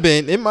it might have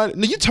been. No,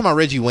 you talking about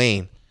Reggie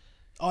Wayne?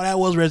 Oh, that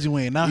was Reggie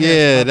Wayne. Not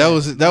yeah,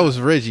 Harrison, that was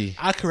Reggie.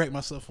 I correct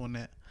myself on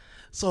that.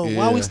 So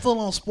while we still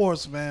on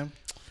sports, man,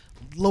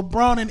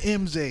 LeBron and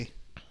MJ.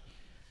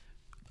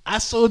 I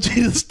showed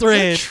you this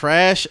thread.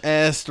 Trash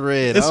ass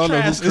thread. It's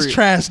trash. It's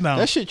trash now.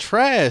 That shit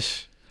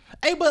trash.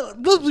 Hey, but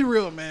let's be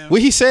real, man.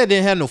 What he said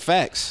didn't have no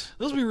facts.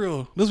 Let's be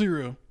real.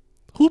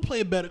 Who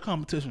played better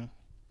competition?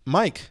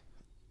 Mike.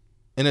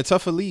 In a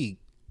tougher league.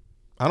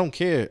 I don't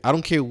care. I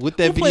don't care what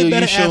that video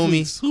you showed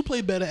me. Who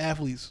played better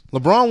athletes?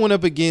 LeBron went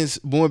up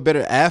against more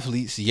better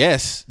athletes.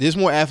 Yes, there's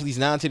more athletes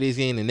now in today's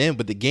game than then,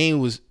 but the game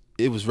was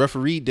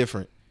refereed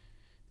different.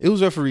 It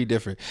was refereed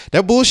different.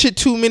 That bullshit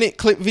 2-minute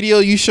clip video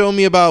you showed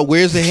me about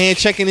where's the hand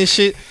checking and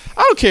shit.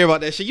 I don't care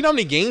about that shit. You know how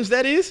many games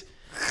that is?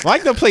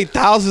 Mike done played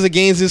thousands of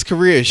games in his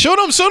career. Show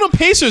them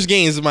Pacers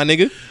games, my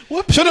nigga.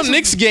 Show them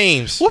Knicks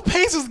games. What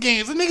Pacers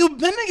games? That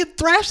nigga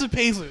thrashed the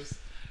Pacers.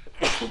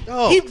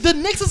 Oh. The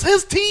Knicks is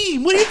his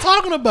team. What are you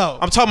talking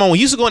about? I'm talking about when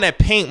he used to go in that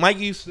paint. Mike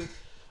used to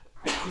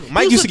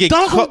get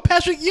dunk on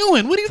Patrick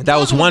Ewing. What are you talking about? That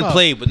was one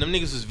play, but them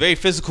niggas was very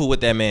physical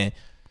with that man.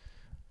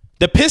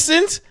 The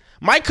Pistons,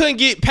 Mike couldn't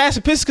get past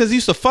the Pistons because he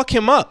used to fuck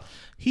him up.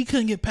 He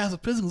couldn't get past the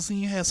Pistons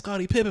seeing you had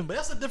Scottie Pippen, but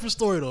that's a different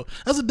story though.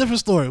 That's a different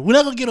story. We're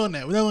not gonna get on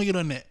that.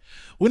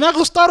 We're not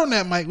gonna start on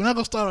that, Mike. We're not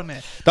gonna start on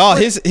that. Dog,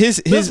 this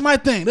is my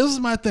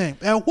thing.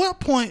 At what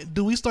point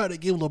do we start to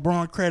give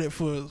LeBron credit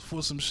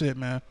for some shit,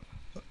 man?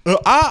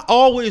 I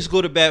always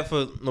go to bat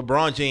for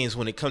LeBron James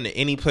when it comes to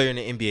any player in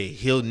the NBA.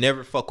 He'll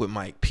never fuck with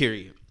Mike,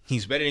 period.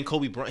 He's better than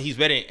Kobe Bryant. He's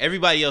better than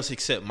everybody else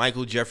except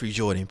Michael Jeffrey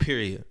Jordan,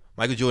 period.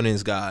 Michael Jordan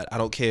is God. I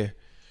don't care.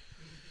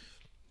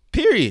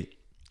 Period.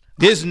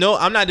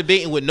 I'm not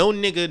debating with no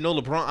nigga, no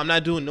LeBron. I'm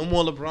not doing no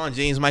more LeBron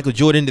James, Michael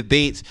Jordan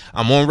debates.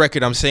 I'm on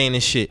record. I'm saying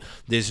this shit.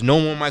 There's no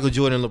more Michael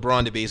Jordan,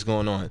 LeBron debates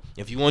going on.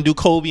 If you want to do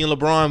Kobe and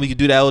LeBron, we can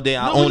do that all day.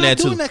 I own that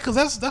too. We're not doing that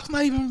because that's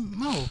not even,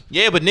 no.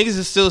 Yeah, but niggas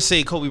will still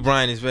say Kobe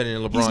Bryant is better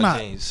than LeBron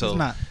James. So. He's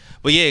not.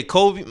 But yeah,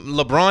 Kobe,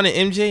 LeBron,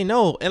 and MJ,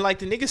 no. And like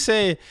the nigga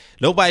said,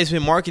 nobody's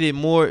been marketed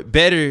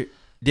better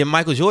than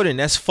Michael Jordan.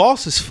 That's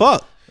false as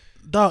fuck.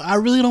 Dog, I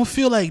really don't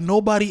feel like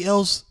nobody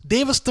else.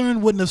 David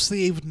Stern wouldn't have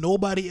saved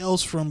nobody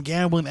else from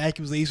gambling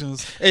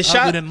accusations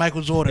other than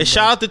Michael Jordan. And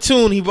shout out to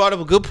Toon. He brought up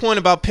a good point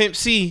about Pimp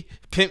C.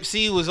 Pimp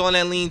C was on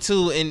that lean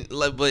too,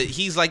 but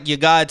he's like your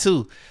god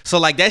too. So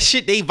like that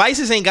shit, they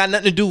vices ain't got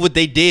nothing to do with what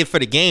they did for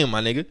the game,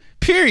 my nigga.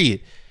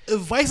 Period. If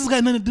vices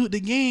got nothing to do with the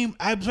game,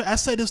 I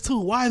said this too.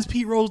 Why is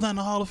Pete Rose not in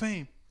the Hall of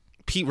Fame?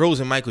 Pete Rose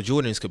and Michael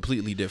Jordan is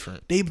completely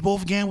different. They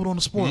both gambled on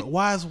the sport.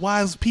 Mm-hmm.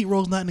 Why is Pete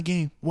Rose not in the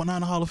game? Not in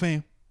the Hall of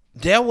Fame?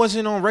 That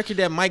wasn't on record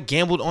that Mike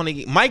gambled on the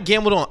game. Mike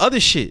gambled on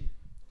other shit.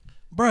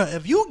 Bruh,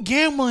 if you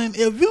gambling,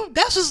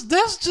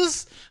 that's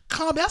just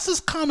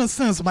common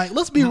sense, Mike.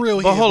 Let's be real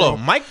here. But hold on,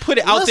 Mike put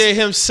it out there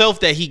himself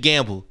that he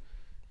gambled.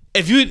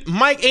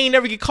 Mike ain't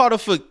never get caught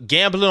up for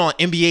gambling on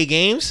NBA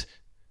games.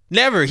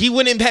 Never. He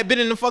wouldn't have been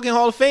in the fucking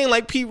Hall of Fame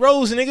like Pete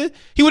Rose, nigga.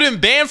 He would have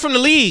been banned from the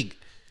league.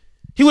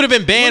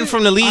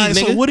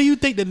 Nigga. So what do you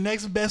think the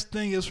next best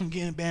thing is from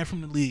getting banned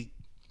from the league?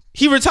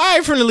 He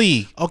retired from the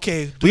league.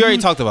 Okay. We already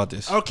talked about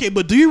this. Okay,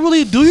 but do you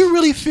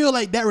really feel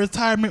like that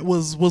retirement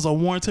was a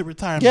warranted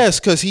retirement?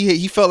 Yes, because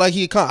he felt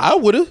like I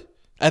would have.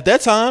 At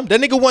that time, that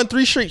nigga won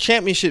 3 straight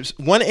championships,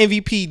 won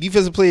MVP,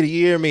 Defensive Player of the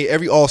Year, made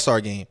every All-Star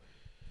game.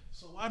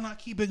 So why not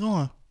keep it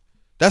going?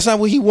 That's not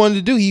what he wanted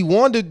to do. He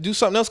wanted to do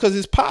something else because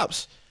his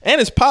pops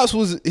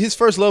was his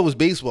first love was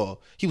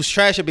baseball. He was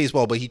trash at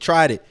baseball, but he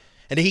tried it.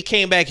 And then he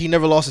came back. He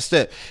never lost a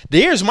step.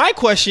 Here's my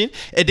question.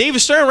 If David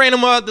Stern ran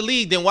him out of the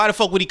league, then why the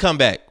fuck would he come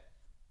back?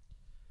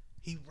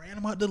 He ran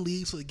him out the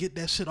league so to get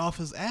that shit off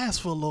his ass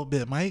for a little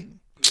bit, Mike.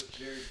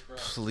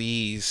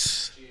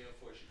 Please.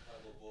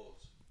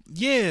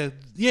 Yeah,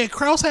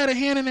 Krause had a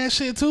hand in that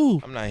shit too.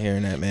 I'm not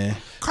hearing that, man.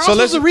 Krause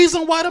was the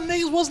reason why them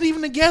niggas wasn't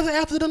even together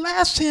after the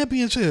last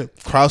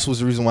championship. Krause was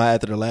the reason why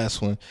after the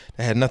last one.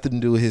 That had nothing to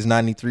do with his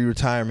 93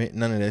 retirement.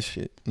 None of that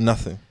shit.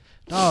 Nothing.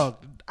 Dog,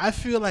 I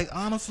feel like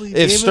honestly,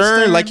 if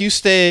Stern, like you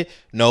said,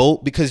 no,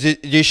 because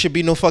there should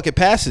be no fucking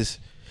passes.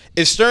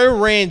 If Stern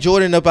ran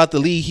Jordan up out the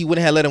league, he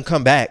wouldn't have let him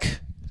come back.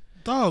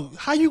 Dog,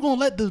 how you gonna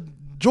let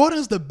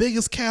Jordan's the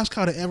biggest cash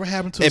cow that ever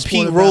happened to a sport.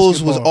 And Pete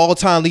Rose was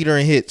all-time leader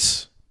in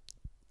hits.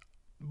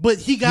 But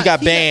he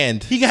got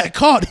banned. He got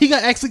caught.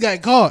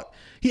 Got caught.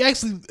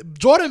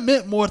 Jordan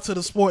meant more to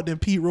the sport than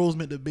Pete Rose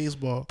meant to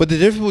baseball. But the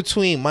difference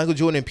between Michael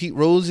Jordan and Pete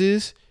Rose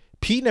is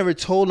Pete never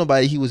told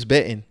nobody he was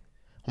betting.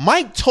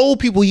 Mike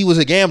told people he was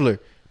a gambler.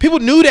 People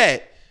knew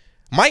that.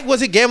 Mike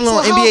wasn't gambling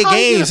on NBA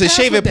games and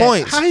shaving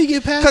points. How you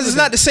get past? Because it's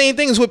not the same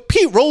thing as what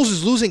Pete Rose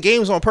is losing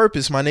games on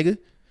purpose, my nigga.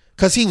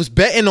 Because he was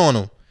betting on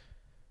them.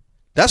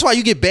 That's why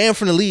you get banned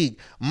from the league.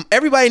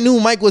 Everybody knew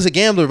Mike was a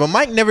gambler, but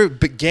Mike never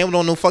gambled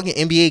on no fucking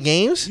NBA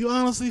games. You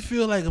honestly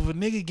feel like if a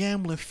nigga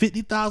gambling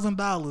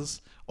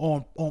 $50,000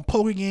 on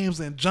poker games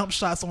and jump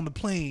shots on the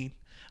plane,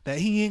 that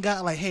he ain't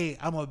got like, hey,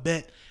 I'm gonna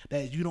bet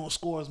that you don't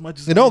score as much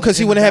as no, because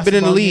he wouldn't have been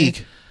in the league.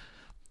 Game.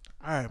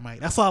 All right, Mike.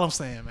 That's all I'm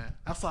saying, man.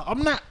 That's all.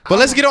 I'm not. But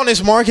let's get on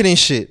this marketing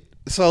shit.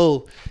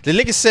 So the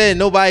nigga said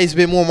nobody's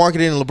been more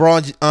marketed than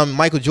LeBron,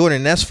 Michael Jordan.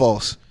 And that's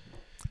false.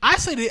 I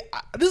say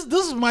that this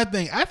is my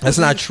thing. That's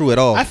not true at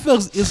all. I feel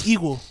it's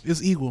equal.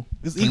 It's equal.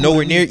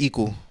 Nowhere near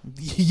equal.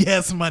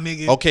 Yes, my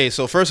nigga. Okay,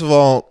 so first of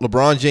all,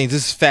 LeBron James,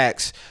 this is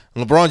facts.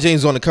 LeBron James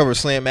was on the cover of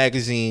Slam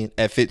Magazine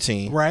at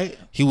 15. Right.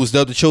 He was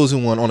dubbed the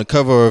chosen one on the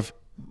cover of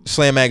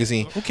Slam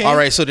Magazine. Okay. All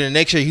right, so then the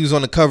next year he was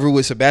on the cover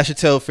with Sebastian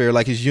Telfair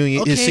like his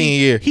senior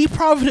year. He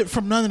profited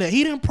from none of that.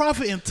 He didn't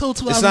profit until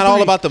 2003. It's not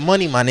all about the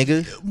money, my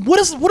nigga. What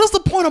is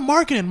the point of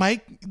marketing,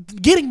 Mike?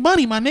 Getting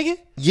money, my nigga.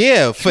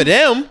 Yeah, for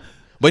them.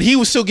 But he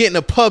was still getting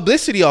the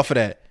publicity off of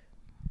that.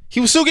 He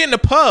was still getting the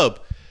pub.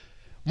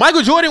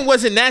 Michael Jordan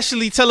wasn't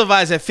nationally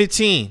televised at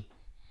 15.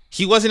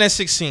 He wasn't at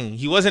 16.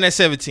 He wasn't at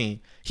 17.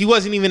 He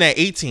wasn't even at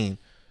 18.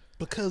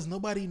 Because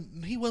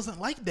he wasn't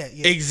like that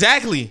yet.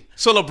 Exactly.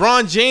 So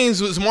LeBron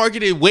James was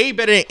marketed way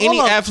better than any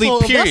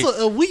athlete, period.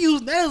 If we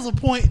use that as a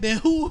point, then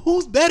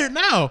who's better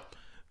now?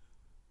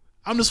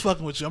 I'm just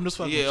fucking with you.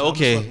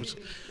 Okay.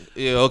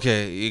 Yeah,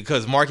 okay.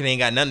 Because marketing ain't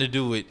got nothing to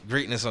do with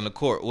greatness on the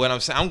court. What I'm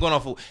saying, I'm going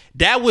off of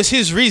that was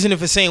his reason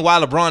for saying why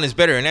LeBron is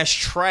better, and that's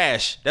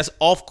trash. That's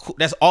off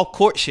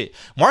court shit.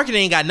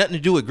 Marketing ain't got nothing to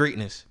do with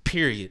greatness,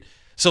 period.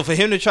 So for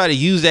him to try to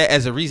use that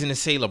as a reason to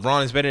say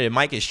LeBron is better than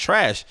Mike is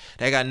trash.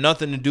 That got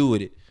nothing to do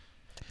with it.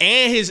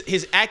 And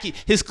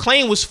his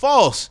claim was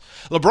false.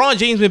 LeBron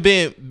James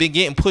been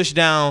getting pushed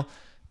down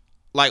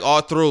like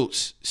our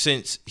throats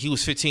since he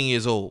was 15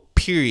 years old.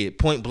 Period.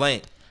 Point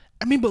blank.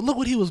 I mean, but look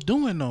what he was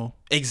doing though.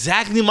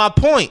 Exactly my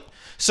point.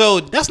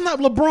 So that's not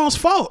LeBron's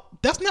fault.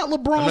 That's not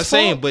LeBron's I'm not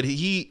saying, fault. but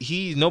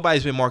he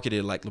nobody's been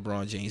marketed like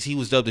LeBron James. He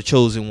was dubbed the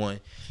chosen one.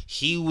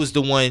 He was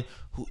the one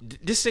who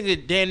this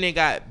nigga damn near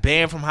got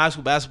banned from high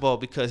school basketball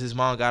because his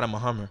mom got him a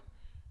Hummer.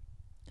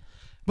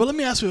 But let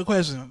me ask you a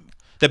question.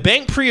 The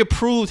bank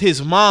pre-approved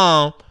his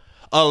mom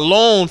a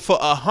loan for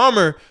a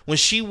Hummer when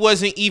she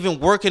wasn't even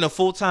working a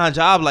full-time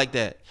job like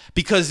that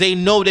because they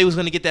know they was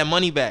going to get that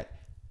money back.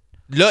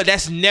 Look,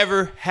 that's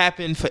never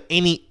happened for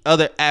any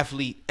other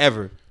athlete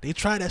ever. They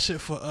tried that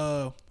shit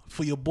for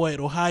your boy at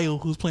Ohio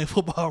who's playing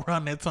football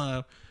around that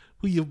time.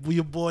 Who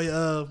your boy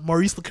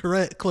Maurice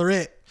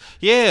Claret.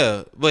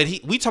 Yeah, but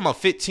we talking about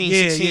 15,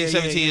 16,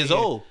 17 years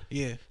old.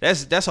 Yeah.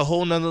 That's a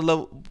whole nother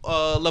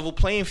level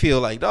playing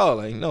field. Like, dog,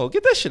 like, no,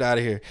 get that shit out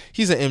of here.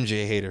 He's an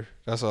MJ hater.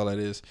 That's all that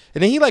is.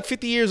 And then he like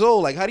 50 years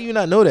old. Like, how do you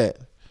not know that?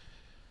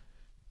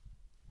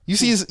 You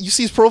see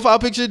his profile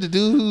picture, the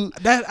dude who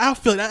I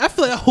feel like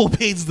that whole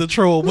page is the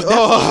troll. But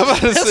I'm about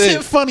to that say.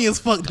 shit funny as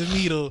fuck to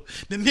me though.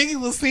 The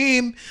nigga was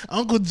saying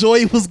Uncle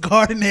Joey was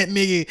guarding that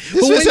nigga.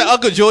 This was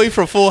Uncle Joey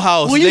from Full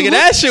House. Nigga,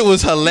 that shit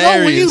was hilarious.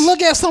 No, when you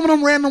look at some of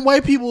them random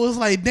white people, it's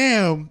like,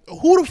 damn,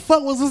 who the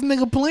fuck was this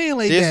nigga playing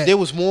like that? There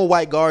was more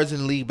white guards in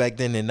the league back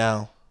then than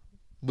now.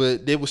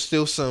 But there was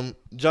still some.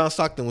 John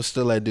Stockton was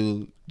still that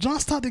dude. John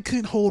Stockton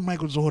couldn't hold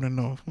Michael Jordan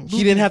though.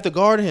 He didn't have to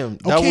guard him.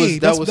 That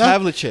was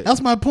Havlicek.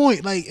 That's my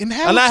point. Like, and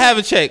not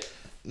Havlicek.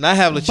 Not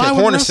Havlicek.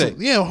 Hornacek.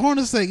 Yeah,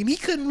 Hornacek. And he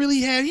couldn't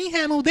really have. He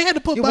had no. They had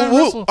to put.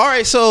 All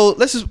right, so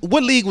let's just.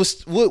 What league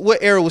was? What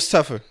era was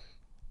tougher?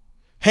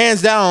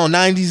 Hands down,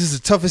 90s is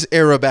the toughest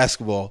era of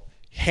basketball.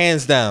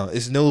 Hands down,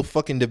 it's no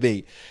fucking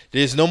debate.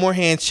 There's no more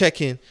hand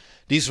checking.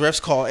 These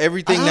refs call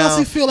everything now. I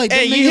honestly feel like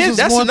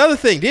that's another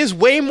thing. There's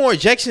way more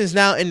ejections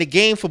now in the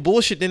game for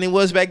bullshit than it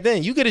was back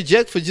then. You get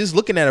ejected for just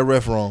looking at a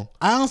ref wrong.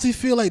 I honestly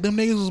feel like them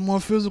niggas was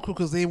more physical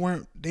because they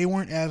weren't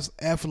as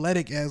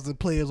athletic as the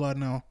players are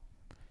now.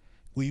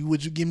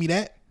 Would you give me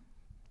that?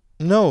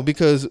 No,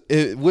 because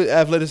what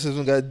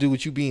athleticism got to do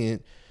with you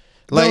being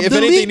like? If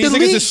anything, these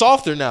niggas are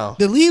softer now.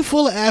 The league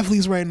full of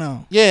athletes right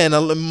now. Yeah, and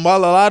a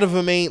lot of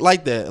them ain't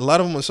like that. A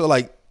lot of them are so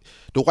like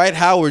Dwight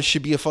Howard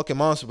should be a fucking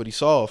monster, but he's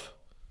soft.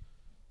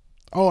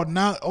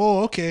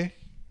 Okay.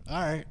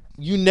 All right.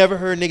 You never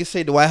heard niggas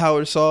say Dwight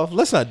Howard is soft?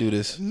 Let's not do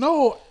this.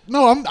 No,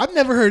 I've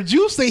never heard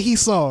you say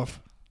he's soft.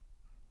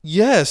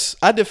 Yes,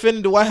 I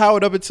defended Dwight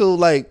Howard up until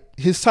like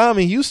his time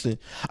in Houston.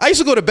 I used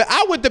to go to back.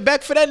 I went to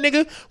back for that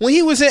nigga when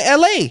he was in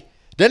LA.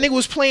 That nigga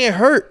was playing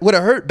hurt with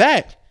a hurt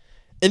back.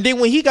 And then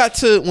when he got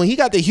to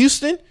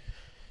Houston,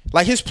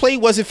 like his play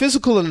wasn't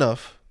physical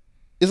enough.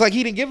 It's like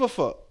he didn't give a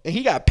fuck. And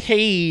he got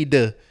paid.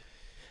 The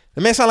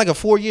man sounded like a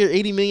 4-year,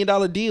 $80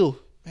 million deal.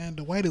 Man,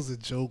 Dwight is a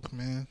joke,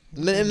 man.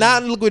 Now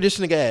look where this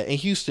nigga at in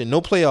Houston,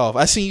 no playoff.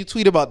 I seen you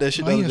tweet about that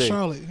shit the other day.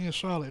 He in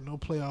Charlotte, no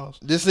playoffs.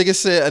 This nigga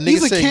said, yeah,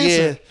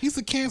 he's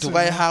a cancer.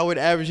 Dwight Howard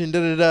averaging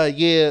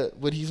yeah,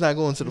 but he's not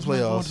going to the playoffs.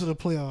 Not going to the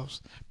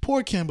playoffs.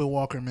 Poor Kemba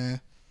Walker, man.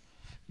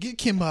 Get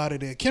Kemba out of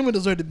there. Kemba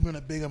deserved to be on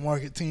a bigger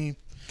market team.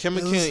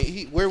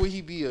 Where would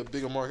he be a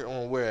bigger market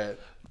on? Where at?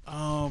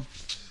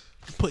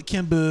 Put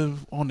Kemba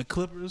on the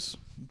Clippers.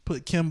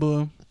 Put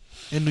Kemba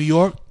in New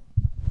York.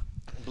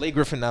 Blake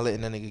Griffin not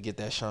letting that nigga get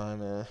that shine,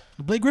 man.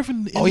 Blake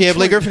Griffin.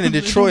 Blake Griffin in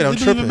Detroit. I'm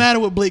tripping. It doesn't even matter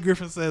what Blake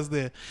Griffin says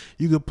there.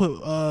 You could put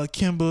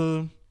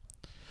Kemba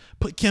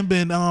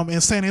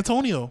in San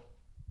Antonio.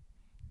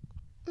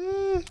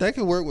 That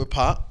could work with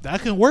Pop. That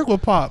can work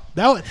with Pop.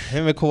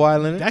 Him and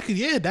Kawhi Leonard.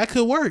 That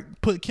could work.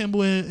 Put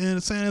Kemba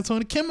in San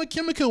Antonio.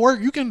 Kemba could work.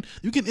 You can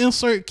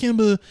insert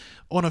Kemba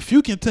on a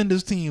few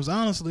contenders teams.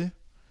 Honestly,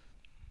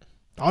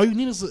 all you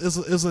need is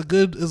a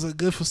good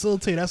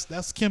facilitator.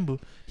 That's Kemba.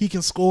 He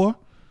can score.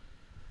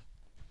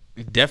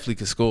 He definitely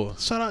could score.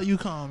 Shout out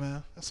UConn,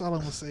 man. That's all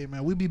I'm gonna say,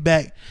 man. We be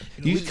back.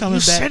 We coming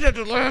back. You said it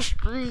the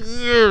last 3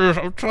 years.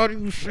 I'm tired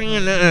of you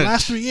saying that.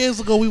 Last 3 years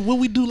ago, what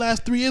we do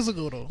last 3 years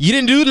ago though? You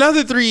didn't do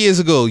another 3 years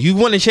ago. You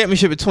won the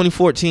championship in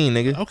 2014,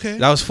 nigga. Okay,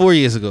 that was 4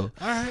 years ago.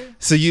 All right.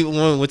 So you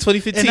won with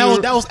 2015,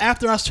 and that was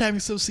after our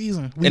championship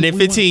season. And then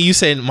 15, you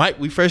said, Mike,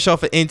 we fresh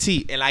off of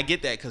NT, and I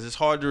get that because it's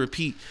hard to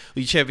repeat.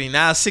 We champion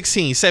now,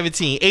 16,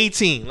 17,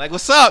 18. Like,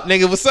 what's up,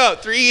 nigga? What's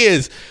up? 3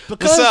 years.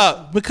 What's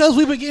up? Because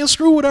we've been getting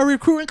screwed with our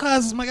recruiting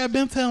classes, Mike. I've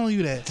been telling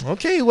you that.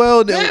 Okay,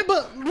 well, yeah,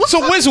 but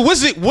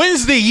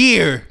when's the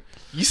year?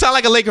 You sound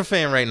like a Laker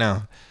fan right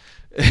now.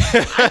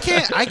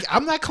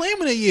 I'm not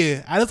claiming a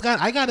year.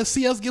 I got to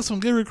see us get some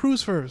good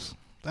recruits first.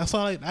 That's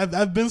all.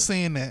 I've been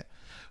saying that.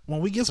 When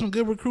we get some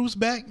good recruits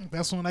back,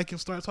 that's when I can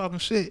start talking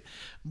shit.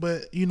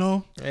 But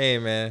hey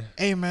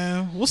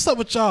man, what's up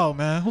with y'all,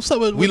 man? What's up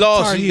with we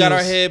lost? We got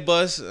our head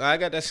bust. I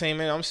got that same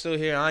man. I'm still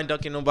here. I ain't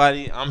ducking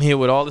nobody. I'm here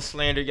with all the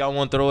slander y'all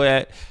want to throw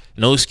at.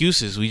 No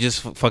excuses. We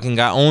just fucking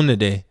got owned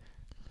today.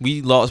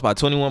 We lost by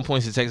 21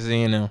 points to Texas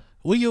A&M.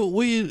 My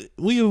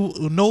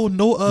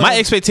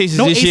expectations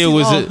this year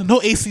was no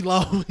AC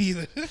Law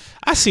either.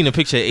 I seen a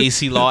picture of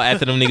AC Law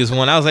after them niggas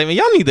won. I was like, man,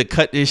 y'all need to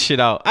cut this shit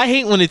out. I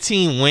hate when a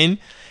team win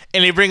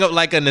and they bring up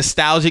like a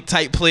nostalgic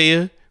type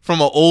player from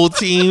an old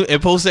team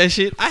and post that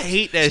shit. I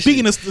hate that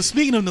shit.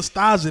 Speaking of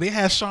nostalgia, they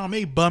had Sean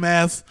May bum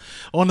ass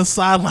on the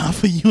sideline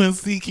for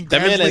UNC.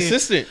 That man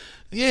assistant.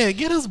 Yeah,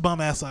 get his bum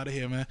ass out of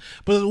here, man.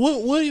 But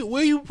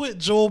where you put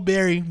Joel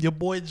Berry, your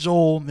boy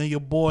Joel, and your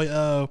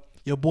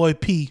boy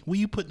P? Where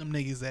you put them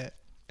niggas at?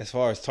 As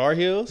far as Tar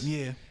Heels,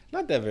 Yeah.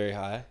 not that very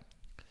high.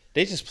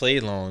 They just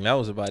played long. That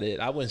was about it.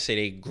 I wouldn't say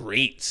they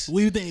greats. What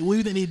do you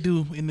think they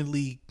do in the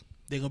league?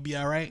 They gonna be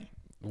all right?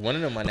 One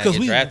of them might not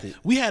get drafted.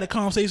 We had a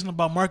conversation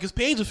about Marcus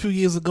Page a few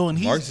years ago,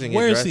 and Marcus didn't get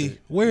where is drafted. he?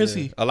 Where is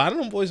he? A lot of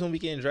them boys don't be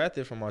getting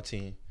drafted from our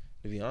team,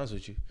 to be honest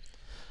with you.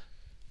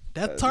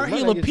 That Tar they might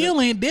Heel not get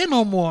appeal ain't there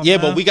no more. Yeah,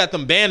 man. but we got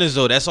them banners,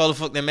 though. That's all the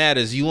fuck that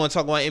matters. You want to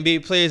talk about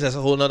NBA players? That's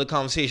a whole nother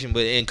conversation.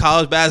 But in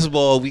college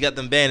basketball, we got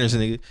them banners,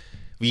 nigga.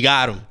 We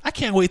got them. I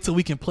can't wait till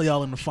we can play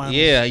all in the finals.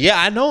 Yeah,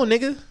 I know,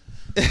 nigga.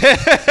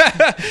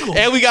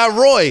 And we got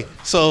Roy.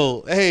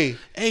 So, hey,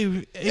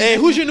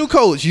 who's your new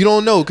coach? You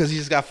don't know because he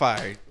just got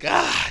fired.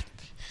 God.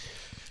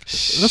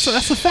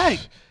 That's a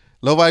fact.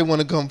 Nobody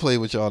want to come play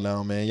with y'all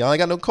now, man. Y'all ain't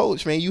got no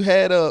coach, man. You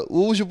had, what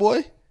was your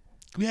boy?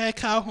 We had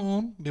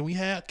Calhoun. Then we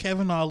had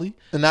Kevin Ollie.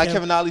 And now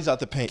Kevin Ollie's out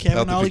the paint.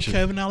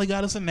 Kevin Ollie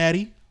got us a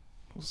natty.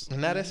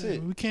 And now that's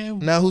it. We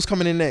can't. Now who's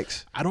coming in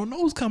next? I don't know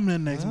who's coming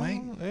in next,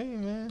 Mike. Hey,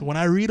 man. When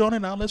I read on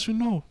it, I'll let you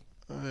know.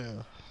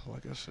 Yeah,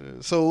 like I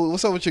said. So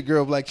what's up with your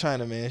girl Black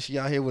China, man? She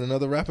out here with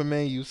another rapper,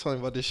 man. You was talking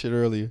about this shit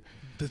earlier.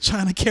 The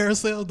China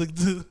Carousel.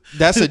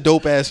 That's a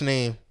dope ass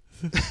name.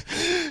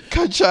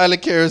 China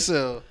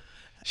Carousel.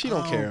 She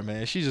don't care,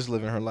 man. She's just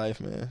living her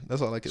life, man.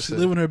 That's all I can say. She's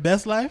living her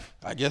best life?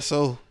 I guess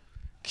so.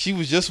 She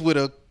was just with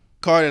a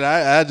car that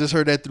I just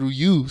heard that through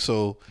you.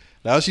 So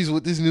now she's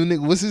with this new nigga.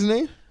 What's his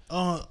name?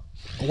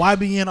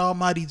 YBN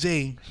Almighty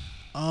J.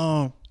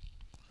 I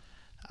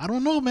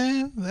don't know,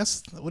 man.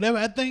 That's whatever.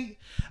 I think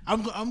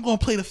I'm gonna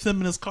play the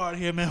feminist card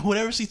here, man.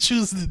 Whatever she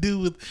chooses to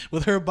do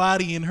with her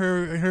body and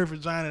her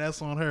vagina,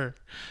 that's on her.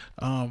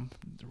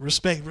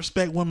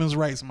 Respect women's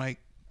rights, Mike.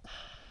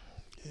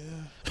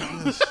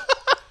 Yeah.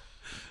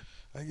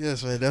 I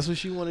guess, man. That's what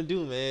she want to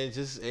do, man.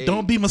 Just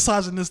don't be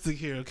misogynistic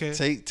here, okay?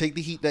 Take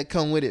the heat that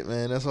come with it,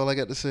 man. That's all I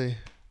got to say.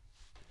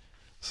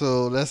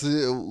 So that's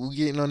it. We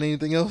getting on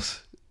anything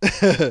else?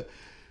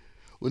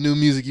 What new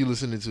music you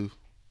listening to?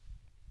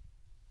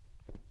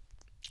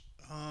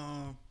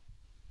 To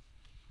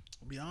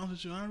be honest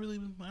with you, I don't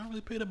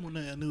really paid up on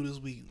that new this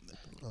week.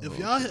 If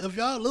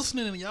y'all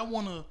listening and y'all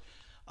wanna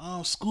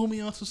school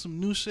me onto some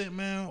new shit,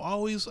 man,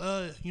 always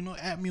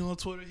at me on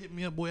Twitter, hit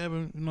me up,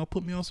 whatever,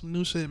 put me on some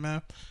new shit,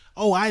 man.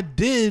 Oh, I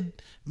did.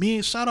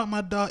 Shout out my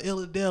dog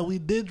Illadale. We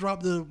did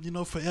drop the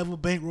Forever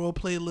Bankroll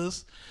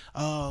playlist.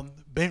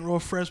 Bankroll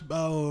Fresh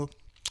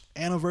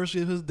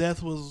anniversary of his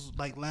death was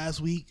like last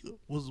week,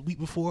 was the week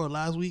before or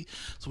last week.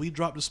 So we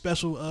dropped a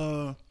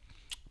special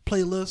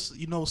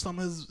playlist. Some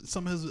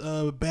of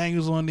his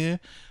bangers on there.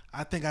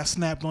 I think I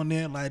snapped on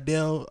there.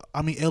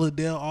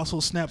 Illadale also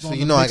snapped on.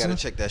 So I gotta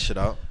check that shit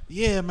out.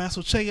 Yeah, man.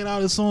 So check it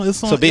out. It's on.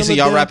 So basically,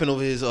 y'all rapping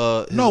over his.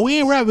 No, we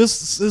ain't rap.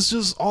 It's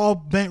just all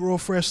Bankroll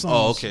Fresh songs.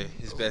 Oh, okay.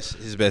 His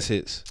best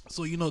hits.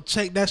 So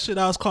check that shit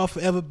out. It's called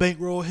Forever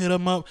Bankroll. Hit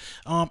him up.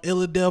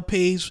 Illadale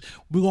page.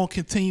 We're gonna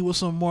continue with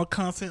some more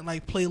content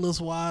like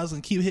playlist wise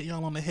and keep hitting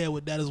y'all on the head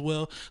with that as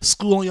well.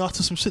 Schooling y'all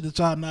to some shit that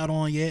y'all not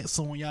on yet.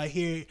 So when y'all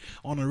hear it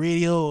on the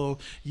radio or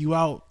you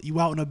out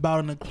and about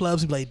in the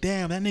clubs, you be like,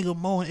 damn, that nigga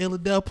Mo and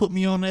Illadale put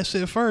me on that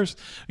shit first.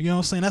 You know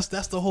what I'm saying?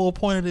 That's the whole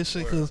point of this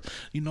shit, because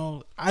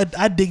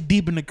I dig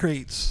deep in the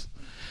crates.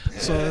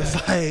 So it's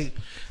like,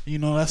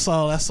 that's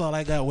all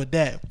I got with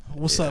that.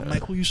 What's up,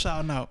 Mike? Who you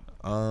shouting out?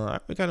 I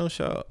got no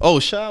shout.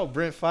 Oh, shout out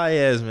Brent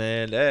Faiyaz,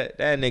 man. That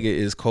nigga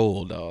is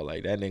cold, dog.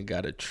 Like that nigga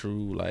got a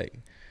true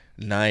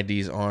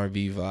 90s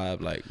R&B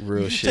vibe, like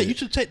real shit. You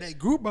should check that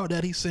group out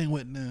that he sang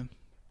with then.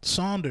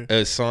 Sonder.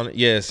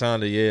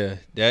 Sonder,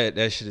 yeah.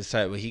 That shit is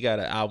tight. But he got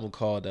an album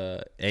called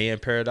AM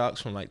Paradox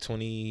from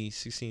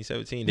 2016,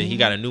 17. Then he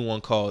got a new one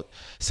called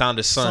Sound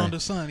of Sun. Sound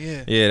of Sun,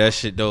 yeah. Yeah, that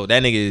shit dope.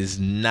 That nigga is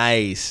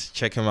nice.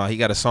 Check him out. He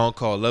got a song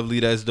called Lovely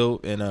that's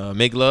dope, and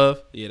Make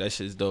Love. Yeah, that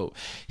shit's dope.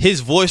 His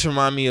voice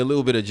remind me a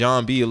little bit of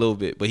John B a little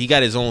bit, but he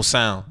got his own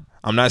sound.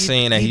 I'm not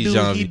saying that he's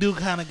John B. He do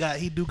kind of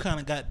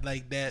got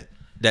like that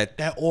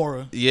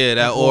aura. Yeah,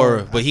 that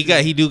aura. But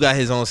he do got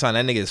his own sound.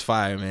 That nigga is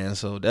fire, man.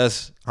 So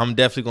I'm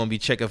definitely gonna be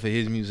checking for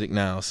his music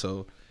now.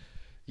 So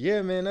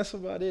yeah, man, that's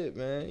about it,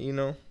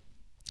 man.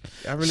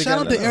 I really shout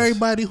out to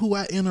everybody who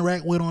I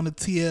interact with on the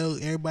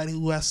TL, everybody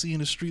who I see in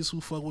the streets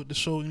who fuck with the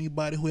show,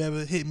 anybody who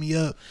ever hit me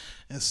up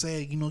and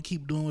say,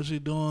 keep doing what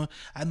you're doing.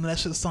 I know that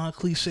shit sound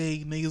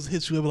cliche. Niggas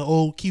hit you up like,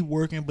 oh, keep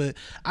working, but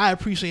I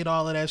appreciate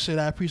all of that shit.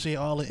 I appreciate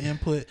all the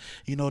input,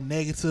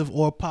 negative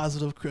or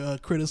positive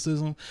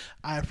criticism.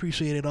 I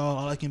appreciate it all.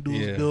 All I can do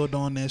is build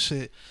on that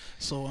shit.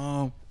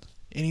 So,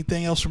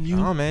 anything else from you?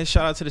 Oh man,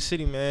 shout out to the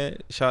city, man.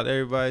 Shout out to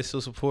everybody still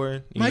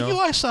supporting. You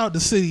always shout out the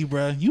city,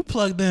 bro. You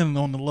plugged in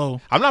on the low.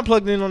 I'm not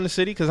plugged in on the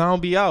city because I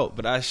don't be out,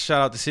 but I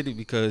shout out the city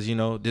because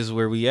this is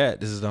where we at.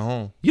 This is the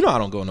home. I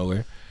don't go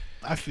nowhere.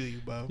 I feel you,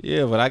 bro.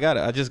 Yeah, but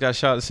I just got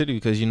shout out the city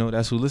because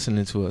that's who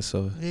listening to us.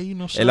 So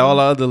yeah, and all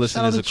our other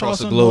listeners across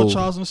the globe. North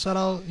Charleston, shout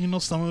out,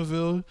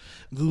 Somerville,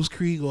 Goose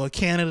Creek, or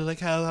Canada, like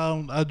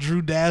how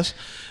Drew Dash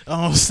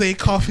say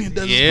Coffee and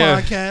Douglas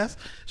podcast.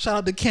 Shout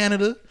out to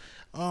Canada.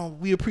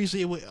 We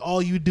appreciate what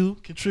all you do,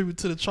 contribute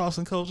to the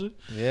Charleston culture.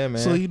 Yeah,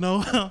 man.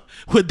 So,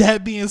 with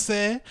that being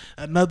said,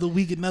 another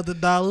week, another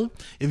dollar.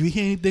 If you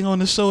hear anything on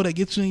the show that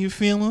gets you in your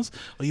feelings,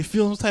 or you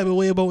feel some type of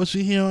way about what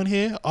you hear on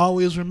here,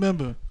 always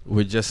remember,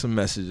 we're just some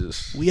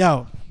messages. we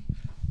out.